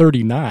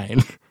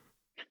 1939.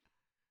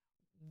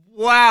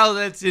 Wow,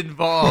 that's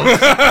involved.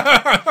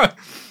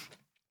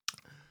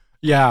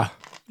 Yeah.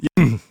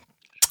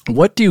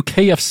 What do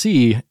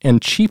KFC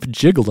and cheap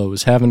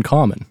gigolos have in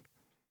common?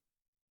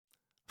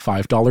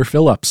 $5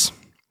 fill-ups.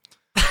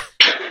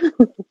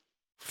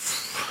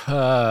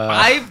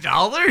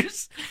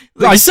 $5?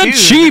 I said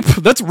cheap.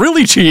 That's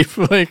really cheap.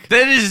 Like,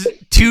 That is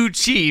too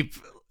cheap.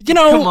 you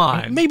know, Come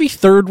on. maybe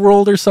third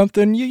world or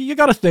something. You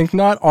got to think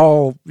not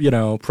all,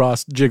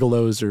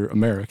 gigolos are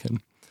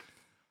American.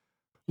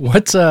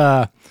 What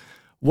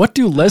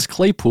do Les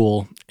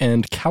Claypool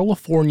and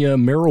California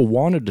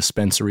marijuana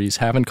dispensaries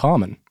have in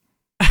common?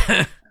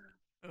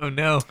 Oh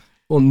no.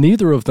 Well,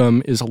 neither of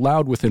them is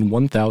allowed within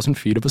 1,000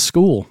 feet of a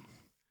school.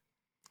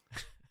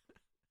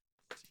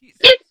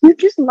 You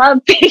just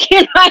love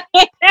picking on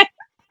it.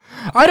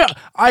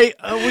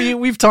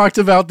 We've talked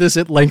about this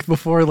at length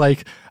before.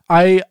 Like,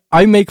 I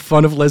make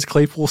fun of Les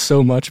Claypool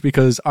so much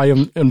because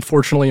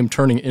unfortunately am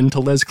turning into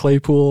Les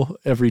Claypool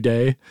every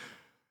day.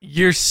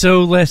 You're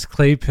so Les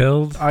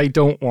Claypilled. I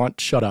don't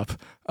want, shut up.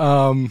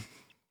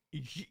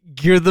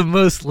 You're the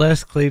most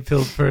Les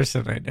Claypilled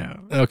person I know.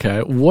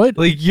 Okay, what?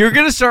 Like, you're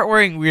gonna start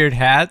wearing weird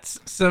hats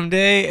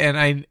someday,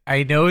 and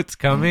I know it's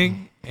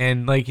coming,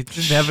 and like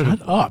it's inevitable.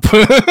 Shut up.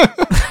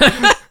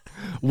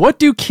 What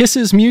do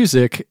Kiss's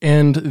music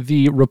and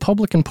the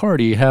Republican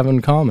Party have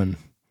in common?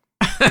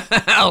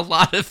 A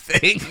lot of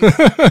things.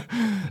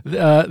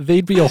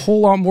 They'd be a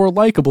whole lot more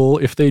likable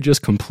if they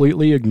just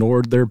completely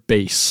ignored their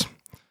bass.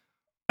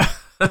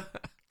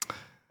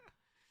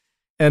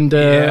 And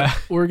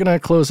we're gonna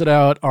close it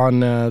out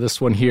on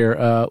this one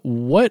here.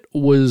 What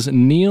was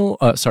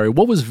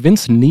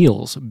Vince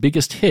Neil's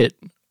biggest hit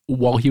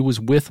while he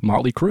was with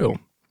Motley Crue?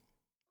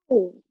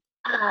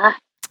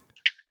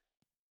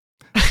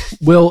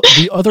 Well,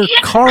 the other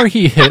car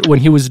he hit when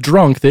he was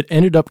drunk that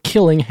ended up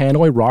killing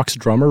Hanoi Rocks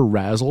drummer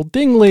Razzle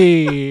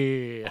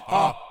Dingley.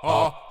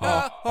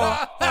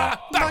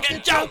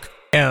 Bucket joke.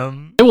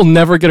 I will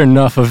never get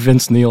enough of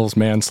Vince Neil's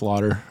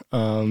manslaughter.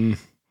 I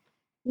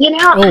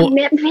Oh.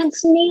 met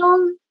Vince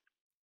Neil.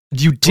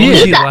 You What was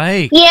did? he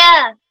like?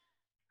 Yeah.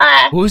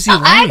 What was he I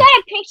like? got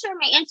a picture of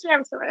my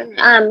Instagram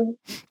story.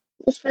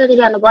 It's further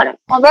down the bottom.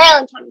 A very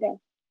long time ago.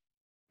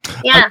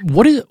 Yeah.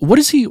 What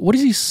does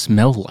he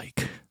smell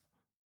like?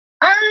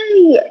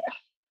 You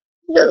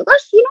know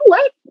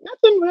what?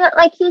 Nothing real.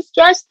 Like he's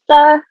just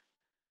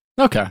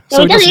Okay,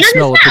 so he doesn't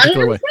smell a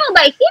particular way. smell,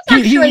 but he's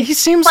actually He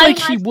seems quite like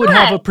a he nice would guy.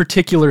 have a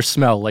particular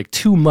smell, like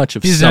too much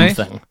of He's nice.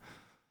 something.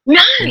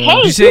 No, Yeah.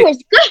 hey, Did you he say-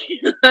 was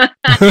good.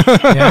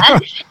 Yeah.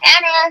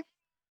 And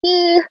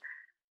he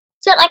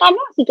so like I know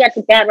he gets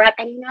a bad rap,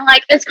 and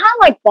like it's kind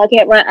of like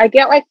Bucket, right? I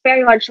get like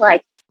very much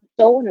like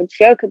don't want to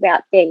joke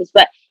about things,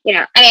 but I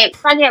mean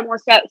Bucket more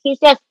so he's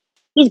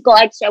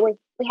God, so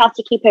we have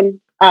to keep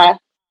him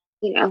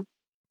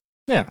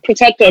Yeah.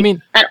 protected I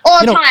mean, at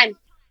all you know- times.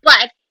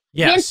 But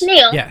Yes. Vince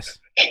Neil. Yes.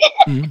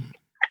 mm,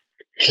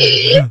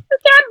 you can't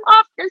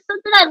off. There's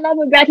something I love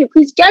about him.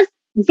 He's just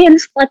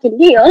Vince fucking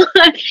Neil,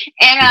 he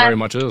and very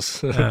much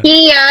is.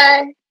 he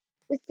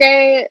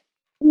say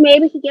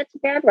maybe he gets a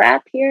bad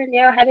rap here and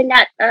there, having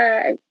that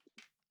there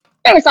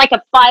was like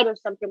a fight or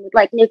something with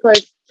like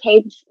Nicolas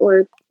Cage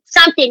or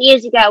something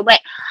years ago, but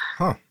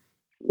Huh.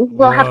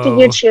 we'll have to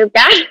Whoa. YouTube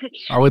that.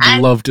 I would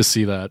I'm- love to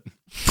see that.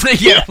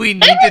 Yeah, we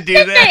need to do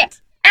that.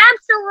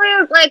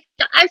 Absolute, like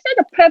I said,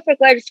 the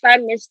perfect way to describe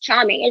him is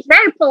charming. It's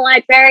very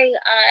polite, very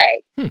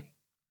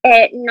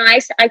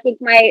nice. I think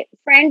my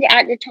friend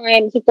at the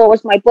time he thought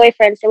was my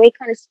boyfriend, so he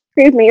kind of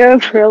screwed me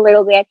over a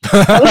little bit.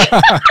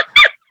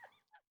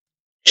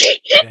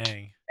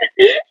 Dang.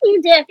 He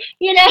did,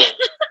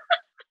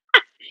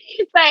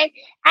 but I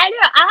don't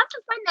know. I have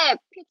to find the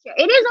picture.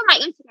 It is on my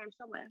Instagram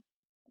somewhere.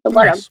 At the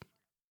bottom. Nice.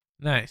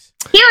 Nice.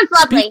 He was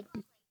lovely.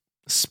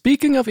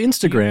 Speaking of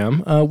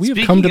Instagram, we have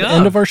Speaking come to the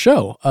end of. of our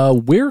show.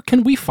 Where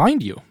can we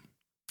find you?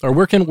 Or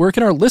where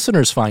can our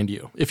listeners find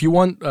you if you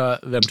want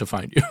them to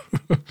find you?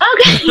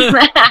 Okay.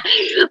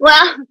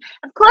 Well,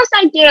 of course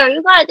I do.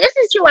 You guys, this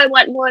is who I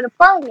want more to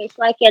follow me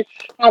so I can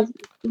have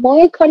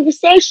more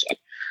conversation.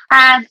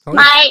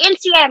 My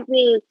Instagram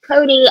be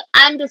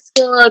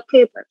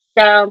Cody_Cooper.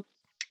 So,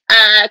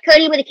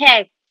 Cody with a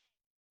K.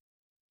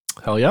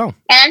 Hell yeah.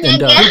 And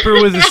then, And,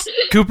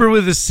 Cooper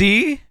with a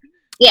C?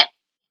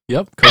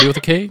 Yep. Cody with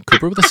a K,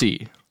 Cooper with a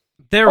C.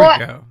 There we Or-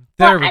 go.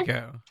 There we I-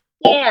 go.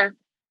 yeah.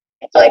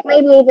 I thought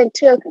maybe even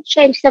two could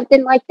change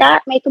something like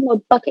that, make them more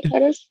bucket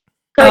headers.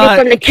 Cody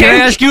from the Can I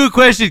K. ask you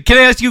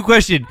a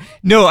question?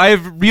 No, I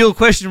have a real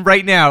question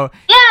right now.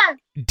 Yeah.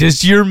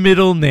 Does your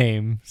middle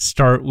name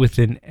start with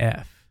an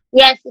F?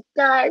 Yes, it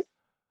does.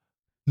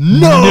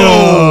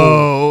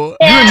 No.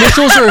 Your Yeah.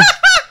 initials are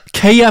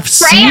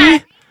KFC?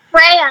 Freya.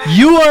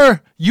 Freya.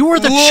 You are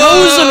the Whoa.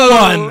 chosen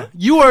one.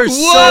 You are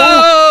so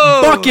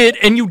Whoa. bucket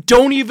and you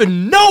don't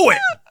even know it.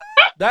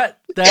 That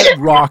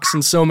rocks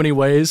in so many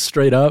ways,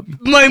 straight up.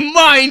 My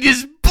mind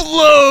is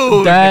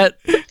blown.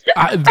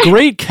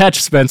 Great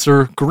catch,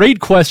 Spencer. Great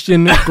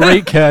question.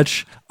 Great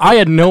catch. I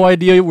had no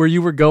idea where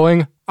you were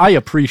going. I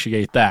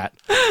appreciate that.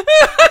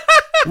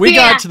 We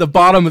Yeah. got to the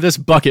bottom of this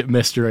bucket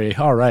mystery.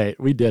 All right,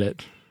 we did it.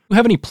 Do you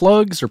have any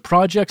plugs or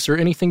projects or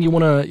anything you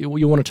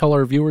wanna tell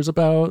our viewers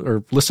about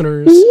or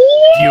listeners?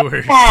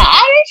 Viewers.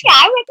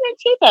 I recommend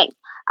two things.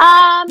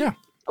 Yeah.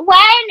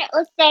 One,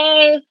 let's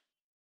say,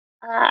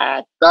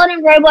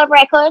 Golden Robot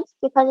Records,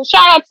 because a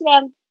shout out to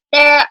them.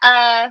 They're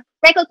a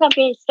record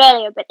company in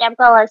Australia, but they've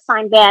got a lot of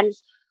signed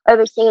bands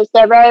overseas.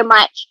 They're very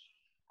much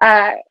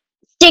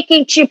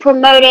sticking to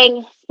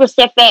promoting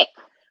specific,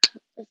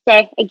 let's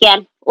say,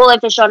 again, all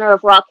of the genre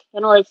of rock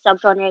and all its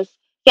subgenres. So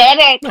they're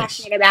very Nice.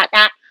 passionate about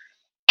that.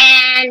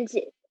 And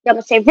I'm going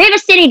to say River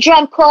City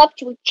Drum Corp.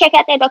 Check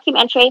out their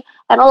documentary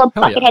and all the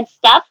Hell yeah. Buckethead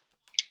stuff.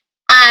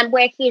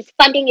 Where his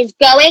funding is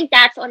going,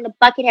 that's on the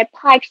Buckethead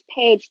Pikes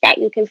page that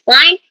you can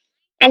find.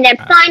 And then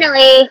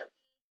finally,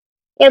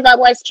 if I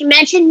was to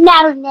mention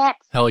Natternet,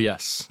 Hell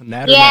yes.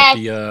 Natternet,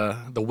 Yes.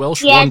 the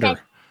Welsh Yes,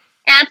 wonder.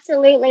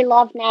 absolutely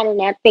love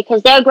Natternet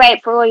because they're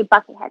great for all your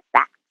Buckethead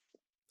facts.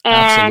 And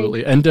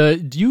Absolutely. And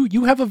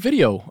you have a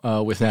video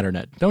with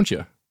Natternet, don't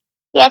you?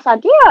 yes, I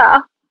do.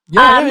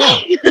 Yeah.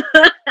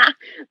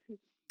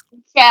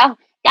 So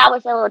that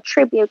was a little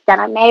tribute that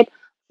I made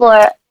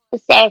to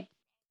say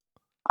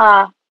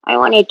I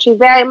wanted to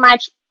very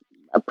much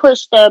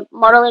push the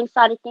modeling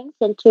side of things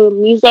into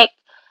music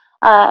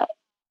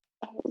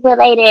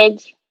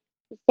related,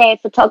 say,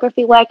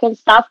 photography work and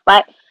stuff.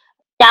 But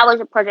that was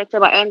a project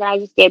of my own that I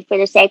just did for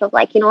the sake of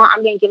like, you know what,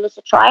 I'm going to give this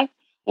a try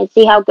and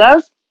see how it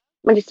goes.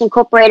 I'm just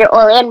incorporate it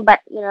all in. But,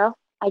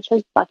 I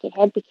chose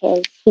Buckethead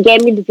because he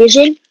gave me the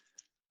vision.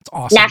 It's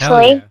awesome.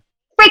 Naturally.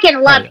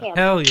 Freaking love him.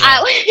 Hell yeah.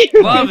 I-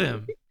 Love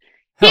him.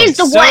 He's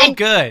the So one.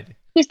 good.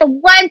 He's the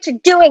one to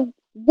do it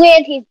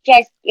with. He's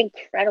just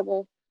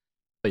incredible.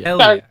 Hell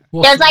So, yeah.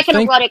 Well, There's like an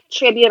thank- erotic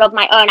tribute of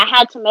my own. I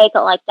had to make it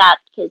like that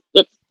because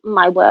it's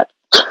my work.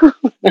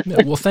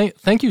 Yeah, well,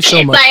 thank you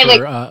so much But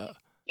for know.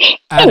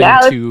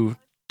 adding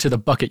to the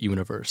bucket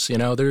universe.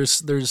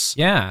 There's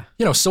Yeah.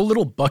 so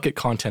little bucket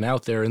content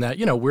out there, and that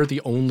we're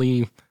the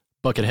only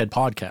Buckethead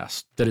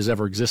podcast that has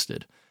ever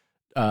existed.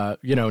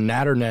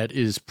 Natternet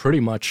is pretty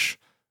much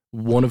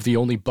one of the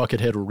only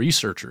Buckethead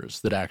researchers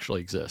that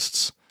actually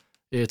exists.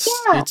 It's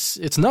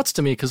nuts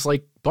to me because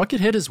like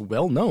Buckethead is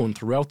well known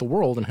throughout the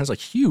world and has a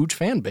huge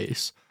fan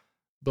base,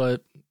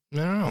 but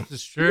no,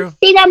 This is true.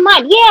 See that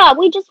much? Yeah,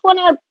 we just want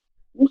to,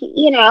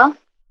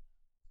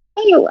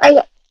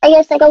 I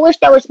guess like I wish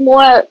there was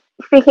more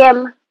for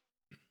him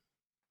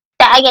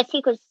that I guess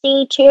he could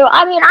see too.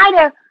 I mean,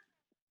 I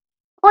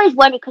always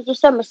wonder because he's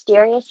so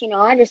mysterious.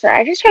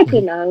 I just hope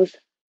he knows.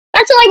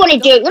 That's all I want to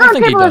do. I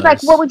think he People was like,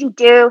 does. "What would you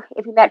do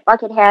if you met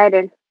Buckethead?"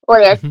 and all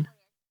this. Mhm.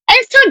 I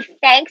just told him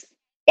thanks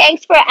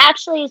for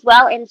actually as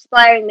well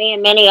inspiring me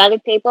and many other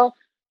people.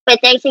 But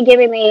thanks for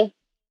giving me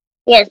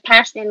his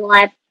passion in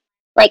life.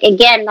 Like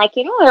again, like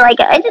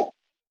I just,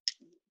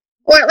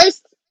 or at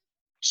least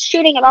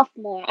shooting it off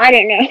more. I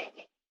don't know.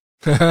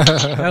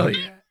 Hell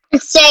yeah.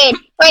 Insane.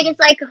 Like it's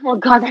like, oh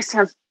god, that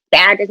sounds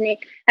bad, doesn't it?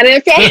 I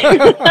mean, say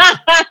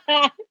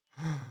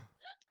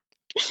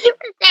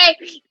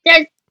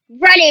just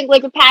running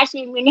with a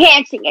passion and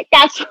enhancing it.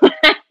 That's what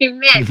I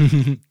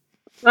meant.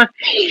 Hell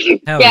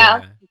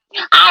Yeah.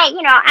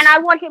 yeah. And I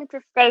want him to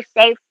stay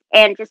safe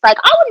and just like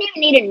I wouldn't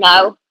even need to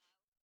know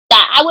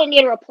that. I wouldn't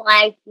need a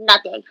reply,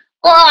 nothing.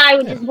 All I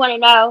would just want to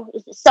know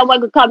is that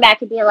someone could come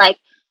back and be like,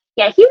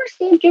 yeah, he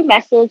received your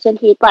message and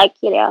he'd like,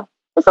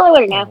 that's all I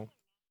want to know.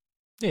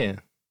 Yeah.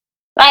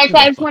 I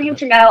just want him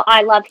to know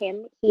I love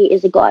him. He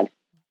is a god.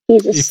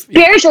 He's a If-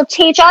 spiritual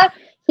teacher.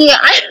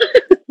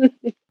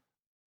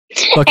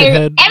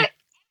 Buckethead.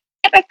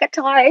 Epic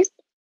guitarist.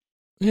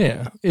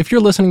 Yeah. If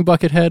you're listening,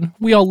 Buckethead,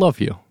 we all love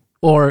you.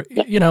 Or,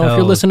 if you're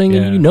Hell listening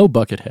yeah. and you know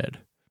Buckethead,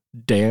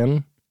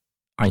 Dan,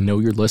 I know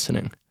you're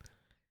listening.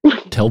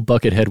 Tell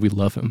Buckethead we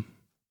love him.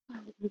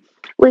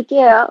 We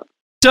do.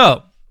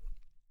 So,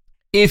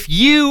 if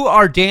you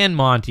are Dan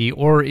Monty,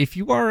 or if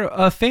you are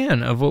a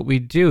fan of what we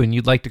do and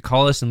you'd like to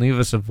call us and leave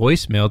us a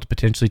voicemail to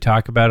potentially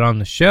talk about on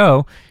the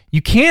show,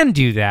 you can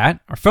do that.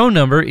 Our phone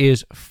number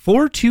is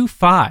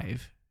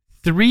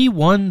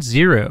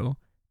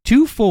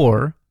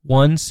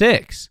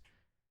 425-310-2416.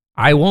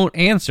 I won't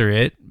answer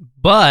it,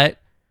 but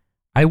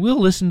I will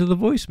listen to the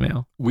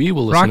voicemail. We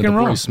will Rock listen to and the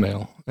roll.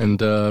 voicemail and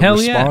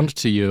Hell yeah. respond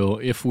to you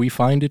if we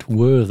find it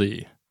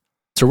worthy.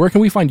 So where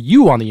can we find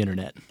you on the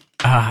internet?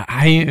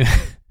 I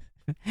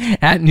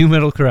at New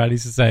Metal Karate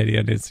Society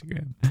on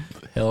Instagram.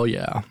 Hell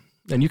yeah.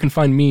 And you can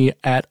find me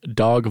at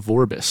Dog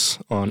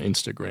Vorbis on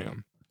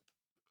Instagram.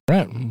 All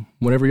right,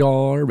 whenever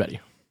y'all are ready.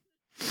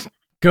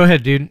 Go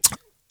ahead, dude.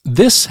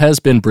 This has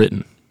been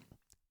Britain.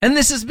 And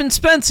this has been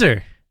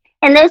Spencer.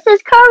 And this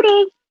is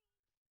Cody.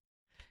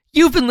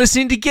 You've been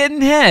listening to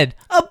Getting Head,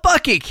 a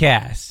bucket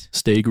cast.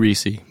 Stay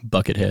greasy,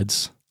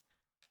 bucketheads.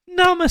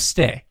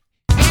 Namaste.